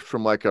has shifted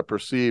from like a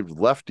perceived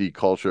lefty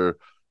culture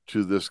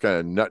to this kind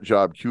of nut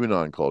job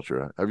QAnon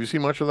culture. Have you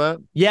seen much of that?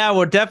 Yeah,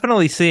 we're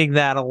definitely seeing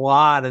that a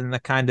lot in the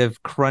kind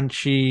of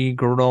crunchy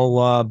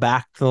granola,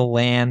 back to the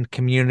land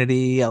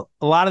community. A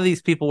lot of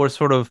these people were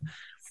sort of,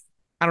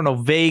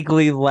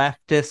 vaguely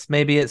leftist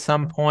maybe at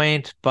some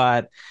point,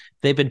 but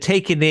they've been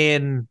taken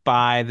in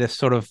by this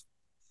sort of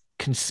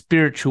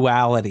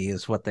conspirituality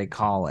is what they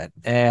call it.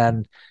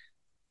 And,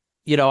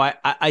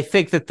 I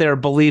think that their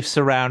beliefs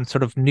around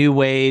sort of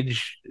new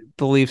age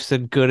beliefs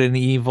in good and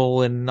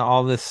evil and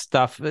all this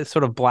stuff,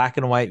 sort of black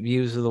and white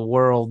views of the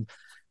world,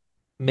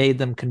 made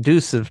them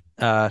conducive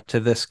to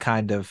this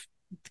kind of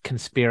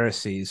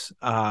conspiracies.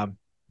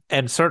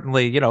 And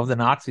certainly, the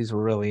Nazis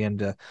were really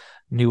into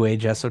New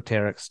Age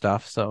esoteric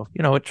stuff. So,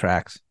 it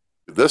tracks.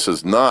 This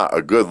is not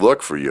a good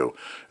look for you.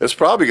 It's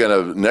probably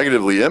going to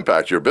negatively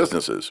impact your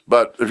businesses.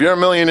 But if you're a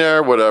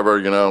millionaire, whatever,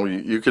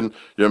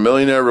 you're a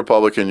millionaire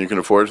Republican, you can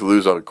afford to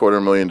lose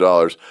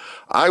 $250,000.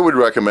 I would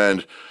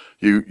recommend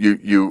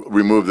you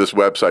remove this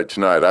website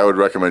tonight. I would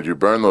recommend you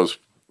burn those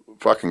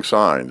fucking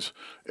signs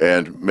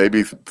and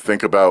maybe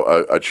think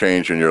about a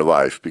change in your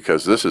life,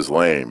 because this is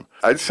lame.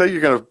 I'd say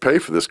you're going to pay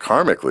for this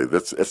karmically.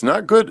 It's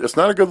not good. It's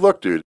not a good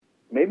look, dude.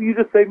 Maybe you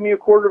just saved me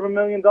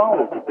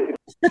 $250,000.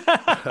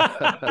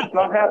 It's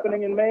not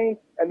happening in Maine,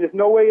 and there's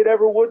no way it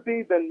ever would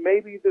be. Then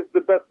maybe this is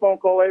the best phone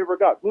call I ever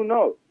got. Who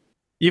knows?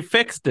 You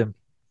fixed him.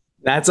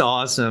 That's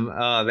awesome.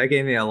 That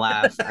gave me a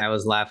laugh. I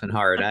was laughing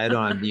hard. I had it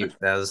on mute.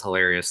 That was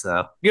hilarious,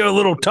 though. You're a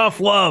little tough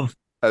love.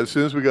 As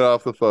soon as we got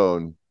off the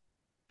phone,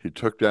 he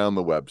took down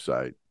the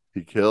website.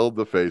 He killed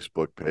the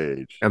Facebook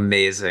page.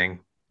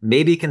 Amazing.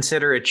 Maybe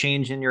consider a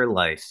change in your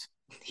life.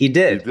 He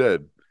did. He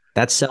did.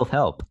 That's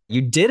self-help.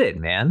 You did it,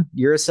 man.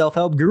 You're a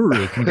self-help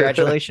guru.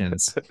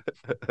 Congratulations.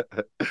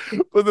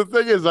 But the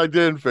thing is, I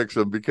didn't fix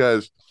him,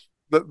 because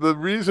the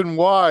reason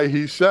why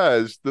he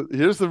says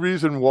here's the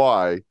reason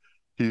why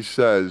he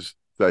says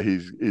that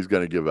he's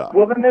going to give up.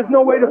 Well, then there's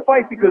no way to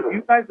fight, because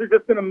you guys are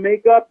just going to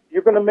make up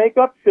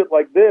shit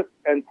like this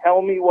and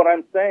tell me what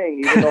I'm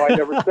saying, even though I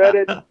never said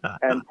it,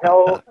 and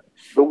tell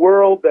the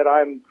world that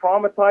I'm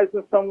traumatized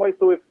in some way.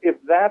 So if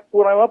that's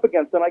what I'm up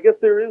against, then I guess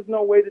there is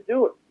no way to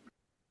do it.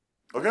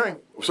 Okay.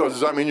 So does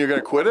that mean you're going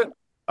to quit it?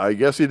 I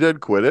guess he did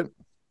quit it.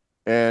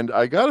 And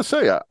I got to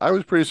say, I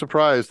was pretty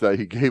surprised that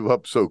he gave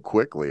up so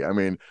quickly. I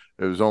mean,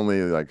 it was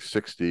only like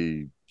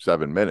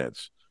 67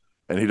 minutes.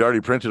 And he'd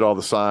already printed all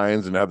the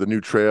signs and had the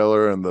new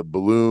trailer and the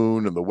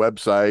balloon and the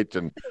website.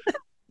 And,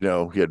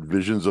 he had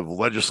visions of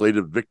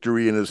legislative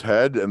victory in his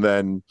head. And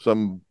then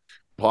some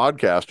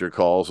podcaster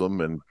calls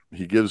him and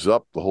he gives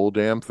up the whole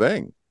damn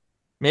thing.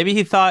 Maybe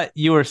he thought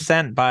you were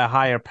sent by a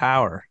higher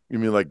power. You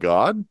mean like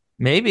God?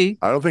 Maybe.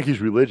 I don't think he's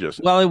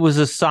religious. Well, it was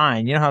a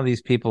sign. You know how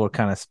these people are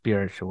kind of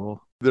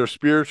spiritual. They're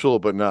spiritual,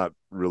 but not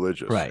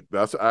religious. Right.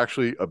 That's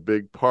actually a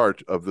big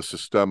part of the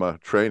Systema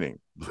training,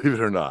 believe it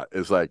or not.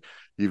 It's like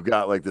you've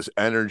got like this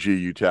energy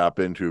you tap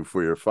into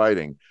for your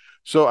fighting.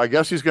 So I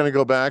guess he's going to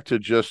go back to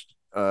just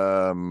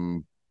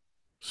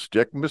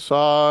stick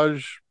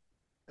massage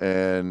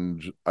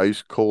and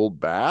ice cold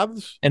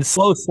baths and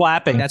slow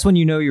slapping. That's when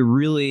you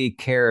really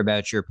care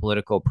about your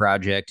political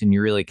project and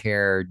you really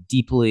care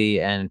deeply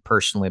and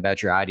personally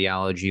about your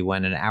ideology,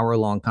 when an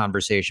hour-long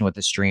conversation with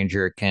a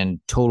stranger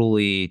can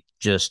totally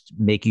just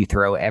make you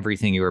throw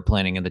everything you were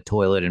planning in the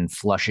toilet and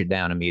flush it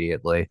down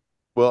immediately.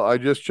 Well, I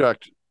just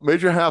checked.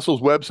 Major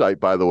Hassel's website,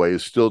 by the way,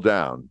 is still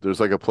down. There's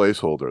like a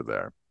placeholder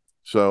there.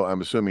 So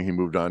I'm assuming he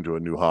moved on to a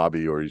new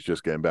hobby, or he's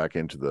just getting back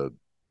into the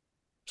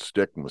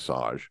stick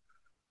massage.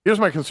 Here's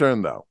my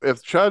concern, though.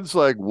 If chuds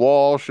like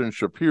Walsh and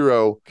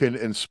Shapiro can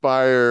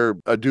inspire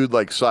a dude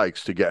like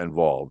Sykes to get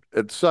involved,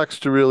 it sucks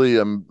to really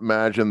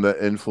imagine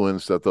the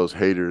influence that those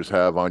haters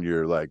have on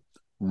your like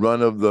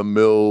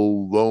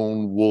run-of-the-mill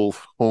lone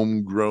wolf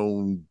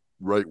homegrown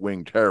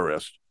right-wing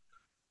terrorist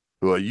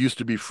who used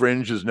to be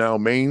fringe is now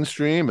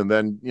mainstream, and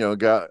then you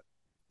got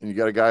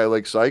a guy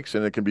like Sykes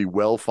and it can be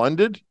well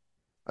funded.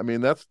 I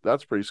mean,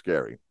 that's pretty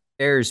scary.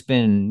 There's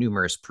been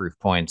numerous proof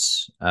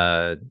points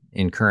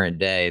in current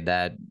day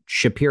that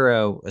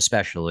Shapiro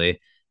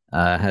especially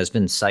has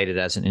been cited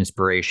as an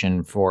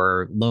inspiration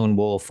for lone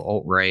wolf,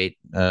 alt-right,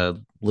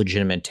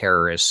 legitimate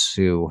terrorists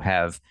who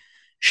have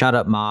shot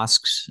up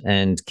mosques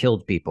and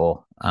killed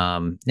people.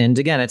 And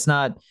again, it's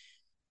not,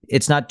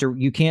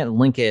 you can't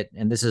link it.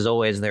 And this is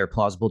always their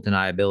plausible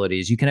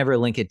deniabilities. You can never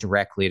link it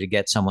directly to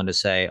get someone to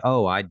say,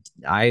 oh,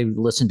 I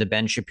listened to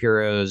Ben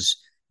Shapiro's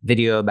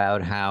video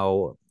about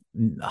how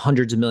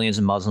hundreds of millions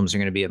of Muslims are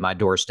going to be at my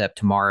doorstep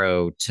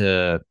tomorrow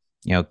to,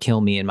 kill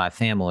me and my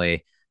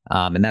family.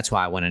 And that's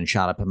why I went and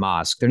shot up a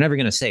mosque. They're never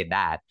going to say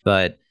that,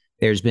 but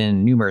there's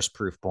been numerous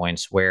proof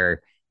points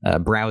where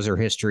browser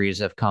histories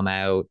have come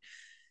out,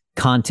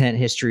 content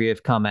history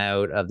have come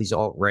out of these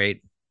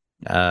alt-right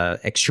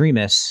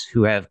extremists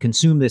who have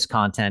consumed this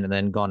content and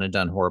then gone and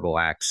done horrible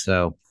acts.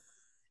 So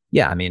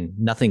yeah, I mean,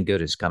 nothing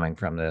good is coming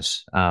from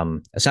this,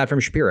 aside from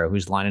Shapiro,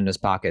 who's lining his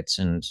pockets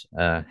and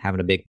having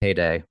a big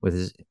payday with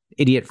his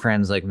idiot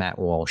friends like Matt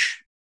Walsh.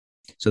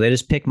 So they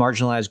just pick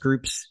marginalized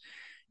groups,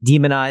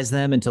 demonize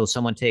them until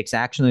someone takes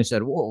action. They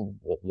said, whoa,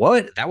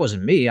 what? That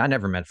wasn't me. I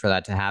never meant for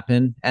that to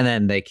happen. And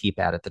then they keep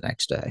at it the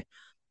next day.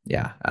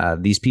 Yeah,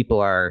 these people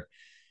are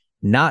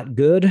not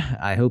good.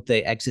 I hope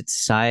they exit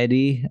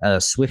society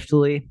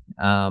swiftly.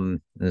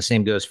 And the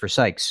same goes for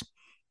Sykes.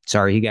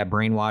 Sorry, he got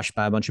brainwashed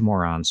by a bunch of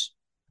morons.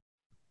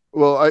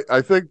 Well,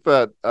 I think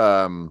that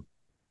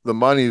the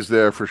money's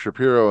there for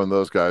Shapiro and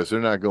those guys. They're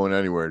not going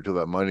anywhere until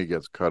that money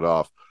gets cut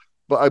off.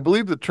 But I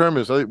believe the term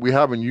is, we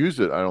haven't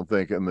used it, I don't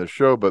think, in this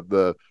show, but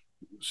the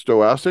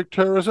stochastic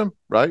terrorism,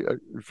 right? Are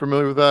you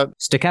familiar with that?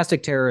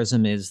 Stochastic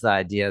terrorism is the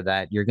idea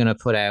that you're going to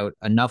put out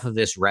enough of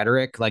this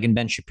rhetoric, like in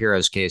Ben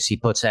Shapiro's case, he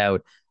puts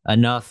out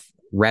enough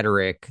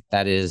rhetoric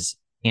that is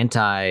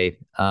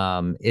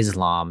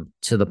anti-Islam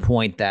to the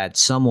point that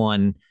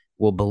someone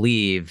will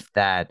believe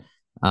that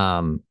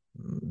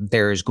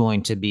there's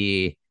going to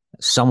be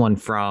someone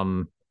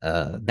from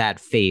that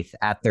faith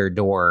at their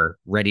door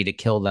ready to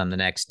kill them the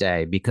next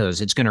day,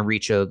 because it's going to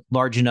reach a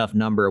large enough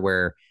number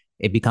where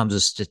it becomes a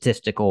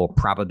statistical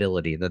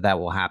probability that that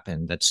will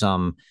happen, that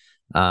some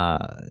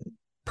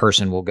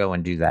person will go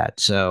and do that.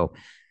 So,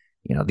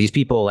 these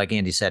people, like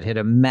Andy said, hit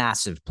a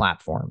massive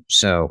platform.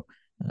 So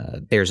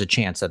there's a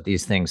chance that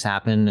these things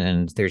happen,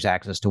 and there's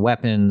access to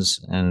weapons,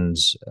 and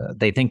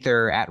they think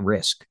they're at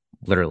risk,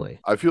 literally.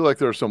 I feel like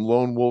there are some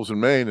lone wolves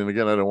in Maine, and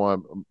again, I don't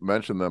want to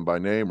mention them by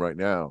name right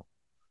now,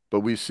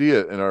 but we see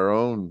it in our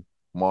own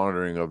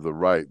monitoring of the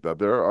right, that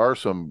there are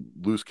some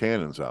loose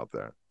cannons out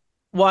there.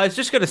 Well, I was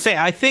just going to say,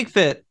 I think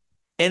that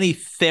any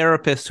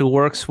therapist who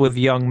works with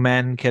young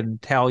men can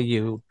tell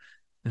you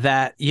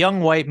that young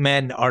white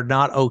men are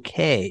not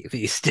okay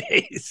these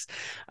days.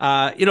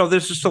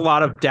 There's just a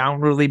lot of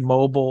downwardly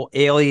mobile,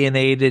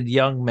 alienated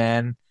young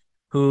men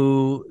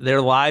who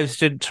their lives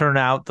didn't turn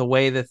out the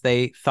way that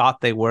they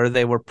thought they were.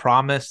 They were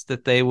promised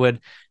that they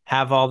would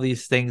have all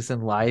these things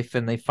in life,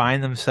 and they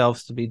find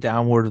themselves to be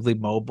downwardly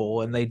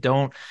mobile, and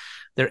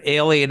they're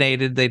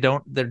alienated.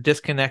 They're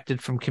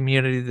disconnected from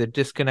community. They're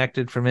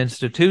disconnected from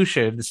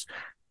institutions,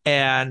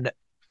 and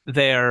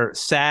they're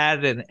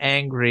sad and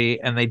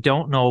angry, and they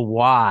don't know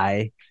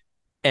why.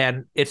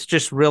 And it's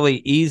just really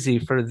easy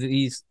for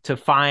these to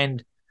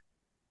find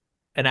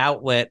an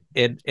outlet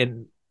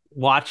in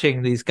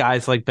watching these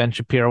guys like Ben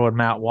Shapiro and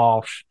Matt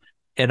Walsh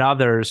and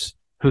others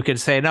who can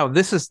say, no,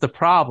 this is the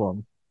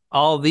problem.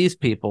 All these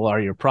people are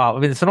your problem.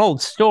 I mean, it's an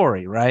old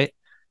story, right?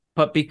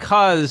 But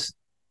because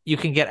you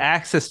can get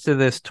access to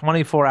this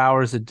 24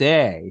 hours a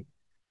day,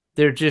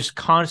 they're just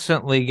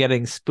constantly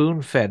getting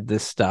spoon-fed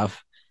this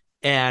stuff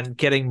and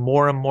getting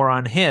more and more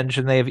unhinged,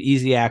 and they have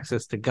easy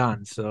access to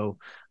guns. So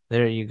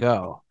there you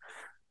go.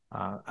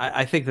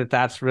 I think that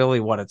that's really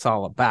what it's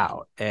all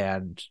about.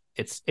 And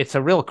it's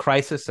a real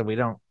crisis, and we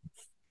don't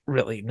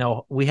really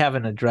know. We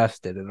haven't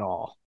addressed it at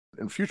all.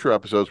 In future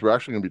episodes, we're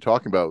actually going to be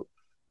talking about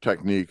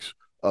techniques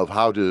of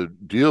how to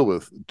deal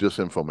with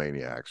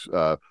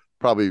disinfomaniacs.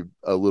 Probably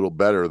a little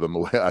better than the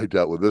way I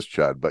dealt with this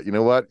Chud. But you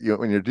know what?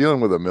 When you're dealing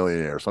with a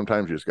millionaire,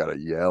 sometimes you just got to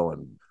yell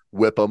and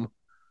whip them,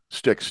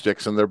 stick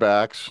sticks in their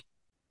backs,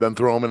 then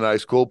throw them in an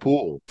ice cold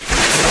pool.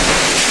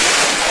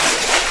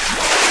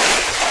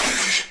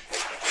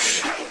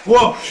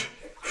 Whoa.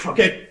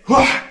 Okay.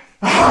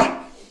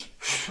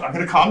 I'm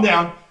going to calm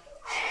down.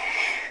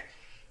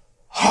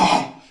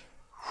 I'm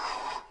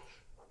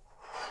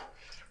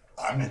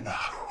in the...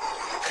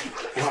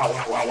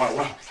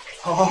 Wow.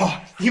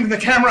 Oh, even the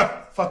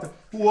camera. Fuck.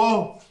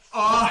 Whoa.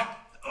 My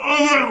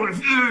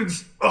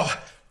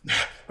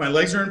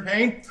legs are in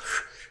pain,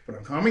 but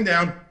I'm calming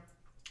down.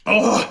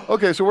 Oh.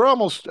 Okay, so we're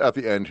almost at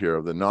the end here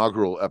of the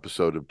inaugural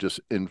episode of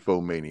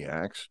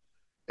Disinfomaniacs.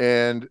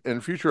 And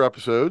in future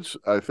episodes,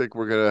 I think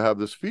we're going to have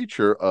this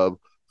feature of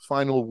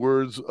final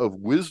words of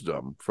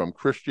wisdom from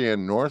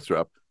Christiane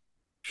Northrup.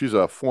 She's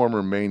a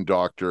former Maine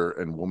doctor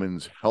and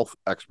women's health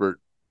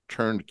expert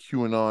turned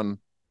QAnon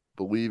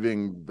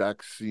believing,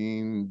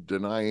 vaccine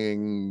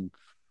denying,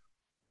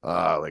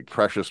 like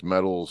precious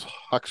metals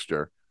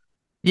huckster.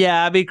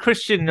 Yeah, I mean,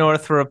 Christiane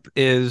Northrup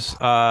is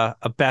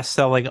a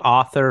best-selling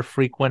author,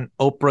 frequent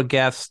Oprah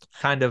guest,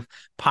 kind of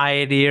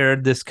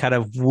pioneered this kind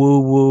of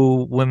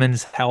woo-woo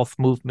women's health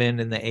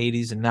movement in the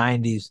 80s and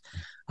 90s.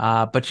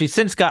 But she's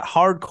since got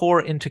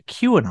hardcore into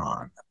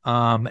QAnon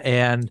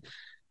and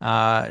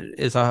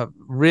is a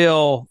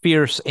real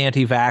fierce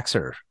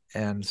anti-vaxxer.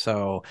 And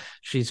so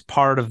she's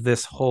part of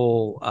this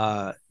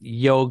whole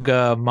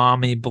yoga,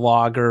 mommy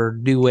blogger,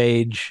 new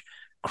age,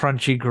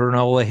 crunchy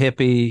granola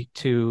hippie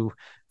to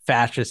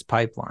fascist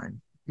pipeline.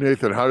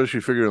 Nathan, how does she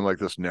figure in like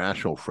this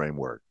national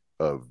framework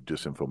of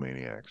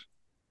disinfomaniacs?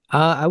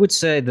 I would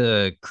say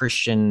the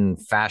Christian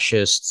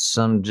fascists,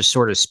 some just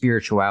sort of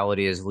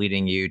spirituality is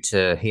leading you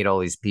to hate all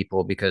these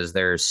people because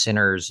they're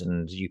sinners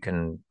and you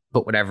can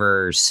put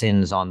whatever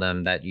sins on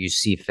them that you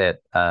see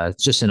fit.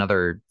 It's just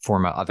another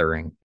form of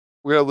othering.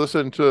 We're going to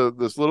listen to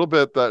this little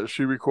bit that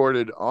she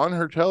recorded on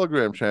her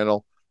Telegram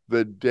channel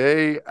the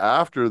day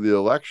after the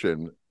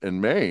election in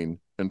Maine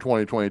in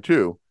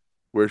 2022,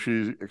 where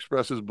she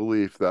expresses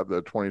belief that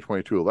the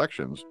 2022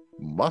 elections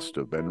must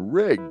have been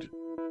rigged.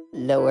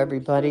 Hello,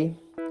 everybody.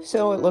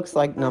 So it looks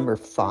like number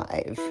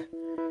 5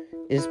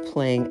 is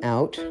playing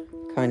out,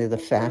 kind of the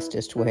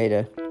fastest way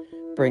to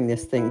bring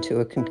this thing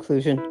to a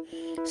conclusion.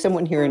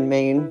 Someone here in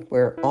Maine,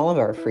 where all of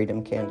our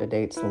freedom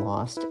candidates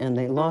lost, and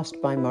they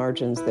lost by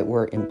margins that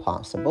were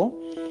impossible,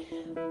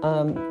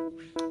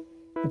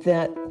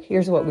 that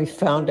here's what we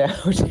found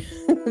out.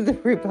 The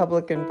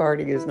Republican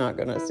Party is not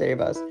going to save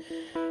us.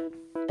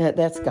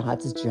 That's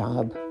God's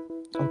job,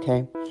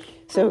 okay?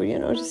 So,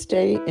 just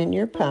stay in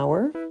your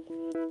power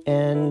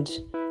and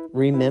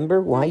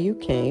remember why you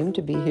came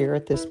to be here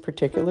at this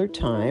particular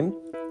time.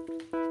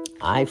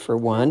 I, for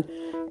one,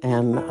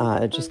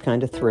 am just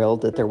kind of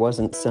thrilled that there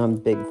wasn't some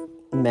big,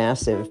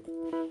 massive,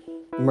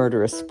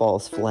 murderous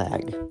false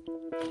flag.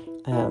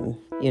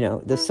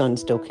 The sun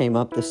still came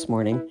up this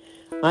morning.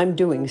 I'm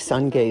doing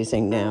sun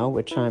gazing now,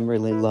 which I'm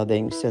really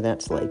loving. So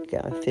that's like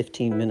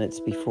 15 minutes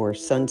before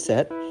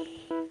sunset,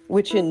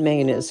 which in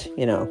Maine is,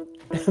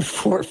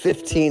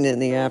 4:15 in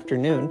the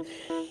afternoon.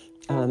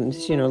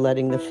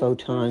 Letting the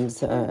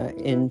photons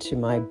into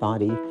my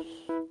body,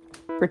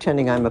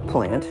 pretending I'm a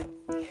plant.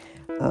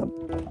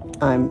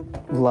 I'm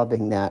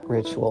loving that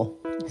ritual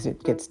because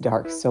it gets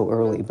dark so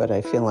early, but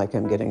I feel like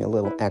I'm getting a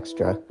little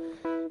extra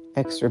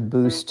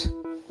boost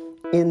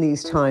in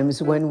these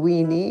times when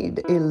we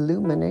need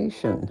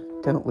illumination,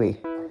 don't we?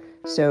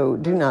 So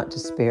do not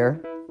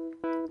despair.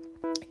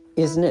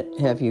 Isn't it,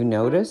 have you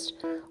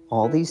noticed,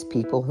 all these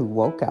people who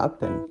woke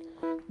up and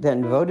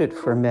then voted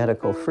for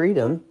medical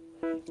freedom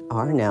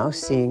are now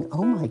seeing,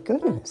 oh my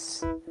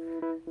goodness,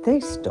 they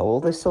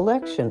stole this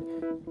election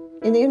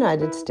in the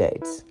United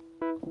States.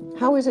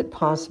 How is it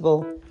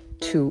possible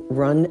to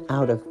run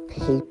out of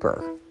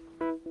paper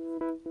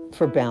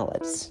for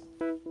ballots?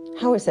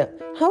 How is that?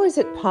 How is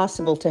it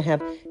possible to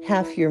have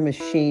half your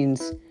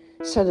machines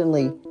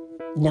suddenly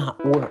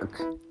not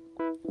work,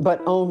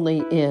 but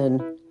only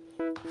in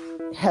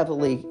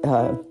heavily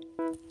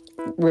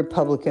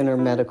Republican or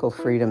medical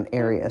freedom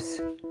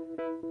areas?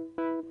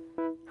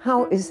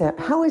 How is that?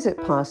 How is it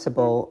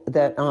possible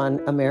that on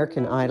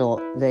American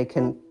Idol they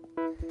can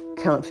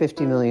count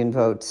 50 million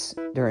votes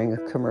during a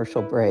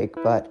commercial break,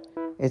 but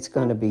it's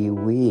going to be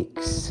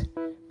weeks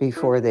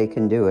before they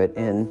can do it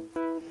in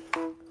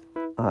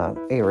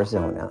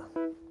Arizona?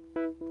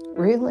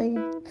 Really?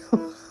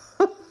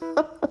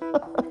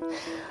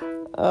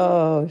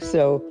 Oh,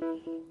 so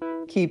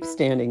keep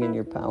standing in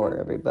your power,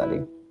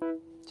 everybody.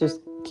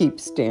 Just keep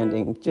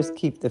standing. Just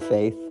keep the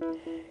faith.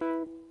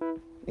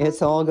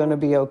 It's all going to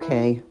be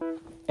okay.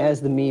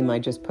 As the meme I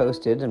just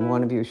posted and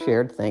one of you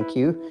shared, thank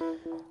you.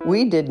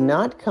 We did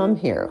not come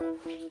here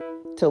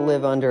to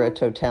live under a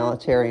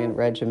totalitarian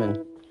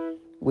regimen.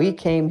 We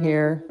came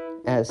here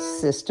as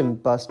system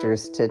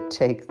busters to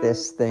take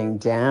this thing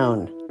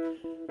down.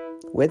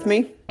 With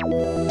me?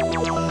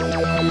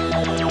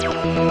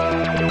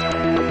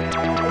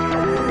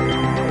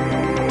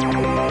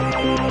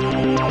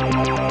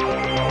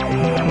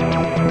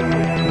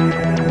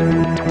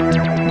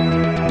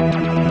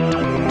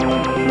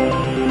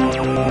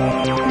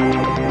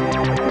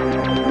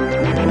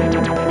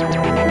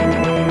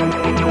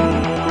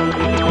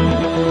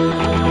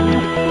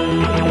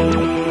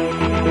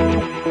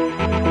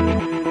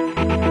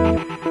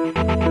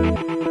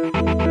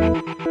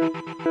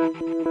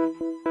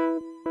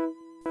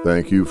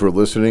 Thank you for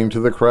listening to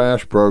the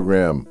Crash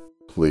Program.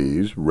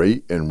 Please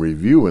rate and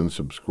review and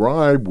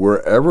subscribe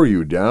wherever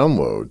you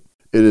download.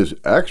 It is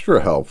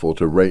extra helpful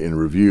to rate and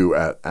review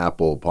at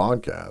Apple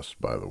Podcasts,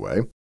 by the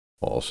way.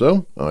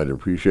 Also, I'd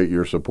appreciate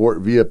your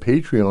support via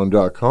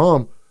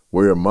Patreon.com,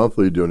 where your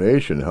monthly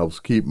donation helps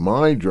keep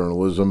my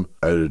journalism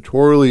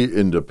editorially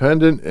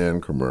independent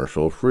and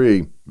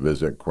commercial-free.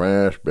 Visit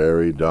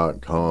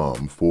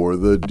crashberry.com for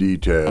the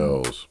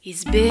details.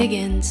 He's big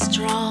and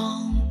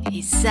strong,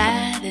 he's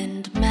sad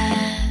and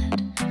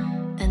mad,